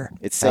Shire.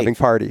 It's safe. Having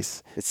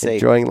parties. It's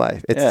safe. Enjoying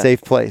life. It's a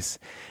safe place.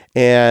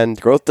 And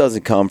growth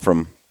doesn't come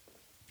from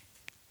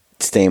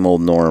same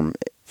old norm,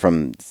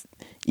 from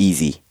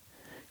easy.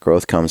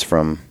 Growth comes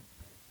from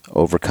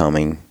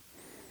overcoming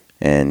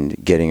and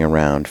getting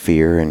around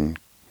fear and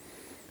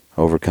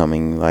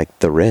overcoming like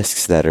the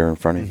risks that are in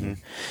front of you.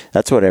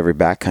 That's what every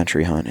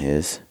backcountry hunt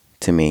is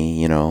to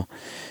me. You know,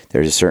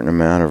 there's a certain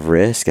amount of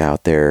risk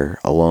out there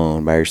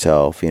alone by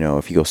yourself. You know,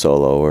 if you go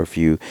solo, or if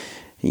you're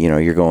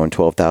going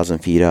 12,000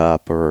 feet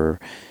up, or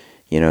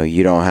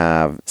you don't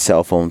have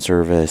cell phone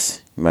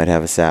service. You might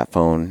have a sat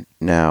phone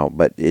now,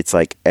 but it's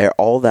like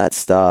all that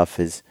stuff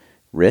is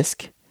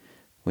risk,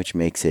 which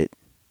makes it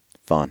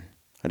fun.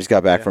 I just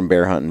got back from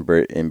bear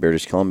hunting in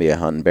British Columbia,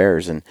 hunting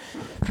bears, and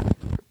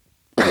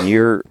when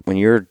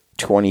you're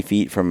 20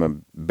 feet from a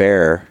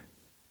bear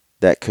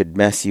that could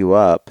mess you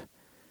up,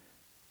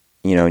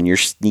 and you're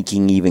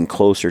sneaking even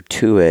closer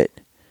to it,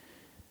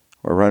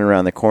 or running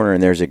around the corner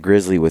and there's a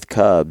grizzly with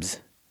cubs,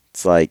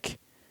 it's like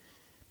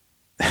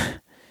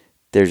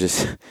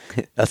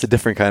that's a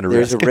different kind of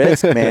risk.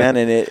 There's a risk, man,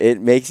 and it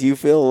makes you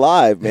feel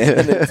alive,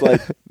 man. It's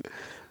like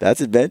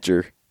that's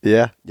adventure.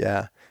 Yeah.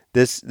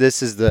 This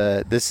is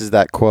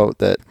that quote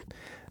that,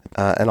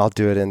 and I'll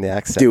do it in the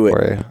accent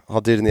for you.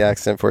 I'll do it in the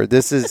accent for you.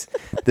 This is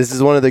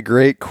one of the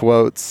great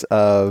quotes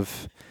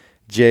of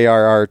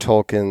J.R.R.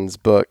 Tolkien's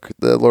book,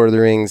 The Lord of the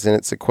Rings, and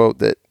it's a quote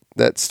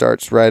that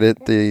starts right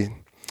at the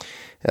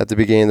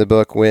beginning of the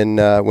book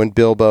when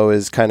Bilbo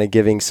is kind of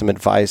giving some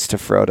advice to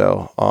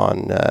Frodo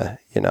on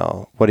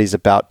what he's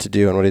about to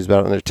do and what he's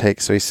about to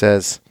undertake. So he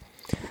says,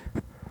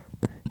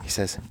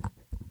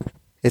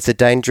 "It's a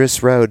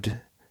dangerous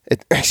road."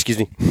 Excuse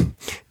me.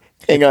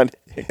 Hang on.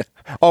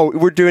 Oh,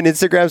 we're doing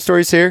Instagram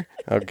stories here?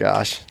 Oh,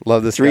 gosh.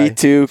 Love this 3,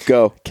 2,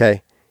 go.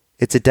 Okay.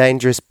 "It's a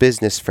dangerous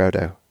business,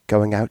 Frodo,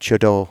 going out your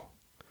door.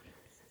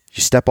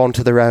 You step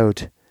onto the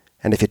road,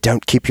 and if you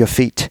don't keep your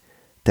feet,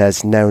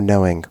 there's no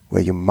knowing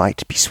where you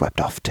might be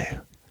swept off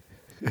to."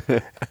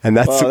 And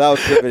that's that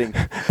was riveting.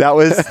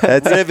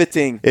 That's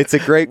riveting. It's a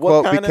great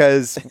quote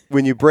because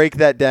when you break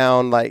that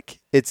down, like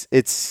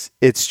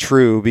it's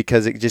true,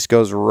 because it just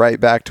goes right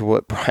back to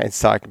what Brian's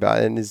talking about.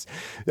 And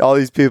all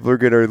these people are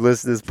going to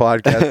listen to this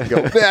podcast and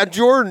go, "Man,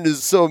 Jordan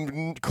is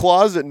some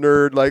closet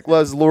nerd, like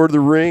loves Lord of the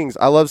Rings."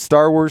 I love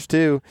Star Wars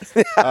too.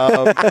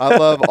 I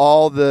love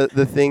all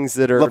the things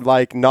that are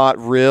like not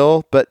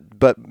real, but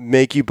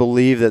make you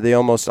believe that they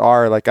almost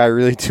are. Like I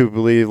really do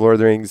believe Lord of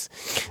the Rings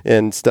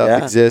and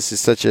stuff exists.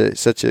 It's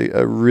such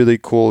a really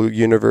cool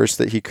universe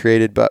that he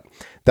created. But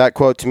that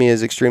quote to me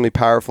is extremely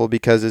powerful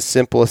because, as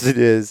simple as it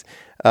is,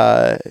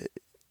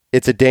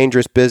 it's a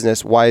dangerous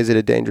business. Why is it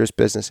a dangerous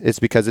business? It's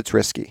because it's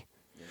risky,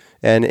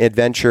 and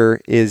adventure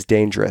is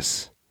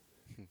dangerous.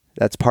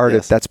 That's part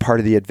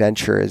of the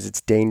adventure. Is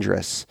it's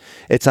dangerous.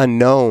 It's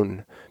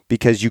unknown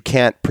because you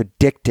can't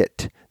predict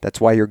it.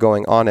 That's why you're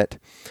going on it.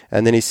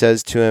 And then he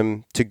says to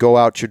him to go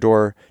out your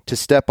door, to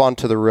step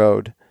onto the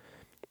road,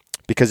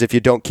 because if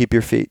you don't keep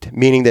your feet,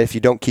 meaning that if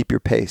you don't keep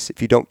your pace,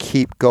 if you don't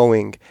keep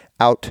going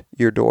out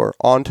your door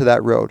onto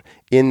that road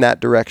in that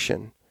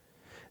direction,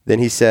 then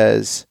he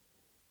says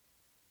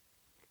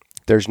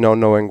there's no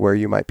knowing where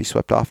you might be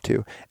swept off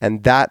to.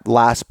 And that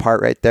last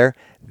part right there,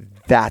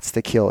 that's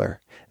the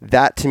killer.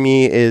 That to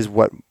me is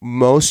what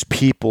most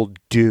people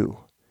do,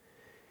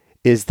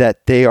 is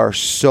that they are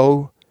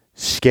so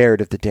scared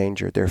of the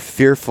danger. They're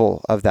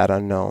fearful of that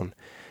unknown,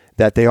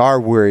 that they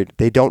are worried.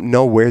 They don't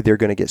know where they're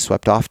going to get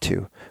swept off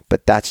to.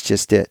 But that's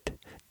just it.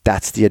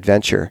 That's the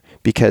adventure.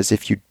 Because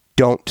if you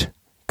don't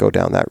go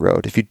down that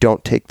road, if you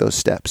don't take those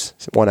steps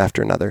one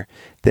after another,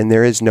 then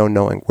there is no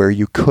knowing where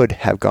you could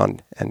have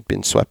gone and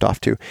been swept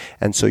off to.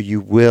 And so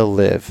you will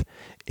live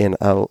in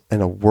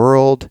a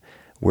world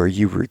where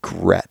you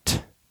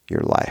regret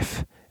your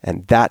life.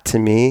 And that to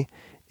me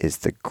is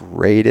the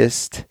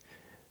greatest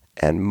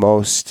and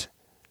most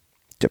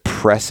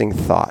depressing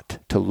thought,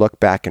 to look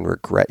back and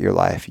regret your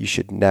life. You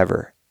should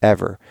never,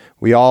 ever.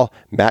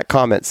 Matt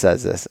Comment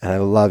says this, and I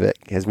love it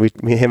because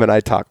him and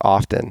I talk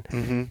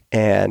often,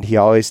 and he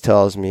always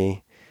tells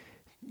me,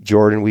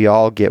 "Jordan, we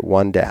all get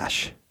one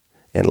dash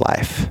in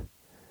life,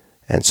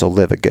 and so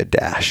live a good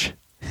dash."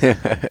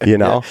 You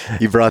know,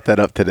 you brought that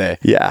up today.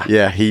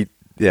 Yeah,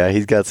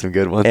 he's got some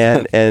good ones.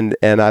 and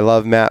I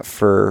love Matt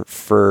for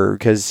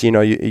because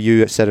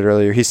you said it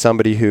earlier. He's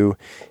somebody who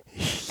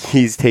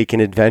he's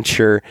taken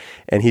adventure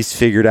and he's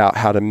figured out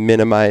how to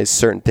minimize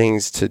certain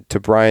things to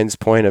Brian's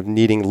point of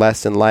needing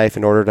less in life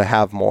in order to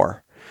have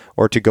more,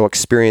 or to go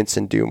experience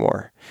and do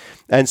more.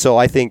 And so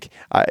I think,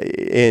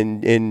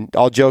 in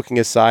all joking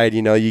aside,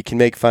 you can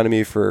make fun of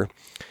me for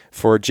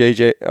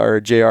JJ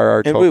or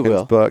J.R.R.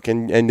 Tolkien's book,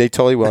 and they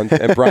totally will,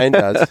 and Brian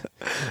does.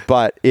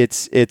 But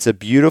it's a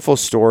beautiful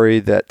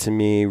story that to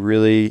me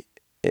really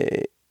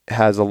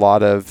has a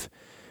lot of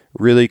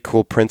really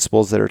cool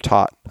principles that are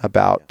taught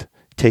about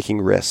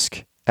taking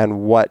risk and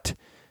what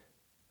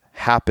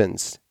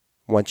happens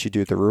once you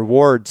do the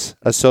rewards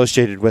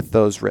associated with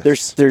those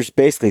risks. There's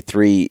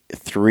basically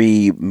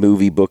three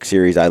movie book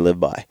series I live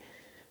by: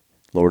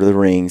 Lord of the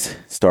Rings,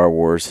 Star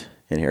Wars,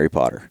 and Harry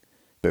Potter.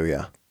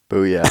 Booyah.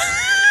 Booyah.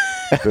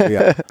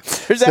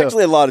 Booyah. There's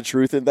actually a lot of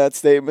truth in that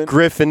statement.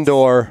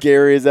 Gryffindor.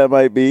 Scary as that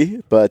might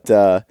be, but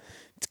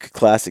it's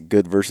classic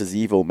good versus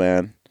evil,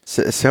 man.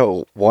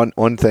 So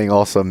one thing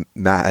also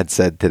Matt had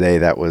said today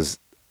that was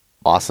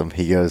awesome.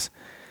 He goes,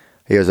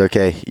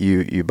 okay,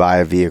 you buy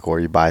a vehicle or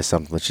you buy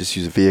something. Let's just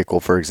use a vehicle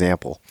for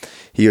example.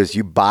 He goes,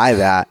 you buy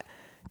that.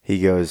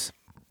 He goes,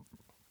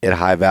 at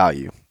high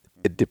value,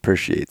 it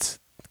depreciates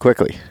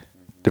quickly.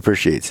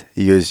 Depreciates.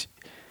 He goes,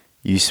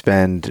 you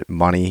spend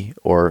money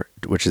or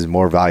which is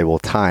more valuable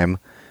time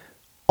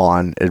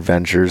on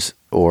adventures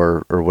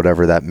or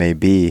whatever that may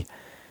be,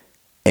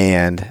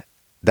 and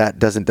that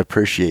doesn't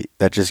depreciate.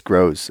 That just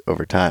grows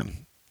over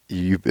time.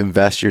 You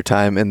invest your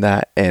time in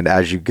that, and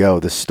as you go,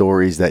 the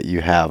stories that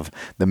you have,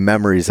 the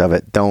memories of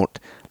it, don't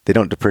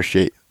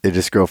depreciate. They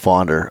just grow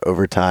fonder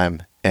over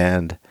time,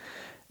 and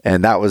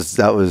that was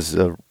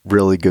a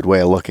really good way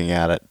of looking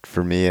at it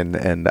for me,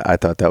 and I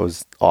thought that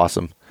was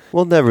awesome.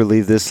 We'll never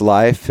leave this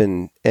life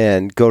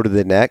and go to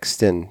the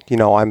next, and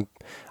I'm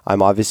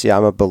obviously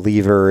a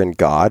believer in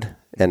God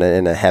and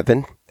in a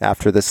heaven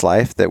after this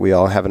life that we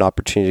all have an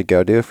opportunity to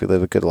go to if we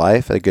live a good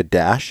life, a good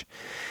dash.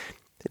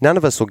 None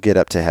of us will get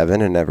up to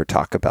heaven and never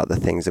talk about the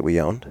things that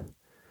we owned.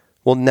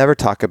 We'll never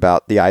talk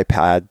about the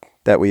iPad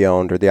that we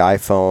owned or the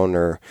iPhone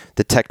or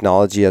the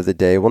technology of the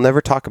day. We'll never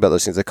talk about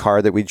those things, the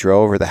car that we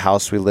drove or the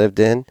house we lived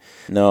in.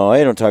 No,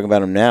 I don't talk about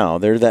them now.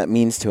 They're that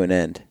means to an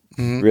end.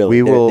 Mm-hmm.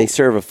 Really, they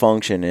serve a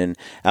function, and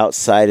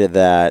outside of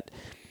that,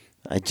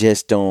 I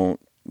just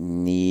don't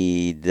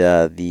need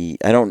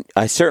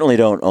I certainly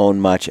don't own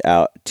much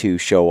out to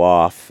show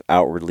off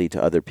outwardly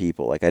to other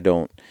people. Like I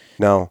don't.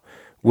 No,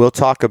 we'll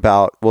talk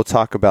about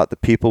the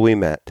people we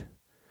met.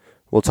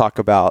 We'll talk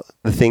about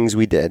the things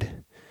we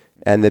did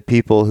and the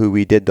people who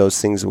we did those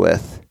things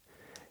with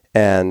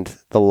and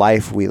the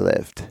life we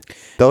lived.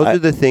 Those are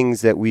the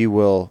things that we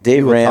will.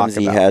 Dave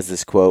Ramsey has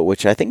this quote,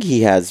 which I think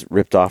he has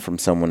ripped off from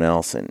someone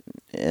else,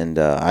 and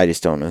I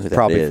just don't know who that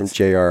Probably is. From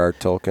J.R.R.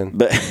 Tolkien.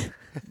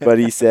 But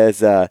he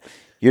says,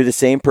 you're the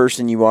same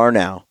person you are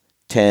now,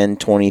 10,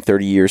 20,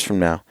 30 years from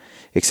now,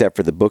 except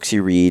for the books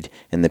you read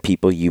and the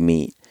people you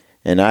meet.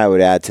 And I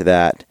would add to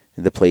that,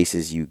 the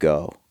places you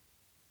go.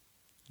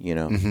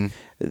 Mm-hmm.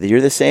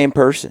 You're the same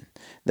person.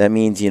 That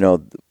means,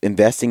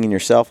 investing in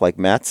yourself, like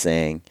Matt's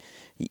saying,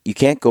 you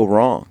can't go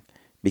wrong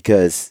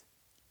because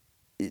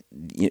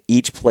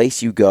each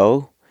place you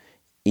go,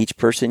 each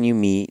person you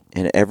meet,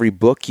 and every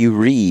book you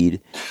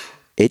read,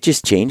 it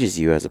just changes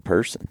you as a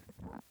person.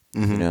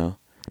 Mm-hmm.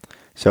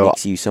 So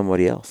makes you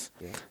somebody else.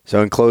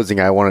 So in closing,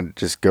 I want to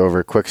just go over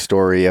a quick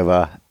story of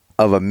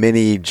a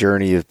mini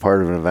journey as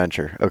part of an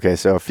adventure. Okay,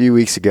 so a few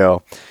weeks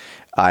ago,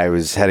 I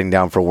was heading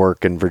down for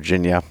work in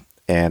Virginia,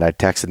 and I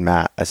texted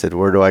Matt. I said,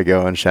 where do I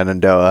go in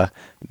Shenandoah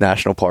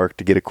National Park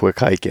to get a quick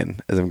hike in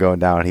as I'm going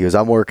down? He goes,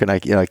 I'm working. I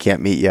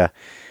can't meet you.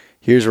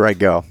 Here's where I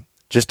go.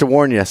 Just to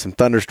warn you, some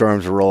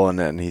thunderstorms are rolling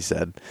in, he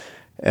said.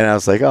 And I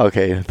was like, oh,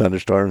 okay,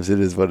 thunderstorms, it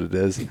is what it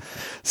is.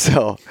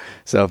 So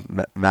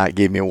Matt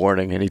gave me a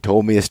warning, and he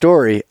told me a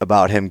story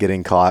about him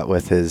getting caught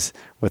with his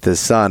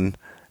son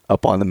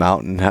up on the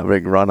mountain,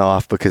 having run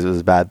off because it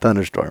was a bad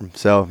thunderstorm.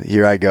 So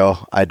here I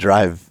go. I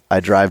drive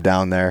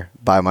down there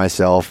by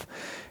myself.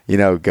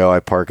 I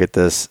park at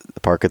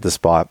the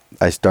spot.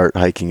 I start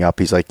hiking up.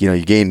 He's like, you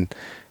gained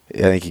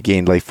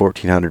like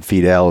 1,400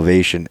 feet of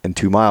elevation in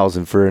 2 miles,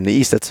 and for in the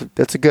east,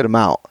 that's a good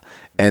amount.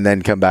 And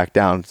then come back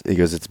down. He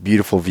goes, it's a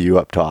beautiful view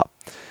up top.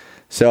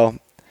 So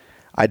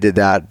I did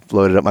that,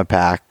 loaded up my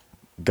pack,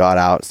 got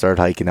out,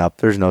 started hiking up.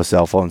 There's no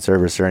cell phone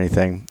service or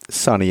anything.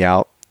 Sunny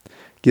out.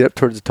 Get up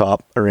towards the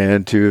top. I ran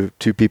into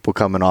two people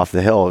coming off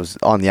the hill. It was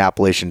on the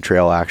Appalachian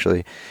Trail,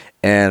 actually.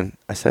 And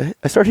I said,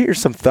 I started hearing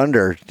some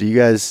thunder. Do you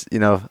guys, do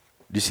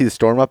you see the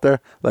storm up there?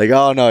 Like,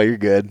 oh, no, you're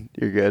good.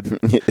 You're good.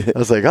 I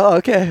was like, oh,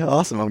 okay,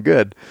 awesome. I'm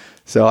good.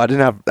 So I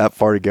didn't have that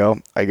far to go.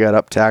 I got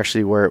up to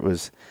actually where it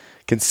was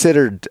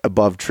considered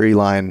above tree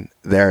line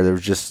there. There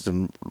was just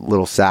some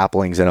little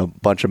saplings and a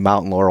bunch of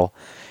mountain laurel.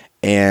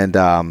 And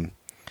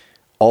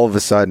all of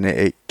a sudden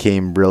it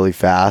came really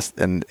fast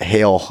and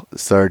hail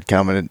started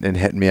coming and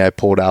hitting me. I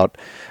pulled out.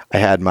 I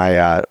had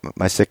my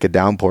Sitka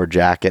downpour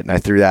jacket, and I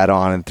threw that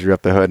on and threw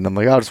up the hood. And I'm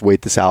like, I'll just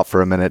wait this out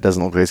for a minute. It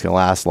doesn't look like it's going to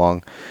last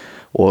long.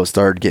 Well, it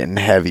started getting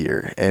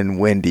heavier and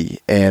windy,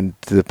 and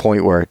to the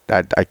point where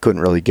I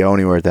couldn't really go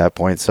anywhere at that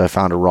point. So I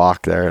found a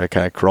rock there, and I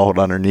kind of crawled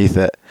underneath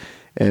it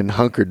and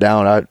hunkered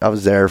down. I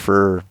was there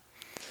for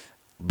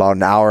about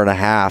an hour and a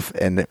half,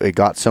 and it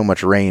got so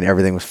much rain,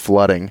 everything was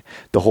flooding.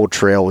 The whole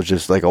trail was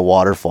just like a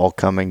waterfall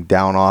coming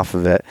down off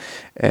of it.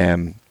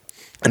 And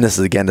this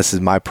is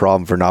my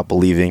problem for not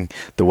believing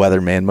the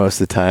weatherman most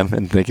of the time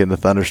and thinking the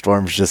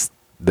thunderstorms just,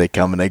 they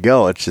come and they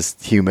go. It's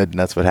just humid, and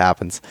that's what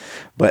happens.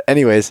 But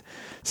anyways,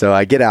 so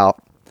I get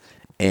out,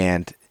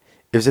 and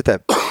it was at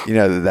that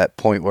that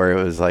point where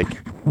it was like,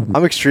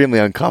 I'm extremely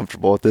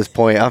uncomfortable at this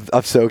point.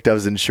 I'm soaked. I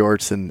was in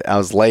shorts and I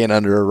was laying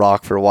under a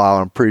rock for a while.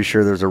 I'm pretty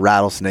sure there's a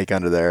rattlesnake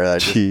under there.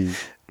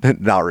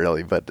 Not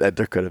really, but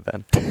there could have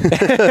been.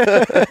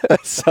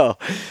 So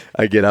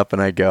I get up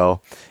and I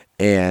go.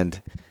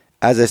 And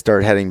as I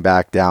started heading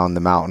back down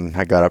the mountain,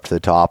 I got up to the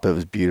top. It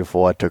was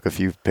beautiful. I took a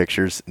few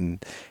pictures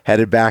and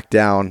headed back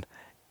down.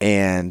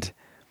 And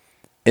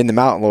in the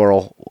mountain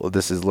laurel,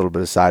 this is a little bit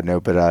of a side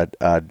note, but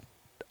a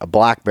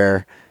black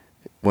bear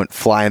went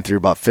flying through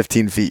about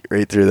 15 feet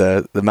right through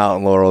the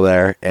mountain laurel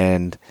there.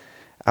 And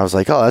I was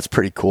like, oh, that's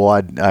pretty cool.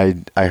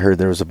 I heard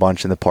there was a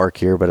bunch in the park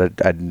here,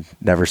 but I'd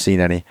never seen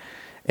any.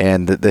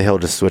 And the hill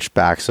just switched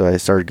back. So I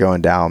started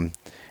going down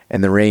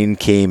and the rain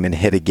came and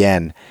hit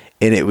again.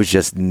 And it was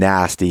just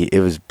nasty.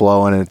 It was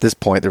blowing. And at this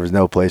point, there was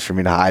no place for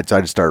me to hide. So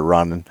I just started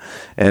running.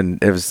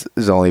 And it was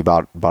only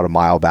about a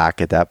mile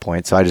back at that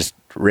point. So I just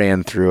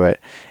ran through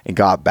it and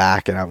got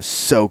back. And I was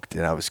soaked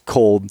and I was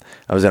cold.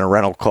 I was in a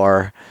rental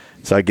car.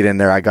 So I get in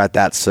there. I got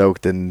that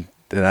soaked. And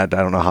I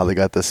don't know how they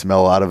got the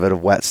smell out of it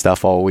of wet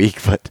stuff all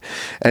week. But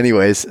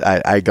anyways,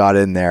 I got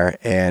in there.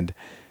 And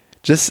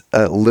just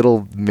a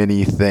little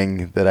mini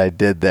thing that I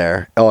did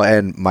there. Oh,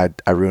 and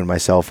I ruined my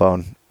cell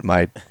phone.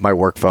 My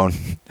work phone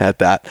at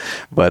that,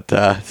 but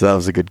so that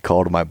was a good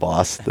call to my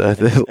boss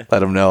to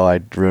let him know I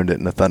ruined it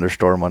in a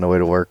thunderstorm on the way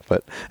to work.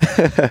 But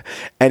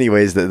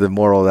anyways, the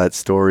moral of that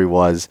story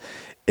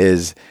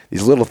is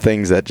these little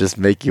things that just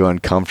make you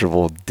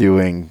uncomfortable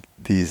doing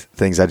these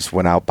things. I just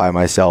went out by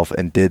myself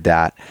and did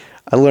that.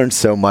 I learned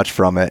so much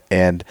from it,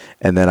 and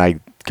then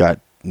I got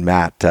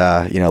Matt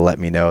let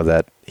me know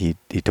that he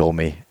told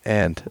me,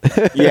 and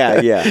yeah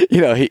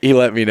he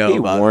let me know. He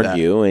about warned that.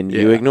 You, and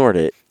you ignored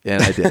it.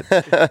 And I did.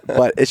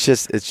 But it's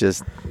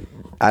just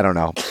I don't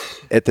know.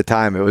 At the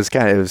time it was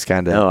kind of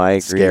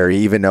scary,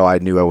 even though I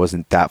knew I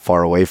wasn't that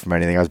far away from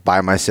anything. I was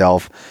by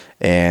myself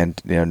and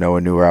no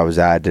one knew where I was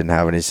at, didn't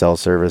have any cell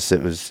service.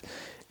 It was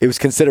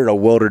considered a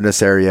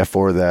wilderness area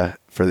for the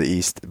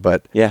east,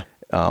 but yeah.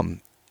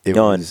 It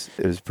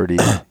was pretty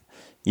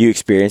You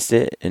experienced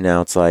it and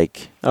now it's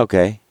like,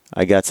 okay,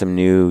 I got some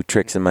new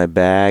tricks in my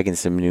bag and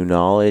some new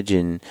knowledge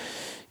and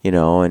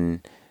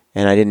and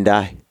I didn't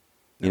die.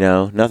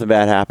 Nothing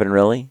bad happened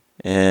really.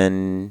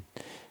 And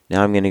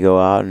now I'm going to go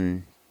out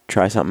and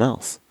try something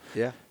else.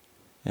 Yeah.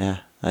 Yeah.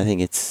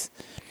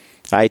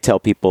 I tell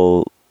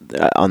people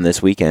on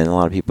this weekend, a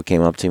lot of people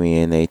came up to me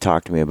and they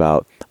talked to me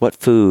about what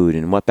food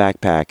and what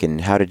backpack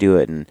and how to do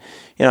it. And,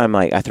 I'm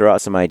like, I throw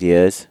out some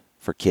ideas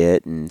for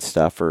kit and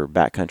stuff for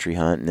backcountry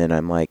hunt. And then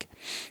I'm like,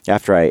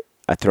 after I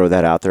throw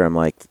that out there, I'm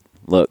like,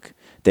 look,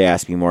 they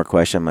ask me more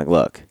questions. I'm like,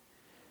 look,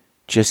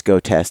 just go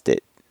test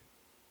it.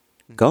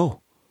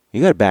 Go.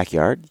 You got a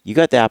backyard. You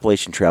got the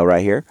Appalachian Trail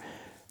right here.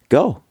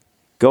 Go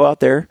out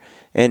there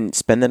and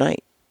spend the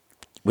night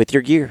with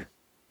your gear.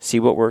 See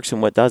what works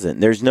and what doesn't.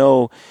 There's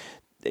no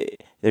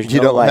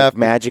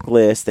magic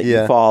list that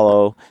you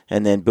follow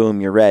and then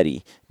boom, you're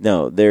ready.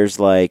 No, there's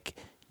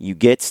you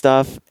get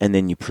stuff and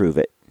then you prove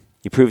it.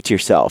 You prove it to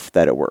yourself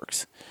that it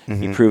works.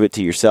 Mm-hmm. You prove it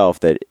to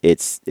yourself that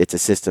it's a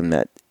system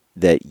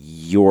that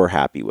you're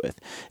happy with.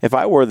 If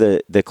I wore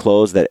the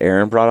clothes that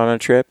Aaron brought on a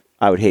trip,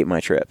 I would hate my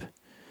trip.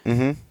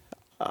 Mm-hmm.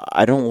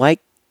 I don't like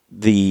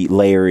the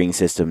layering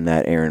system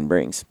that Aaron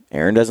brings.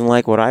 Aaron doesn't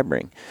like what I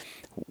bring.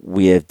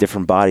 We have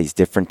different bodies,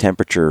 different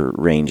temperature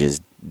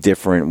ranges,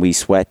 we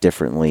sweat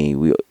differently.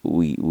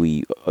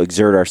 We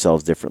exert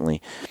ourselves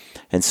differently.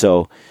 And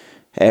so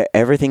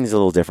everything's a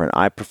little different.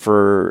 I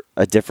prefer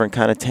a different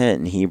kind of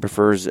tent and he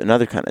prefers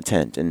another kind of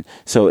tent. And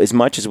so as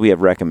much as we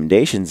have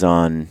recommendations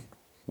on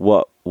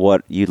what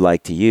you'd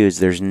like to use,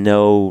 there's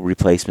no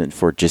replacement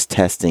for just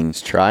testing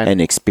and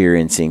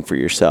experiencing for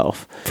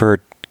yourself. For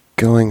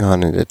going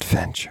on an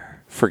adventure.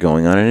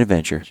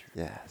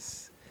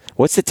 Yes.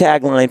 What's the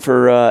tagline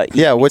for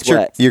what's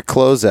your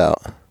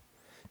closeout?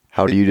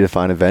 How do you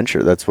define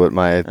adventure? That's what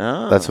my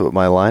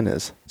line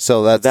is.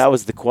 So that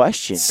was the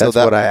question. That's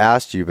what I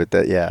asked you, but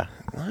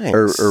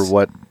nice. or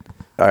what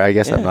I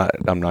guess I'm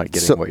not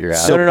getting what you're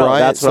asking. No,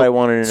 that's what I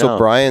wanted to know. So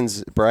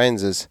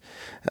Brian's is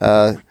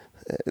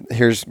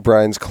here's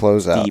Brian's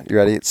closeout. Deep. You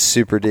ready? It's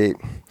super deep.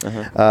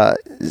 Uh-huh.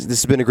 This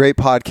has been a great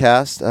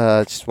podcast.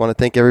 Just want to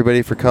thank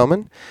everybody for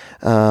coming.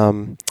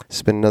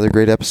 It's been another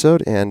great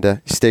episode,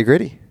 and stay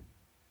gritty.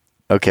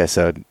 Okay, I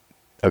get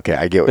what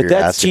you're asking. But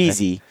that's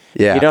cheesy.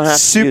 Yeah, you don't have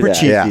super to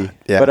do that. cheesy.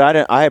 Yeah.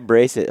 But I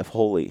embrace it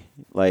wholly.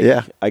 Like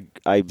I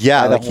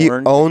he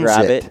owns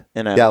grab it.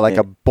 and I like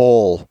a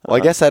bowl. Well, I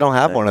guess I don't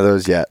have one of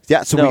those yet.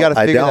 Yeah, so we got to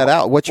figure that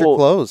out. What's your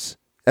clothes?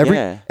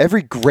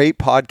 Every great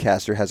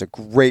podcaster has a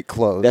great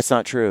clothes. That's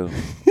not true.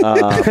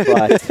 But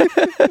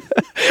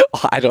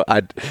I'm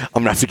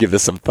gonna have to give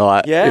this some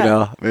thought.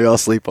 Yeah. Maybe I'll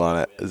sleep on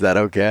it. Is that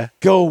okay?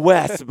 Go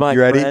west, my you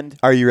ready? friend.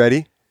 Are you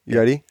ready? You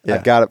ready? Yeah.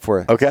 I've got it for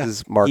you. Okay. This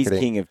is marketing. He's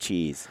king of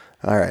cheese.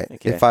 All right.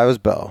 Okay. If I was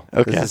Bo,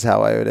 this is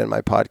how I would end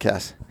my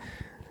podcast.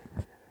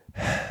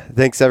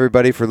 Thanks,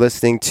 everybody, for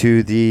listening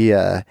to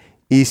the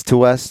East to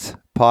West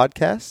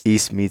podcast.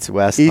 East meets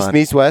West. East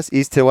meets West.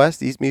 East to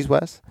West. East meets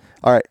West.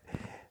 All right.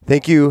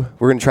 Thank you.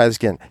 We're going to try this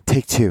again.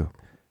 Take 2.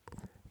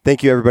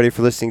 Thank you, everybody,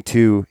 for listening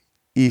to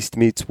East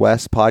Meets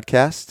West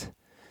podcast.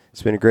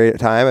 It's been a great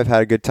time. I've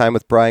had a good time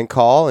with Brian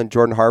Call and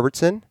Jordan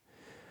Harbertson.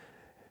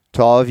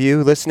 To all of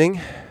you listening,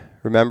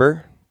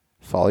 remember,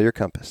 follow your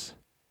compass.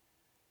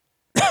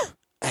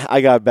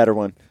 I got a better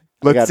one.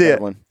 Let's see it.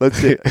 Let's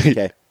see it.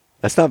 Okay.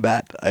 That's not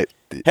bad.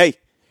 Hey,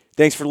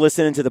 thanks for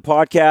listening to the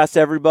podcast,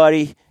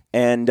 everybody.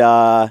 And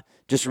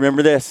just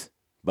remember this.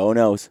 Bo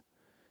knows.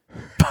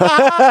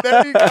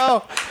 There you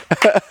go.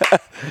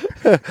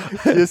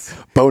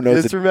 Bo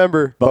knows. Just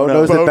remember. Bo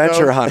knows Bo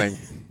adventure knows. hunting.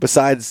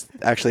 Besides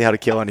actually how to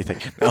kill anything.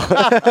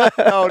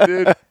 No,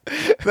 dude.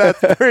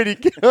 That's pretty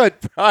good,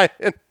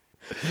 Brian.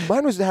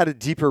 Mine had a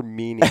deeper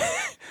meaning.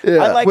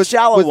 I like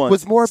shallow ones.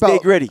 Was more Stay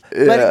about gritty.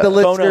 letting the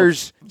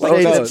listeners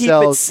say Just keep it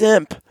themselves.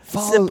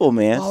 simple,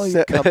 man. Follow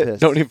your compass.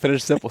 Don't even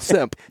finish simple.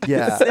 Simp.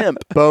 Yeah. Simp.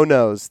 Bo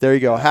knows. There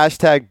you go.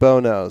 Hashtag Bo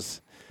knows.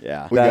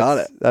 Yeah. We got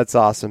it. That's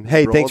awesome.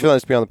 Hey, Roll thanks for it. letting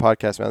us be on the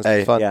podcast, man. It's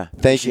been fun. Yeah.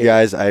 Thank you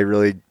guys. I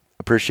really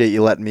appreciate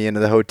you letting me into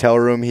the hotel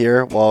room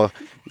here while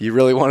you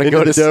really want to Into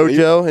go the to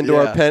dojo, sleep. into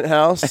our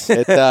penthouse.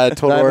 At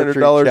Total Archery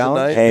 $900 a Challenge.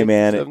 night. Hey,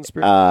 man. 7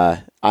 Spirit.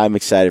 I'm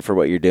excited for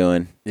what you're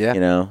doing. Yeah. You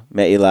know,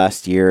 met you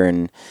last year,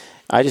 and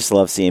I just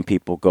love seeing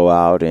people go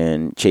out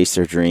and chase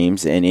their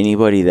dreams. And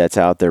anybody that's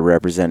out there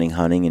representing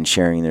hunting and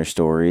sharing their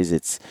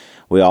stories,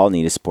 we all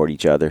need to support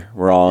each other.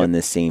 We're all in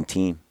this same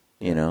team,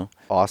 you know.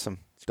 Awesome.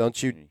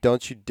 Don't you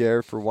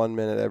dare for 1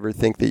 minute ever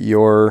think that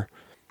you're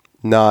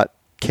not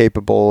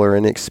capable or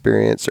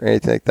inexperienced or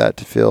anything like that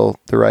to feel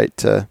the right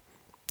to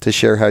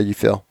share how you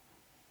feel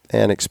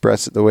and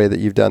express it the way that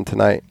you've done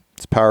tonight.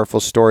 It's a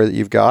powerful story that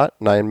you've got,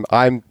 and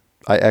I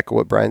echo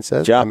what Brian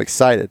says. Job. I'm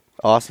excited.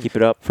 Awesome. Keep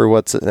it up. For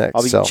what's next.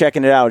 I'll be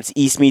checking it out. It's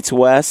East Meets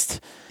West.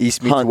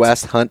 East Meets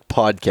West Hunt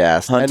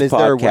Podcast. Hunt and is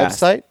there a podcast.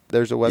 website?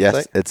 There's a website?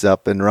 Yes, it's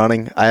up and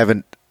running. I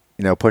haven't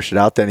pushed it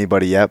out to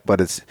anybody yet,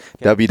 but it's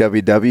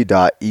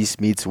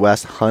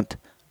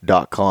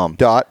www.eastmeetswesthunt.com.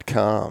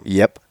 .com.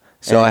 Yep.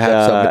 So And, I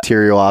have some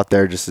material out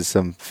there, just as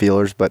some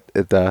feelers, but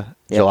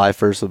July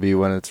 1st will be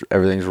when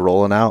everything's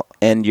rolling out.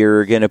 And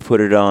you're going to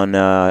put it on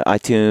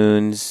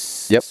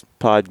iTunes, Yep.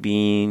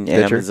 Podbean,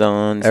 Stitcher.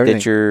 Amazon, Everything.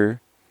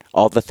 Stitcher,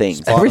 all the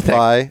things.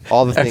 Spotify,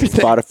 all the things.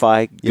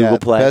 Spotify, Yeah, Google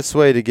Play. the best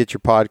way to get your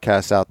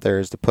podcast out there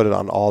is to put it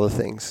on all the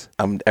things.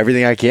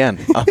 Everything I can.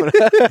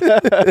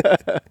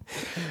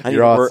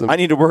 You're awesome. I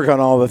need to work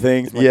on all the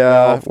things.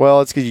 Yeah,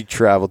 well, it's because you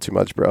travel too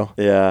much, bro.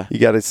 Yeah. You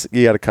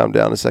gotta come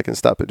down a second,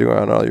 stop it doing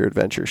on all your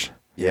adventures.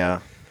 Yeah.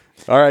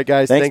 All right,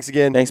 guys. Thanks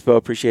again. Thanks, Bo.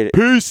 Appreciate it.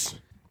 Peace.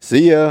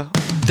 See ya.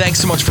 Thanks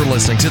so much for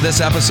listening to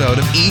this episode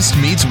of East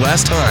Meets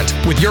West Hunt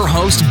with your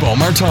host, Bo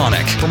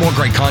Martonic. For more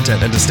great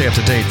content and to stay up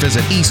to date,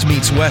 visit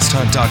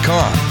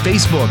eastmeetswesthunt.com,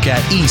 Facebook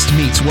at East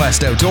Meets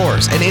West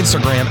Outdoors, and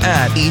Instagram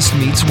at East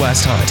Meets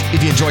West Hunt.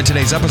 If you enjoyed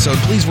today's episode,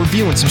 please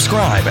review and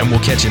subscribe, and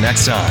we'll catch you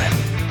next time.